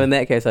 So in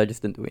that case, I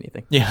just didn't do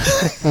anything. Yeah,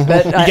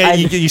 but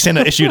you send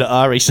an issue to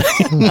Ari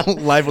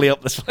saying, "Lively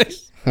up this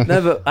place."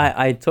 No, but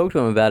I talked to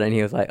him about it, and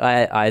he was like,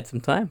 I had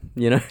some time,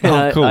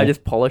 Cool. I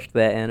just polished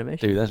that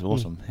animation. Dude, that's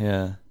awesome.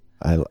 Yeah.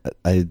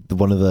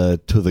 One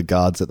of two of the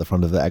guards at the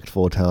front of the Act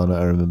 4 town,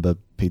 I remember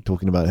Pete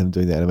talking about him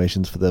doing the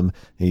animations for them.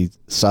 He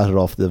started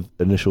off the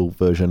initial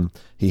version.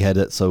 He had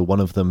it so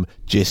one of them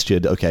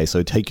gestured, okay,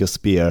 so take your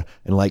spear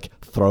and like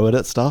throw it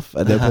at stuff,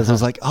 and the person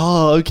was like,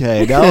 oh,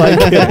 okay, now I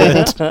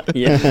get it.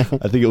 Yeah.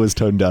 I think it was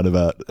toned down a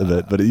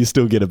bit, but you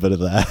still get a bit of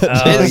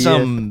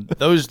that.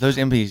 Those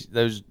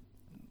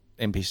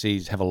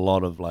NPCs have a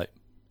lot of like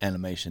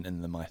animation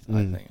in them. I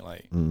think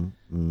like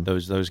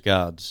those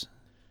guards.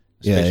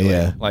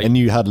 Yeah. Like, and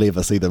you hardly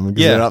ever see them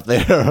because they're up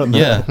there.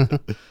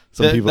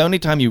 The only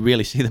time you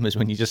really see them is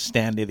when you just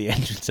stand near the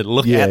entrance and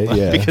look at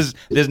them because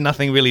there's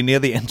nothing really near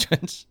the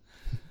entrance.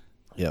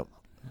 Yep.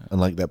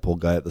 Unlike that poor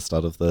guy at the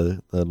start of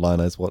the Lion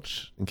Eyes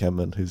Watch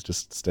encampment who's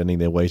just standing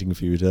there waiting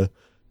for you to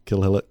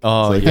kill Hillock.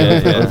 Oh,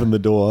 so open the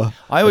door.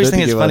 I always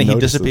think it's funny he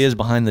disappears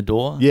behind the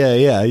door.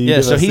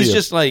 Yeah. So he's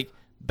just like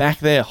back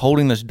there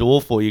holding this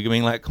door for you,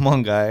 being like, come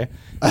on, guy.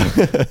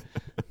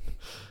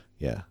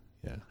 Yeah,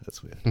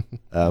 that's weird.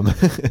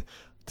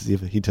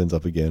 He turns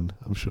up again,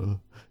 I'm sure.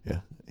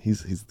 Yeah,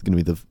 he's going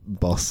to be the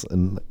boss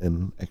in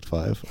Act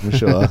 5, I'm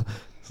sure.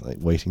 It's like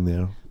waiting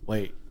there.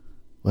 Wait.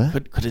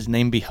 What? Could his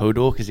name be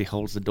Hodor because he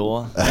holds the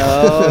door?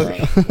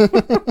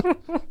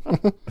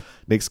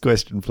 Next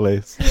question,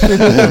 please.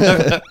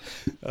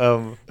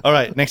 All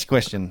right, next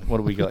question. What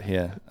do we got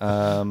here?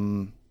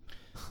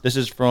 This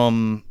is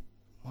from...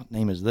 What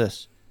name is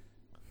this?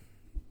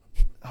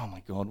 Oh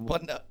my god,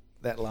 what...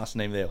 that last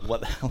name there.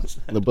 What the hell is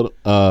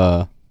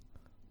that?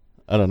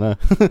 I don't know.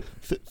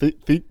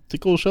 The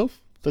tickle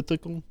shelf? The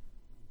tickle?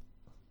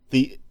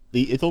 The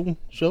Ithel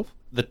shelf?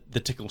 The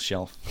tickle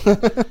shelf.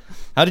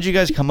 How did you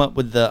guys come up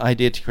with the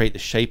idea to create the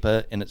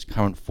Shaper in its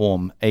current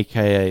form,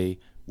 aka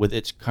with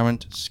its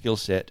current skill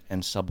set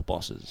and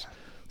sub-bosses?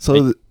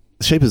 So the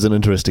Shaper is an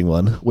interesting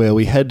one, where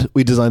we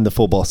designed the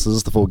 4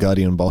 bosses, the 4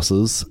 Guardian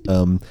bosses,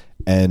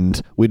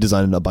 and we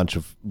designed a bunch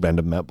of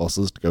random map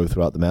bosses to go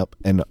throughout the map,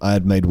 and I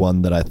had made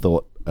one that I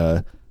thought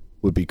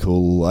would be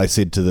cool. I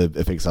said to the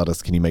effects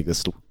artist, can you make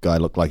this guy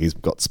look like he's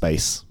got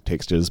space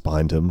textures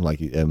behind him, like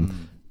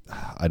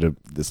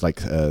there's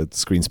like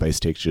screen space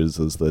textures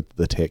is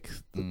the tech.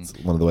 That's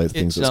one of the ways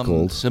things it's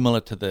called.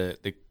 Similar to the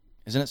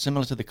isn't it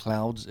similar to the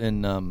clouds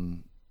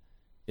in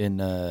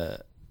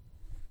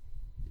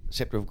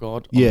Scepter of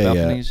God?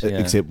 Yeah.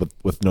 Except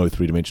with no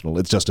 3-dimensional.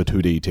 It's just a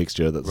 2D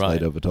texture that's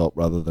laid over top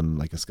rather than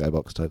like a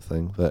skybox type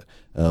thing. But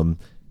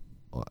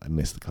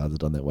unless the cards are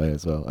done that way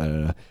as well, I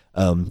don't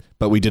know.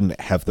 But we didn't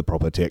have the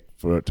proper tech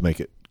for it to make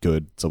it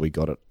good, so we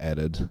got it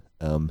added.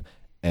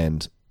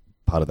 And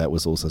part of that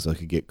was also so I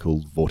could get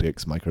cool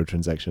Vortex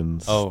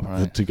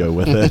microtransactions to go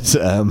with it.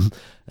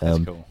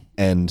 That's cool.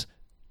 And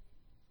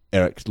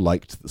Eric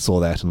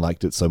saw that and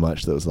liked it so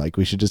much that it was like,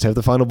 we should just have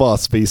the final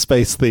boss be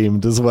space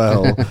themed as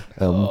well.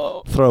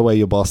 Throw away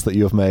your boss that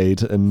you have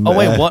made. And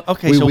what?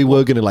 Okay, we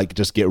were going to like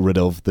just get rid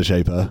of the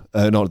Shaper,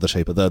 not the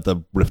Shaper,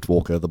 the Rift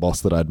Walker, the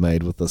boss that I'd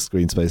made with the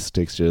screen space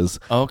textures.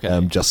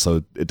 Okay, just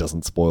so it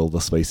doesn't spoil the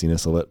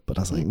spaciness of it. But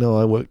I was like, no,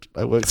 I worked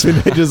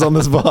 3 pages on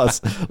this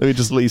boss. Let me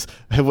just at least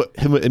have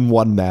him in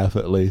one map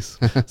at least.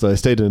 So I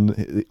stayed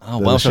in.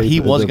 So he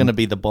was going to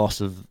be the boss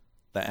of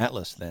the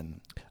Atlas then.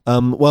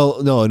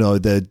 Well, no,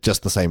 they're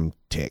just the same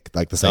tech,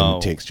 like the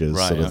same textures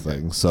sort of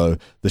thing. So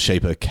the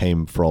Shaper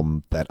came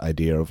from that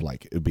idea of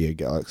like it would be a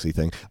galaxy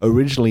thing.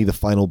 Originally, the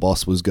final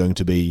boss was going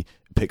to be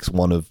picks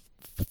one of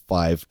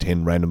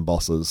 5-10 random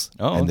bosses,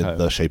 and then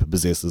the Shaper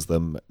possesses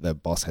them. The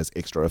boss has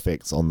extra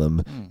effects on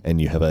them, and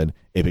you have an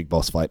epic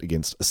boss fight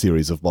against a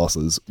series of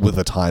bosses with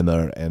a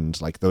timer,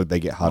 and like they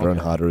get harder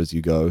and harder as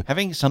you go.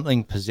 Having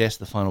something possess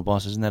the final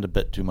boss, isn't that a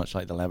bit too much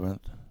like the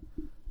Labyrinth?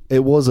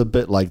 It was a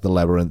bit like the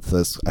Labyrinth.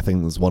 I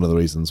think that's one of the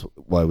reasons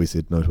why we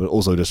said no to it.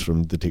 Also, just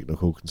from the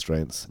technical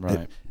constraints.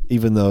 Right.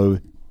 Even though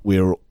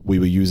we were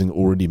using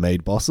already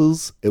made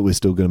bosses, it was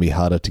still going to be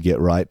harder to get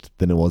right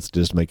than it was to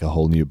just make a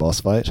whole new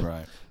boss fight.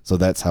 Right. So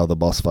that's how the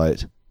boss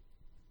fight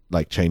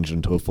like changed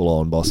into a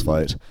full-on boss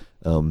fight.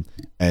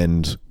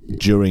 And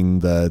during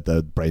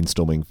the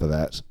brainstorming for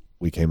that,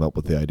 we came up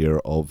with the idea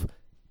of,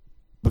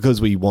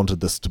 because we wanted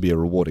this to be a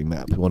rewarding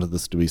map, we wanted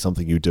this to be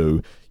something you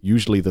do.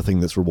 Usually the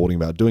thing that's rewarding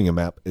about doing a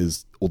map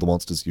is all the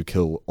monsters you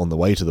kill on the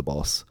way to the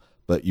boss,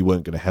 but you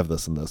weren't going to have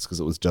this in this because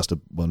it was just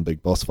one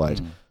big boss fight.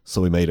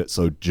 So we made it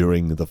so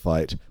during the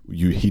fight,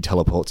 he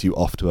teleports you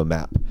off to a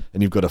map,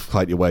 and you've got to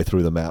fight your way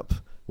through the map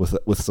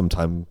with some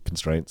time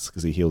constraints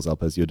because he heals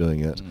up as you're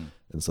doing it.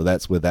 And so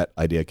that's where that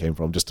idea came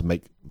from, just to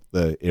make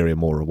the area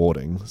more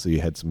rewarding. So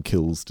you had some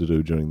kills to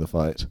do during the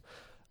fight.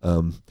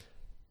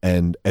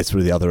 And as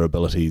for the other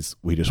abilities,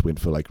 we just went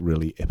for like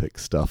really epic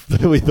stuff that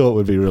we thought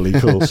would be really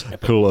cool,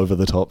 cool over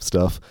the top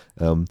stuff.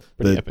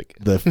 Epic.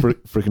 The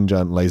freaking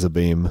giant laser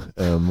beam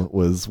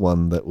was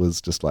one that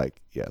was just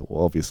like,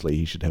 obviously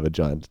he should have a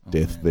giant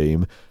death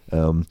beam.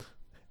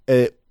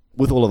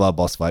 With all of our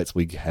boss fights,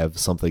 we have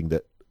something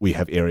that we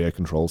have area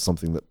control,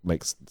 something that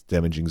makes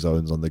damaging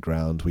zones on the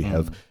ground. We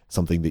have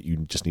something that you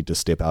just need to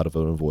step out of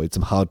and avoid.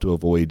 Some hard to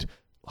avoid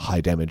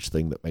high damage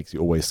thing that makes you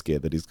always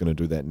scared that he's going to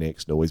do that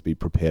next, and always be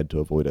prepared to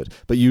avoid it.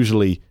 But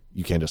usually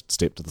you can just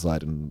step to the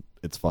side and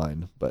it's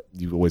fine, but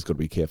you've always got to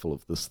be careful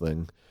of this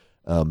thing.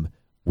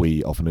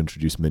 We often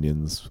introduce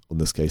minions. In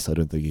this case, I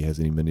don't think he has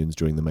any minions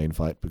during the main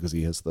fight because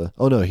he has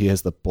he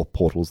has the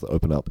portals that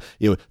open up.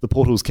 The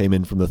portals came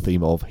in from the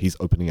theme of he's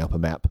opening up a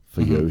map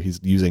for you.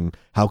 He's using,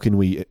 how can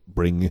we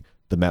bring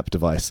the map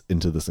device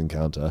into this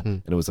encounter,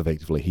 and it was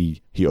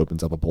effectively he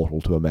opens up a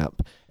portal to a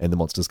map and the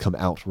monsters come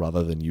out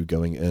rather than you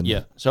going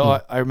in. So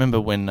I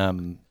remember when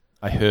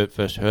I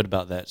first heard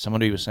about that,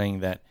 somebody was saying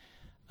that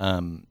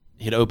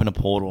he'd open a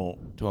portal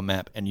to a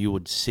map and you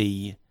would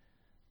see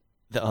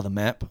the other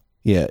map.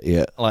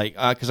 Like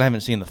because I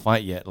haven't seen the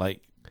fight yet,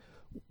 like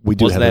we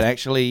do was have that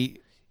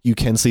actually you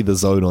can see the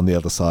zone on the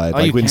other side.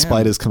 Like when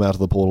spiders come out of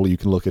the portal, you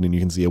can look in and you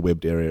can see a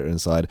webbed area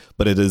inside.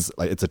 But it is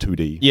like it's a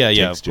 2D.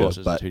 Texture, of course,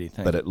 it's a 2D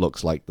thing. But it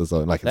looks like the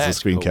zone, like it's a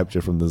screen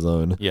capture from the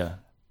zone. Yeah.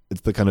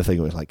 It's the kind of thing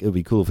where it's like, it would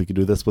be cool if we could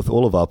do this with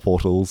all of our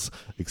portals,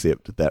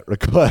 except that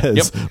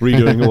requires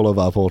redoing all of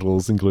our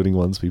portals, including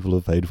ones people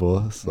have paid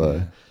for.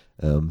 So,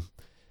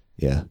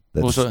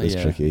 that's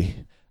tricky.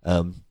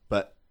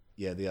 But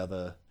yeah, the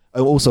other...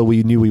 Also,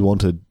 we knew we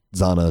wanted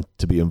Zana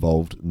to be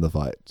involved in the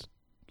fight.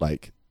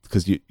 Like,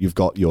 because you've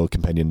got your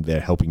companion there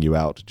helping you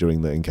out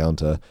during the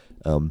encounter.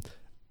 And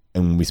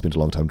we spent a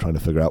long time trying to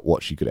figure out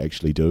what she could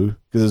actually do.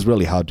 Because it's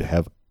really hard to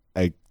have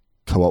a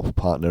co-op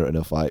partner in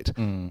a fight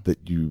that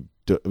you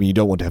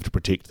don't want to have to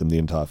protect them the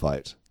entire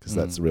fight, because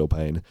that's a real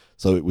pain.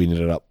 So we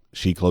ended up,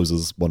 she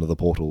closes one of the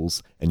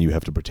portals and you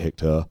have to protect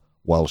her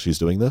while she's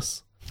doing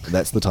this. And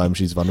that's the time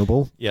she's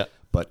vulnerable. Yeah.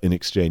 But in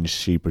exchange,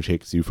 she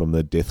protects you from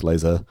the death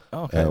laser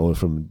or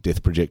from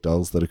death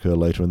projectiles that occur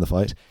later in the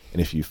fight.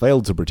 And if you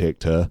fail to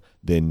protect her,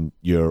 then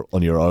you're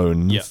on your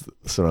own,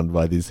 surrounded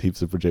by these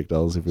heaps of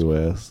projectiles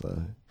everywhere.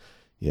 So,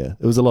 yeah,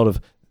 there's a lot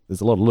of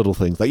little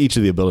things. Like each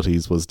of the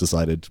abilities was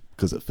decided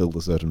because it filled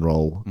a certain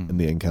role in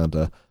the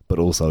encounter, but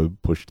also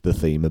pushed the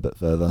theme a bit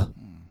further.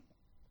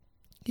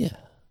 Yeah.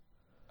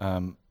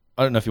 I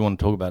don't know if you want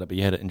to talk about it, but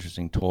you had an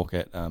interesting talk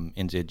at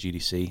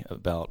NZGDC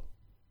about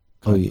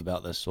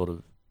this sort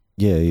of...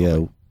 Yeah.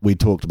 We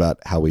talked about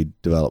how we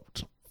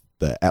developed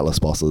the Atlas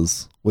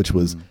bosses, which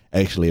was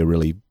actually a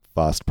really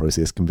fast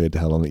process compared to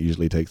how long it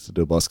usually takes to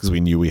do a boss, because we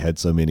knew we had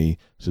so many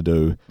to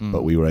do,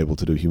 but we were able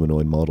to do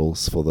humanoid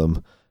models for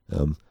them.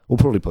 We'll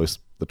probably post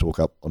the talk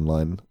up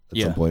online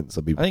at some point,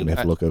 so people can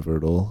have a look over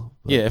it all.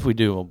 But if we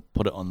do, we'll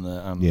put it on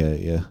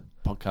the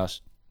podcast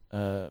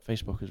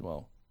Facebook as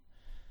well.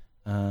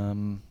 Let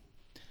me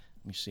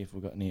see if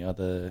we've got any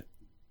other...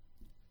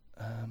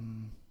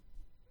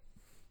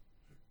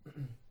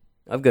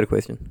 I've got a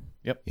question.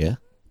 Yep. Yeah.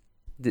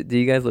 Do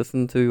you guys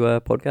listen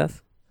to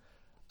podcasts?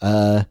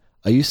 I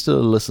used to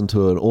listen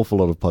to an awful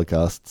lot of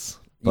podcasts.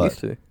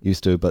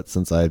 Used to, but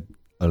since I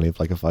only have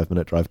like a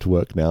 5-minute drive to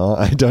work now,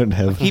 I don't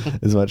have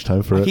as much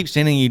time for it. I keep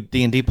sending you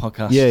D&D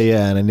podcasts.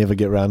 Yeah, and I never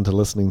get around to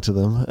listening to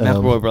them.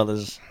 McElroy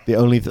Brothers. The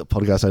only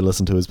podcast I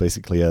listen to is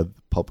basically a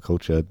pop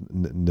culture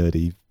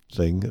nerdy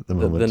thing at the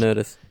moment.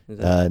 The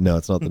Nerdist. No,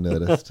 it's not the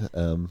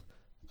Nerdist.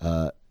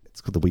 It's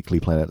called The Weekly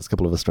Planet. It's a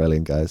couple of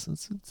Australian guys.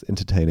 It's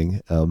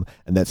entertaining, and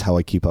that's how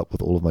I keep up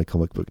with all of my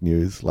comic book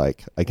news.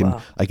 Like I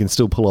can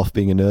still pull off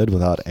being a nerd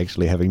without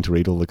actually having to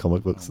read all the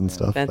comic books and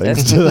stuff. Fantastic.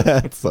 Thanks to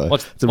that. So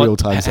it's a real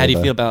time saver. How do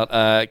you feel about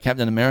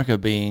Captain America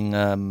being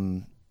a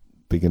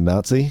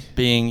Nazi?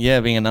 Being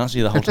a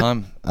Nazi the whole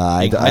time.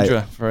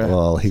 Hydra.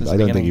 I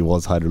don't think he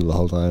was Hydra the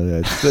whole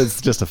time. It's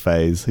just a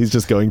phase. He's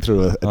just going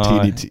through a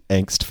teeny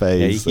angst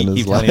phase in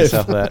his life.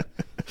 Himself that.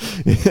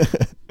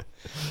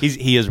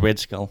 He is Red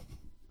Skull.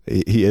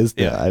 He is.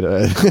 Yeah, I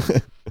don't.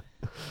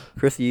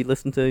 Chris, you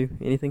listen to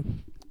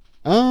anything?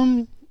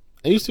 I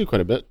used to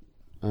quite a bit.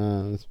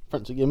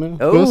 Frantic Gamer, of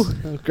course.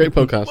 Great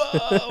podcast.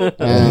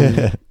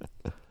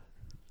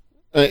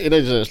 It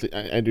is actually.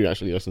 I do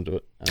actually listen to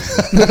it.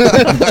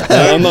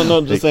 I'm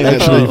not just saying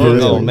actually.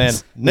 Oh man,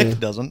 Nick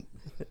doesn't.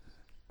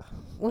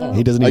 Well,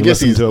 he doesn't even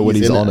listen to it when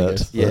he's on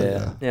it.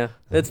 Yeah.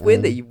 It's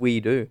weird that we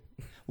do.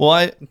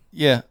 Well,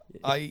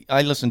 I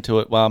listen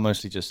to it. Well, I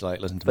mostly just like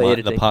listen to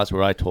the parts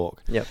where I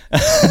talk. Yep.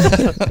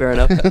 Fair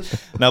enough.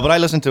 No, but I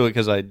listen to it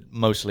because I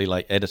mostly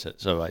like edit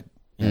it. So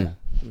but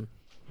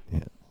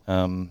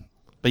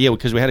yeah,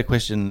 because we had a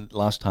question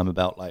last time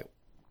about like,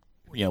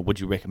 would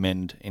you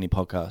recommend any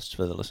podcasts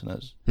for the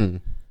listeners?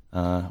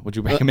 Would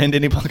you recommend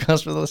any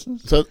podcasts for the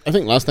listeners? So I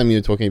think last time you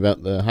were talking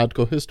about the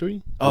Hardcore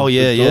History. Oh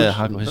yeah,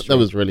 Hardcore History. That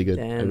was really good.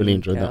 I really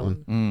enjoyed that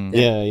one.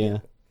 Yeah.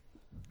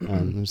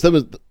 So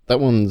that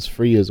one's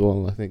free as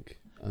well, I think.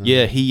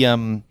 He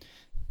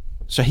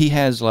so he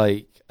has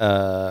like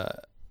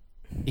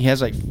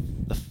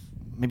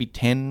maybe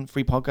 10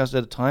 free podcasts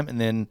at a time,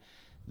 and then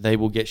they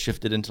will get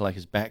shifted into like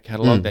his back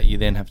catalog that you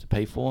then have to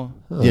pay for.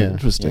 Oh, yeah,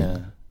 interesting. Yeah.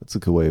 That's a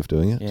good way of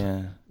doing it.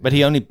 Yeah, but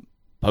he only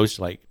posts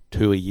like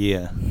 2 a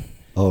year.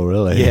 Oh,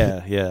 really?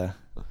 Yeah.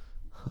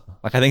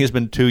 Like I think it's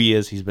been 2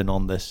 years he's been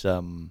on this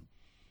King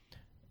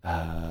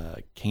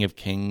of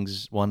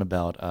Kings one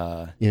about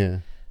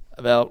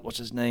about what's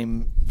his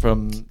name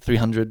from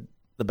 300,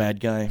 the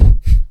bad guy.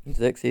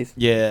 Xerxes.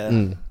 Yeah.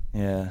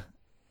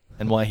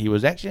 And why he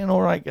was actually an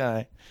alright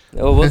guy.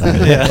 Oh, wasn't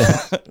he?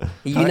 Yeah.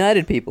 He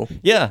united people.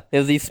 Yeah.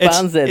 There was these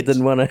Spartans that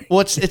didn't want to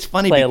it's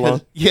funny play because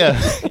along.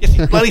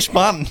 It's bloody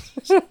Spartans.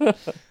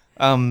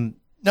 No,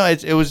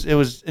 it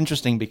was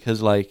interesting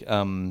because like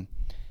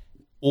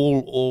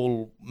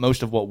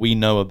most of what we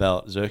know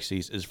about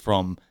Xerxes is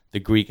from the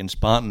Greek and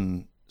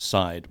Spartan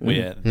side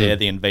where they're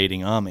the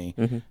invading army,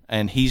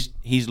 and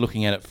he's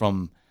looking at it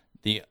from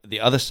the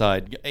other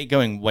side,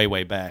 going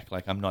way back.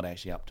 Like I'm not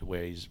actually up to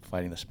where he's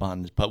fighting the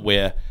Spartans, but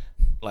where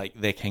like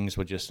their kings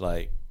were just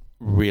like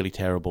really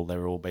terrible. They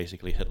were all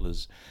basically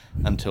Hitlers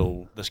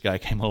until this guy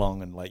came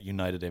along and like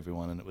united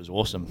everyone, and it was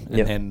awesome.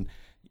 And then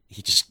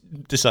he just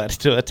decided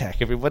to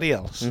attack everybody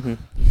else.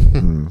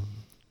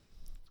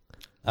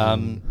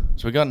 So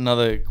we got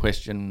another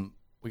question.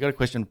 We got a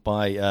question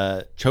by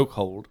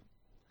Chokehold,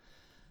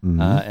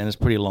 and it's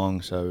pretty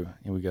long, so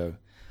here we go.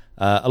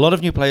 A lot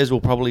of new players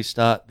will probably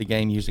start the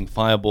game using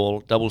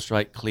Fireball, Double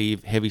Strike,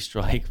 Cleave, Heavy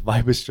Strike,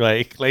 Viper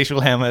Strike,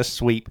 Glacial Hammer,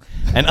 Sweep,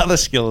 and other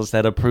skills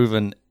that are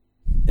proven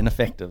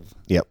ineffective.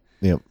 Yep.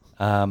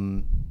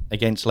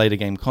 Against later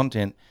game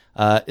content.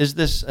 Is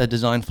this a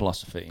design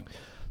philosophy?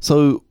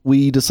 So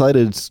we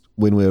decided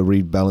when we were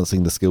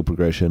rebalancing the skill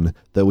progression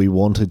that we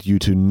wanted you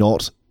to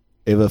not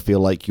ever feel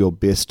like your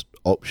best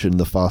option,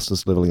 the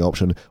fastest leveling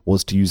option,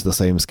 was to use the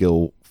same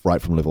skill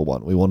right from level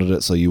 1. We wanted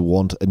it so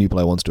a new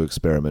player wants to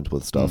experiment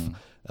with stuff.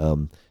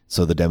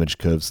 So the damage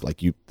curves,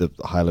 the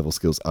high level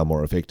skills are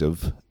more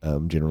effective.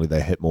 Generally,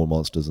 they hit more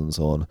monsters and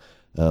so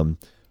on.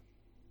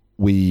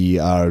 We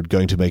are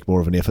going to make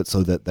more of an effort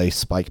so that they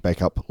spike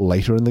back up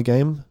later in the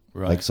game.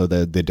 Right. So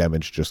their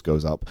damage just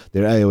goes up.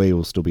 Their AoE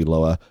will still be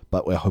lower,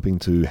 but we're hoping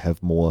to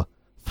have more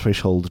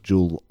threshold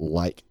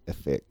jewel-like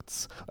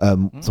effects.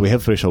 So we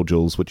have threshold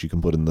jewels, which you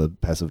can put in the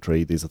passive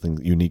tree. These are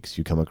things, uniques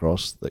you come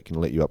across that can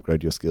let you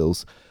upgrade your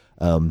skills.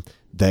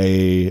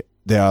 There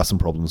are some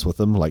problems with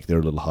them, they're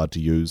a little hard to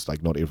use.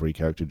 Not every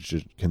character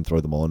can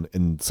throw them on,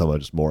 and some are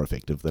just more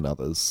effective than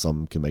others.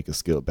 Some can make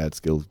a bad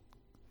skill,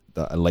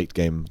 a late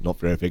game, not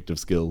very effective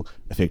skill,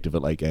 effective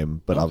at late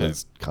game, but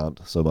others can't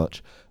so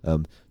much.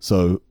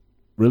 So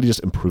really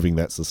just improving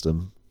that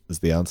system is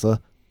the answer,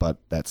 but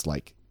that's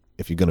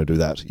if you're going to do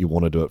that, you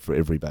want to do it for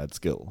every bad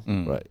skill,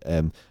 right?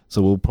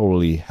 So we'll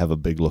probably have a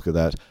big look at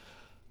that,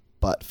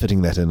 but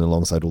fitting that in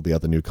alongside all the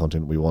other new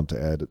content we want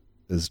to add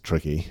is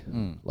tricky.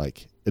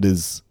 It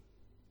is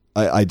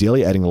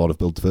ideally adding a lot of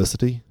build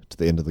diversity to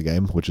the end of the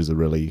game, which is a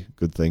really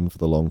good thing for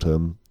the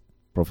long-term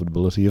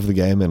profitability of the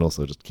game and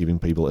also just keeping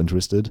people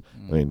interested.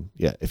 I mean,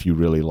 if you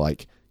really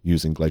like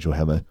using Glacial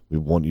Hammer, we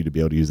want you to be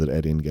able to use it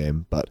at end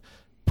game, but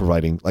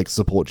providing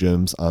support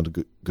germs aren't a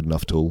good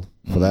enough tool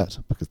for that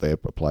because they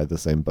apply the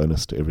same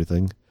bonus to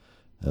everything,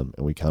 and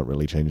we can't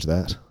really change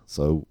that.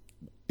 So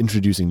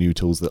introducing new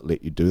tools that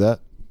let you do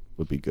that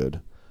would be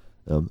good.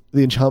 The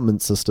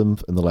enchantment system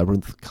in the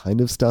Labyrinth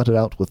kind of started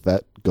out with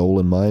that goal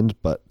in mind,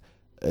 but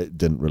it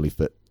didn't really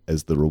fit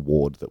as the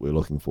reward that we're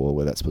looking for,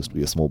 where that's supposed to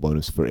be a small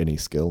bonus for any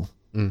skill.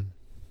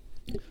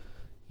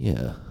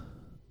 Yeah.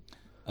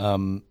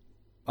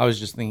 I was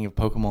just thinking of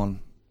Pokemon.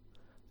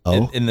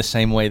 In the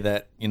same way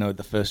that,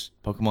 the first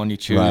Pokemon you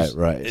choose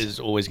is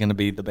always going to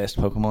be the best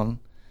Pokemon.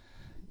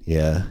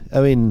 Yeah.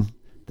 I mean,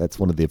 that's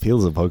one of the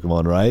appeals of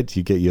Pokemon, right?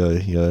 You get your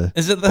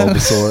is it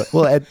Bulbasaur.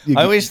 Well,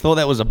 I always thought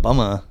that was a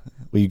bummer.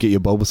 Well, you get your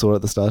Bulbasaur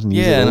at the start and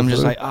use it and I'm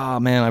just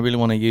man, I really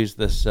want to use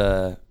this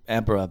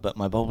Abra, but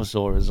my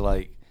Bulbasaur is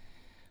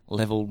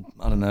level,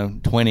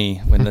 20,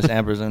 when this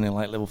Abra is only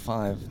level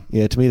 5.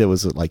 Yeah, to me that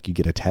was you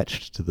get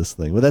attached to this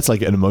thing. Well, that's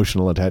an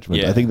emotional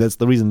attachment. I think that's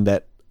the reason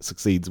that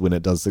succeeds when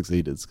it does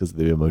succeed, is because of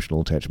the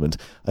emotional attachment.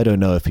 I don't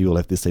know if people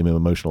have the same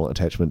emotional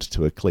attachment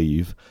to a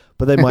Cleave,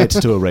 but they might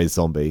to a Raised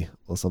Zombie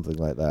or something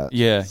like that.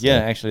 Yeah,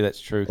 actually that's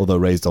true. Although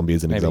Raised Zombie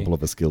is an example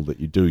of a skill that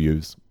you do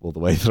use all the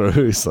way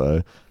through,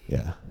 so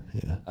yeah.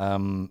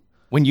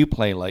 When you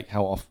play,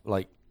 how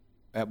often,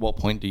 at what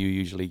point do you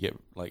usually get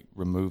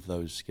remove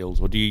those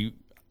skills, or do you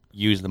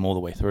use them all the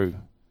way through?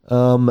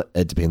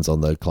 It depends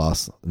on the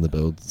class and the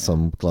build.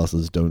 Some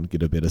classes don't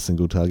get a better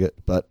single target,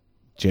 but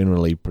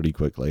generally pretty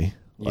quickly.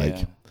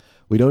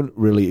 We don't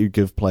really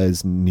give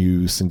players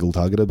new single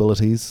target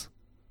abilities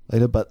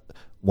later, but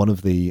one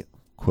of the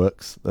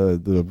quirks,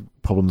 the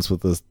problems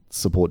with the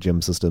support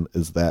gem system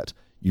is that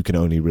you can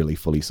only really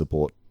fully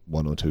support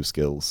 1 or 2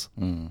 skills.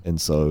 And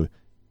so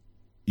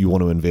you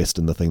want to invest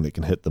in the thing that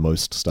can hit the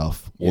most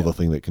stuff or the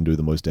thing that can do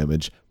the most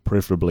damage.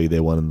 Preferably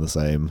they're one and the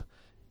same.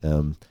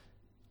 Or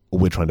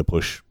we're trying to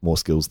push more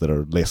skills that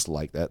are less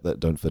like that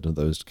don't fit in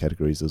those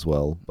categories as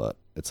well, but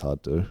it's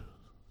hard to.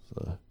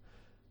 So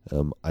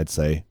I'd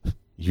say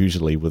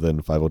usually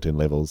within 5 or 10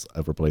 levels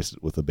I've replaced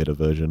it with a better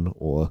version,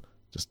 or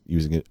just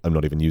using it. I'm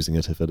not even using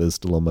it if it is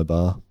still on my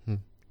bar.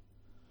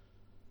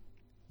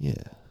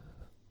 Yeah.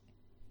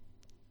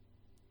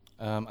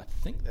 I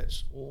think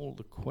that's all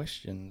the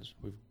questions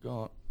we've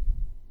got.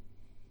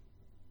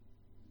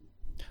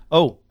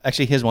 Oh,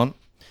 actually, here's one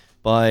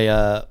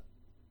by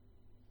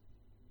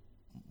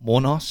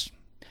Mornos.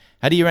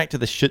 How do you react to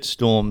the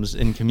shitstorms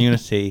in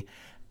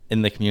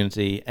the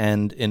community,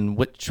 and in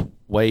which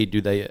way do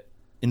they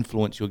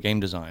influence your game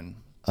design?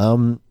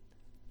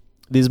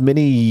 There's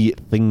many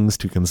things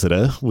to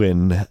consider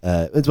when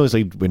it's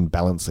mostly when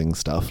balancing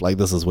stuff.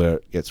 This is where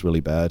it gets really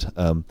bad.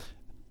 A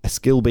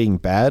skill being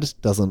bad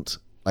doesn't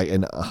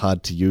and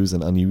hard to use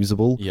and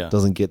unusable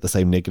doesn't get the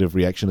same negative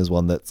reaction as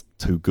one that's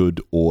too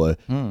good or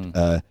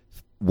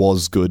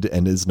was good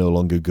and is no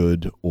longer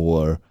good,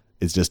 or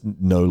is just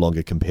no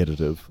longer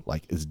competitive,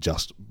 is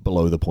just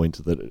below the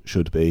point that it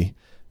should be.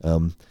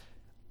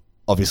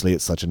 Obviously,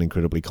 it's such an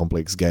incredibly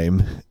complex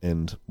game,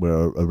 and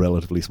we're a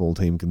relatively small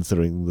team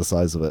considering the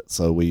size of it,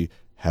 so we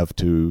have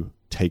to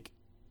take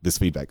this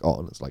feedback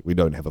on. It's we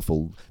don't have a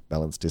full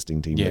balanced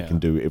testing team that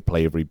can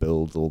play every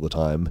build all the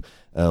time.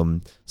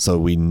 So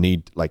we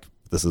need,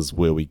 this is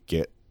where we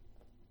get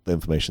the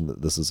information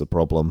that this is a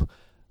problem.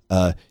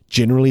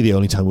 Generally, the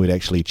only time we'd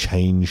actually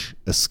change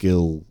a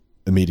skill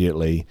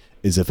immediately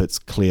is if it's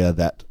clear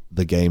that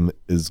the game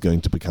is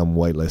going to become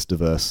way less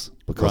diverse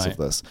because of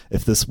this.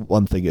 If this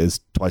one thing is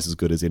twice as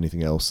good as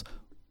anything else,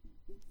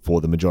 for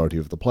the majority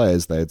of the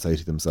players, they'd say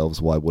to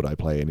themselves, why would I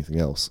play anything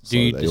else? Do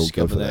you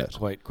discover that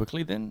quite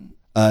quickly then?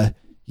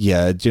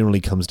 Yeah, it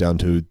generally comes down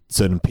to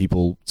certain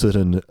people,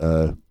 certain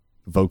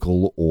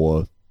vocal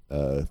or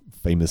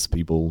famous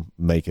people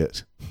make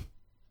it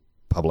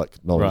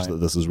public knowledge that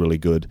this is really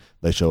good.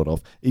 They show it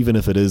off. Even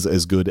if it is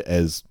as good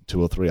as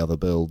 2 or 3 other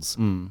builds,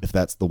 if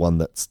that's the one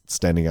that's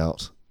standing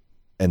out,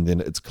 and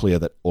then it's clear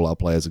that all our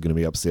players are going to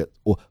be upset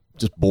or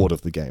just bored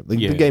of the game. The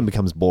game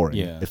becomes boring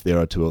if there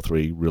are 2 or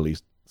 3 really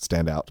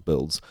standout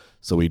builds.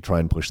 So we try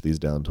and push these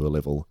down to a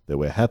level that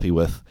we're happy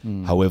with.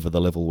 However,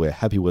 the level we're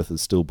happy with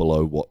is still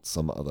below what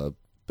some other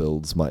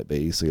builds might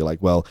be. So you're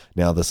like, well,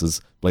 now this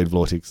is Blade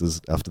Vortex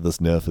is after this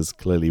nerf is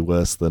clearly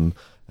worse than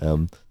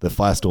the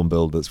Firestorm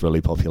build that's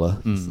really popular.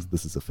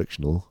 This is a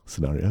fictional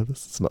scenario.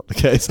 This is not the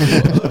case.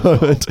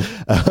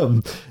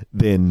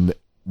 Then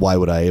why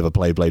would I ever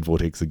play Blade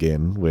Vortex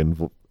again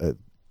when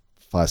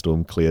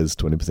Firestorm clears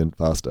 20%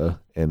 faster?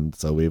 And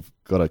so we've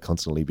got to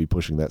constantly be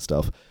pushing that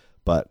stuff.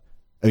 But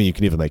I mean, you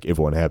can never make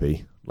everyone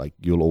happy. Like,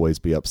 you'll always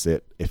be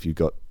upset if you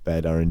got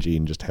bad RNG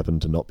and just happen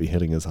to not be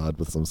hitting as hard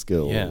with some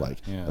skill.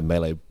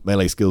 The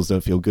melee skills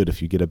don't feel good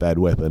if you get a bad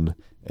weapon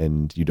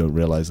and you don't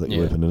realize that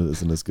your weapon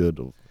isn't as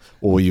good,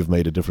 or you've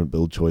made a different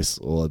build choice,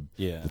 or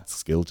the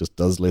skill just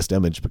does less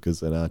damage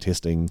because in our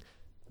testing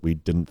we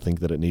didn't think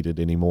that it needed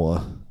any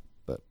more,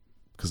 but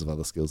because of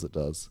other skills it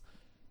does.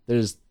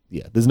 There's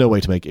no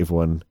way to make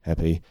everyone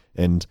happy,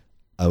 and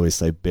I always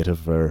say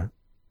better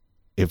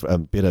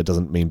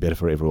doesn't mean better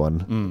for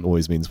everyone. It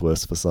always means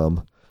worse for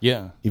some.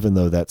 Even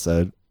though that's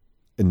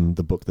in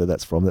the book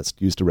that's from, that's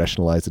used to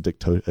rationalize a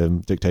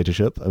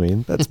dictatorship. I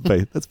mean,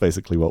 that's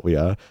basically what we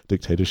are,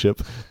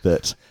 dictatorship,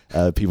 that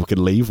people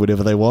can leave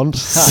whenever they want.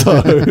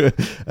 So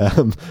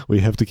we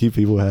have to keep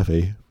people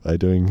happy by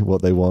doing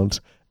what they want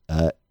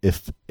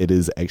if it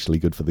is actually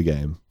good for the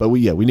game. But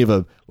we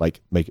never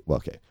make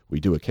it, we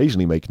do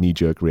occasionally make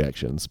knee-jerk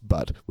reactions,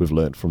 but we've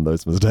learnt from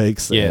those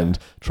mistakes and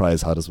try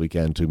as hard as we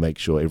can to make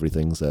sure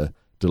everything's a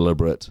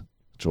deliberate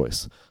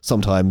choice.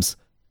 Sometimes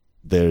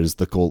there's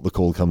the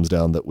call comes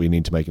down that we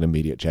need to make an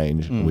immediate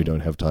change and we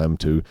don't have time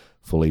to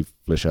fully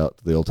flesh out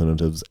the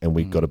alternatives, and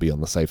we've got to be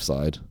on the safe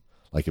side.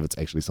 Like, if it's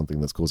actually something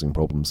that's causing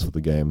problems for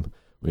the game,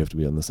 we have to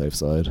be on the safe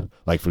side.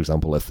 Like, for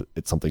example, if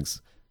it's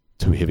something's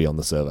too heavy on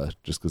the server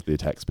just because the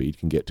attack speed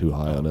can get too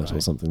high on it or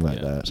something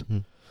like that.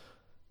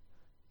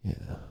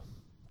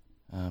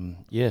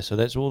 So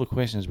that's all the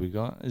questions we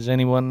got. Is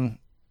anyone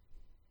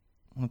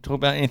want to talk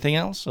about anything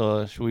else,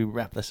 or should we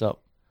wrap this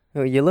up?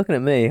 Well, you're looking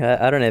at me.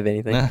 I don't have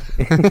anything. I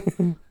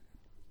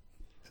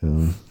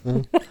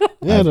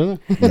don't know.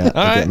 All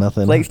right.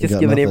 Nothing. Blake's just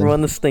giving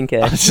everyone the stink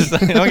eye.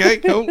 Okay,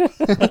 cool.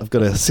 I've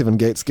got a 7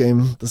 Gates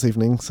game this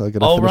evening, so I've got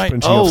to finish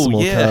printing off some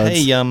more cards.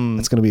 Hey,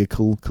 it's going to be a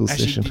cool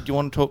session. Did you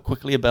want to talk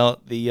quickly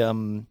about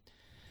the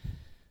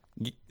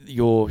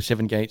your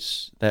 7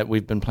 Gates that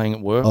we've been playing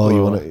at work?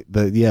 You want to?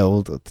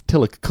 We'll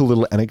tell a cool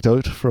little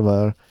anecdote from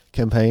our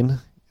campaign.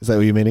 Is that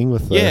what you're meaning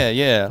with?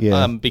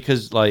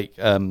 Because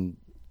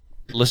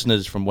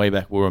listeners from way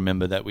back will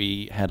remember that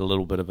we had a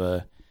little bit of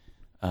a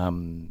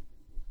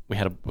we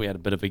had a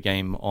bit of a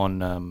game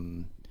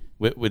on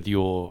with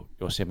your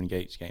 7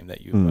 Gates game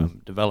that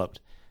you developed,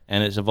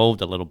 and it's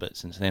evolved a little bit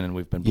since then, and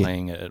we've been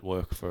playing it at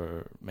work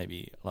for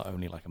maybe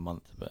only like a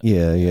month. But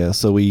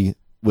so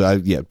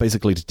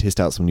basically to test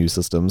out some new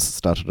systems,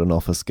 started an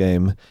office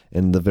game.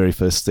 In the very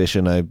first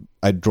session,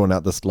 I'd drawn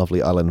out this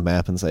lovely island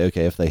map and say,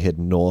 okay, if they head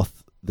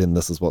north, then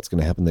this is what's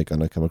going to happen. They're going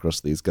to come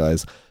across these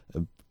guys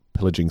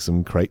pillaging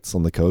some crates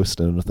on the coast,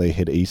 and if they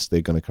head east, they're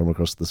going to come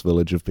across this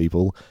village of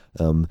people.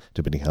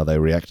 Depending how they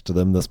react to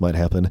them, this might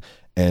happen.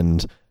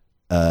 And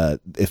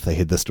if they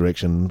head this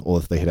direction, or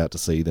if they head out to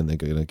sea, then they're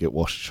going to get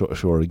washed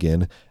ashore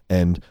again.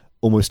 And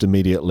almost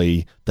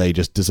immediately, they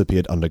just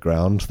disappeared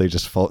underground. They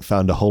just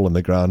found a hole in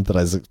the ground that I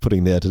was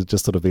putting there to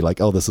just sort of be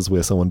like, oh, this is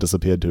where someone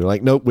disappeared to.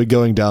 Like, nope, we're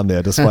going down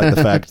there, despite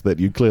the fact that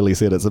you clearly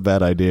said it's a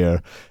bad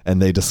idea.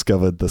 And they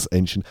discovered this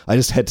ancient... I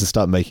just had to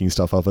start making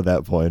stuff up at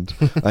that point.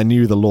 I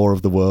knew the lore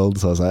of the world,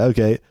 so I was like,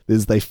 okay,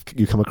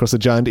 you come across a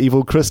giant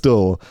evil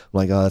crystal. I'm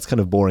like, oh, that's kind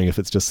of boring if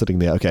it's just sitting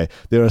there. Okay,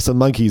 there are some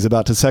monkeys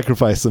about to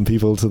sacrifice some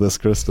people to this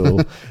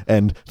crystal.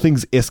 And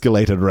things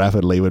escalated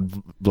rapidly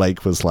when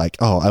Blake was like,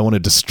 oh, I want to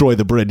destroy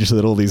the bridge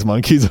that all these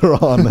monkeys are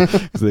on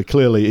because they're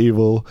clearly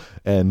evil.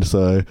 And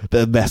so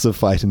the massive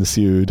fight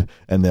ensued,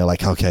 and they're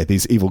like, okay,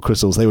 these evil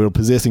crystals, they were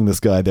possessing this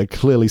guy, they're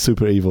clearly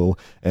super evil.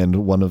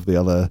 And one of the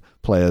other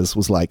players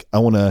was like, I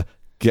want to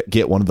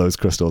get one of those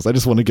crystals. I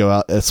just want to go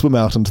out, swim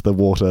out into the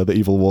water, the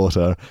evil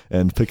water,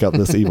 and pick up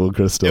this evil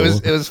crystal.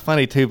 It was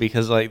funny too,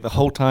 because like the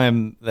whole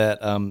time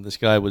that this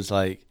guy was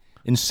like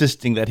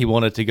insisting that he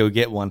wanted to go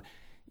get one,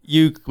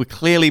 you were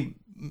clearly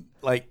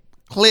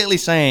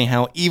saying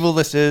how evil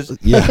this is.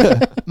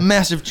 Yeah.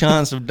 Massive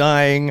chance of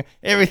dying.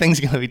 Everything's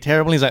going to be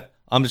terrible. He's like,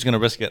 I'm just going to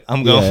risk it.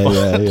 I'm going for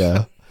it.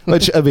 Yeah.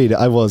 Which, I mean,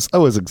 I was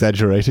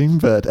exaggerating,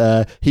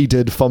 but he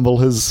did fumble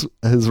his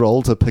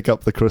roll to pick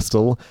up the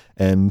crystal,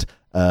 and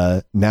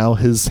now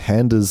his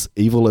hand is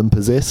evil and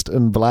possessed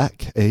and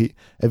black.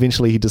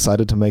 Eventually he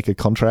decided to make a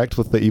contract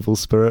with the evil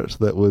spirit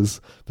that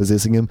was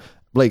possessing him.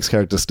 Blake's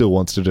character still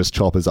wants to just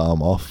chop his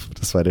arm off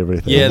despite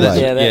everything. Yeah,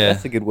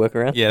 that's a good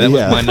workaround. Yeah, that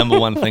was my number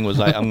one thing was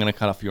like, I'm going to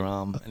cut off your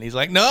arm. And he's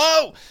like,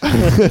 no!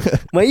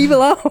 My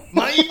evil arm!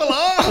 My evil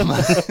arm!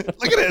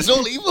 Look at it, it's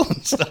all evil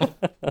and stuff.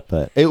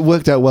 But it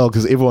worked out well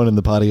because everyone in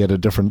the party had a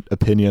different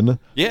opinion.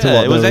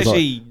 Yeah, it was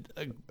actually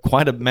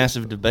quite a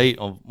massive debate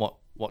of what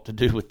to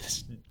do with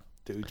this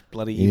dude's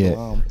bloody evil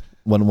arm.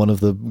 One of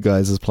the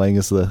guys is playing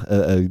as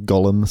a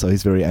golem, so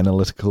he's very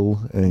analytical,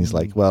 and he's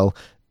like, well,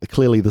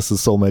 clearly this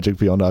is soul magic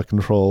beyond our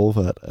control,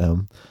 but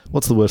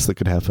what's the worst that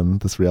could happen?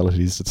 This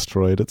reality is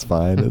destroyed. It's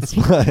fine. It's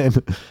fine.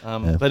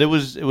 But it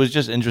was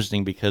just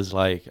interesting because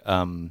like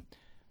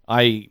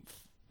I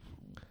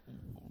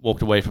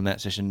walked away from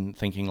that session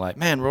thinking like,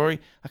 man, Rory,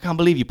 I can't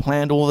believe you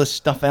planned all this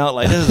stuff out.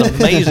 Like, this is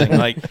amazing.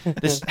 Like,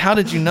 this, how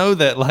did you know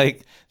that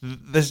like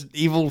this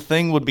evil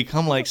thing would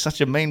become like such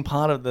a main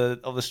part of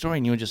the story?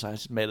 And you were just, I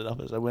just made it up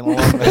as I went along.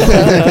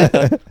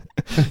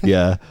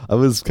 Yeah, I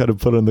was kind of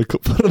put in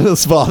the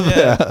spot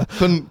there.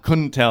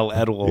 Couldn't tell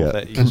at all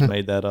that you just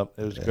made that up.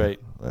 It was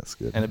great. That's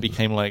good. And it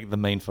became like the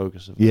main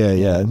focus of it.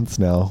 Yeah. It's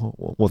now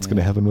what's going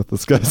to happen with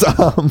this guy's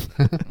arm.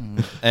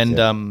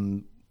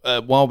 And a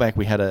while back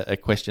we had a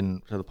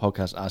question for the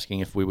podcast asking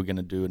if we were going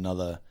to do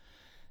another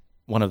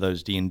one of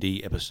those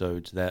D&D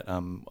episodes that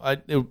I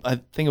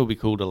think it would be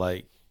cool to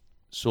like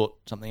sort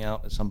something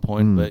out at some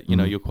point, but you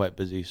know, you're quite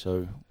busy,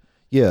 so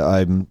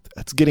yeah,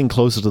 it's getting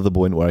closer to the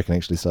point where I can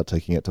actually start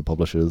taking it to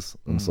publishers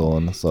and so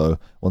on. So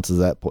once it's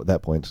that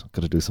point, I've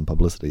got to do some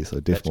publicity. So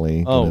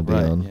definitely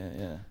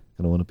gonna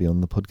want to be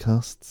on the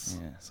podcasts.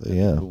 Yeah, so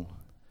yeah, cool.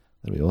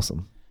 That'd be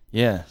awesome.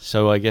 Yeah,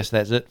 so I guess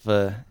that's it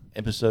for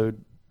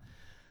episode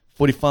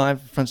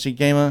 45 Front Seat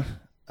Gamer.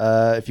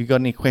 If you've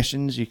got any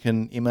questions, you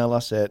can email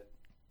us at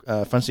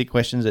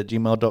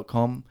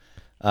frontseatquestions@gmail.com.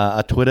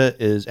 Our Twitter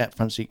is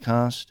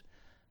 @FrontSeatCast.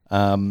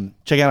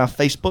 Check out our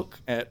Facebook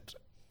at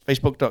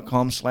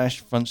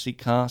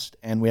facebook.com/frontseatcast,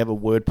 and we have a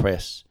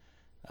WordPress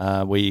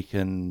where you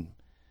can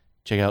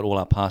check out all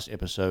our past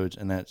episodes,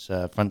 and that's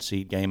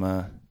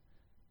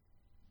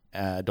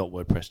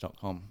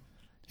frontseatgamer.wordpress.com.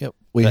 Yep,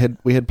 we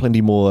had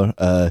plenty more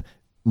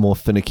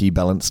finicky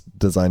balanced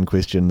design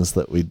questions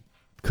that we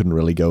couldn't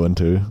really go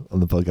into on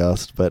the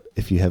podcast, but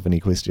if you have any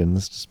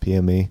questions, just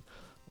PM me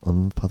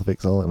on Path of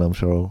Exile, and I'm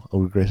sure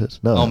I'll regret it.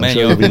 No, oh man,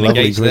 sure you're open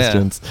engaged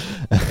questions.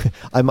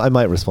 I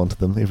might respond to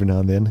them every now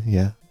and then.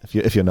 Yeah,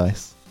 if you're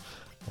nice.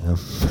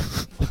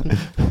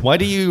 Why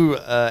do you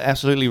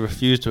absolutely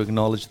refuse to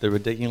acknowledge the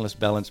ridiculous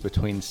balance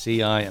between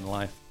CI and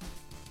life?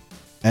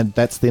 And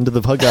that's the end of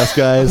the podcast,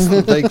 guys.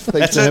 Thanks for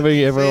having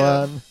me,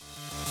 everyone.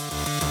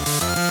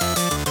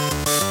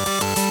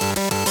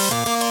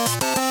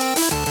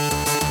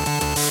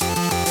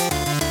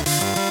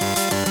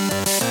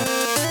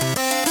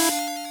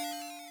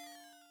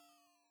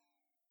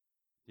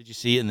 Did you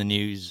see in the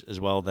news as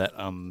well that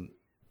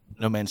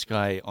No Man's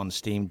Sky on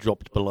Steam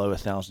dropped below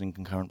 1,000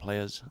 concurrent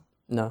players?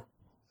 No.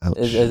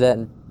 Is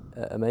that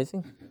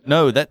amazing?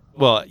 No,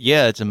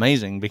 it's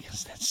amazing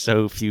because there's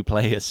so few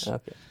players.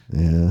 Okay.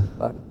 Yeah.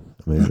 Fuck.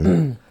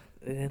 Amazing.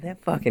 That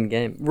fucking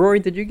game. Rory,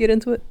 did you get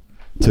into it?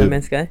 No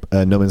Man's Sky?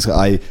 No Man's Sky.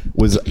 I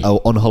was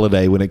on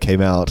holiday when it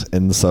came out,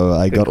 and so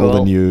I got all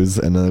the news,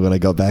 and then when I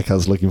got back, I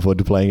was looking forward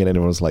to playing it, and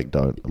everyone was like,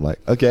 don't. I'm like,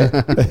 okay.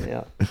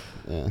 Yeah.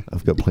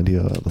 I've got plenty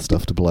of other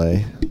stuff to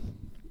play.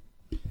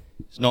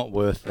 It's not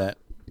worth that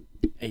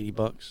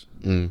 $80.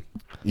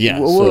 Yeah.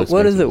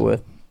 What is it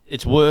worth?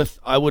 It's worth.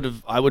 I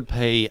would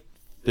pay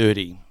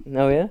 $30.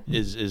 Oh yeah.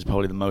 Is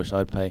probably the most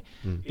I'd pay,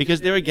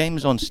 because there are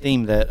games on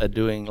Steam that are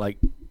doing like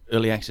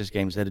early access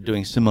games that are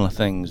doing similar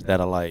things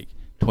that are like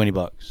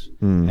 $20,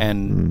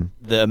 and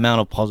the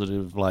amount of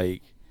positive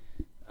like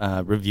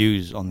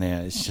reviews on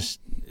there is just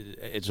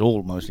it's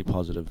all mostly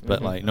positive.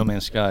 But like No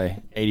Man's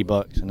Sky,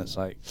 $80, and it's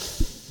like,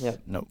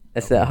 no,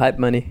 it's that hype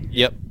money.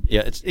 Yep,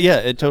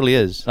 it totally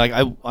is. Like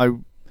I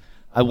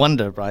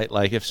wonder, right?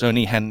 Like if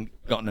Sony hadn't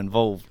gotten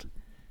involved,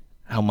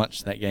 how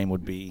much that game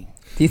would be.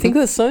 Do you think it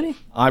was Sony?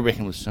 I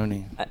reckon it was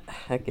Sony.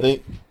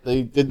 Okay.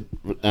 They did.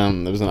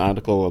 There was an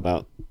article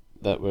about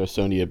that where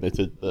Sony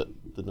admitted that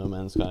the No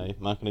Man's Sky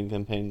marketing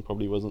campaign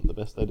probably wasn't the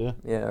best idea.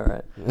 Yeah,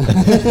 right.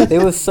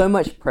 There was so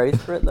much praise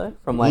for it though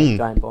from like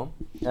Giant Bomb,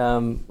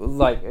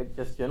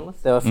 just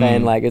journalists. They were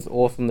saying like it's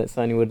awesome that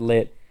Sony would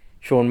let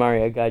Sean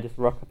Murray, a guy, just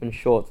rock up in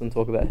shorts and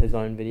talk about his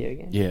own video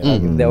game. Yeah,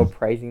 they were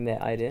praising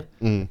that idea.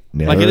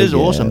 Like it is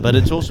awesome, but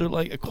it's also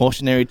like a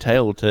cautionary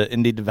tale to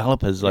indie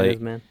developers.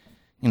 Like, man.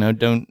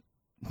 Don't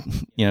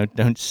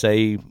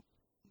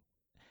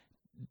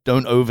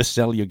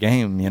oversell your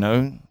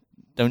game.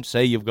 Don't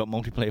say you've got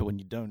multiplayer when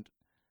you don't.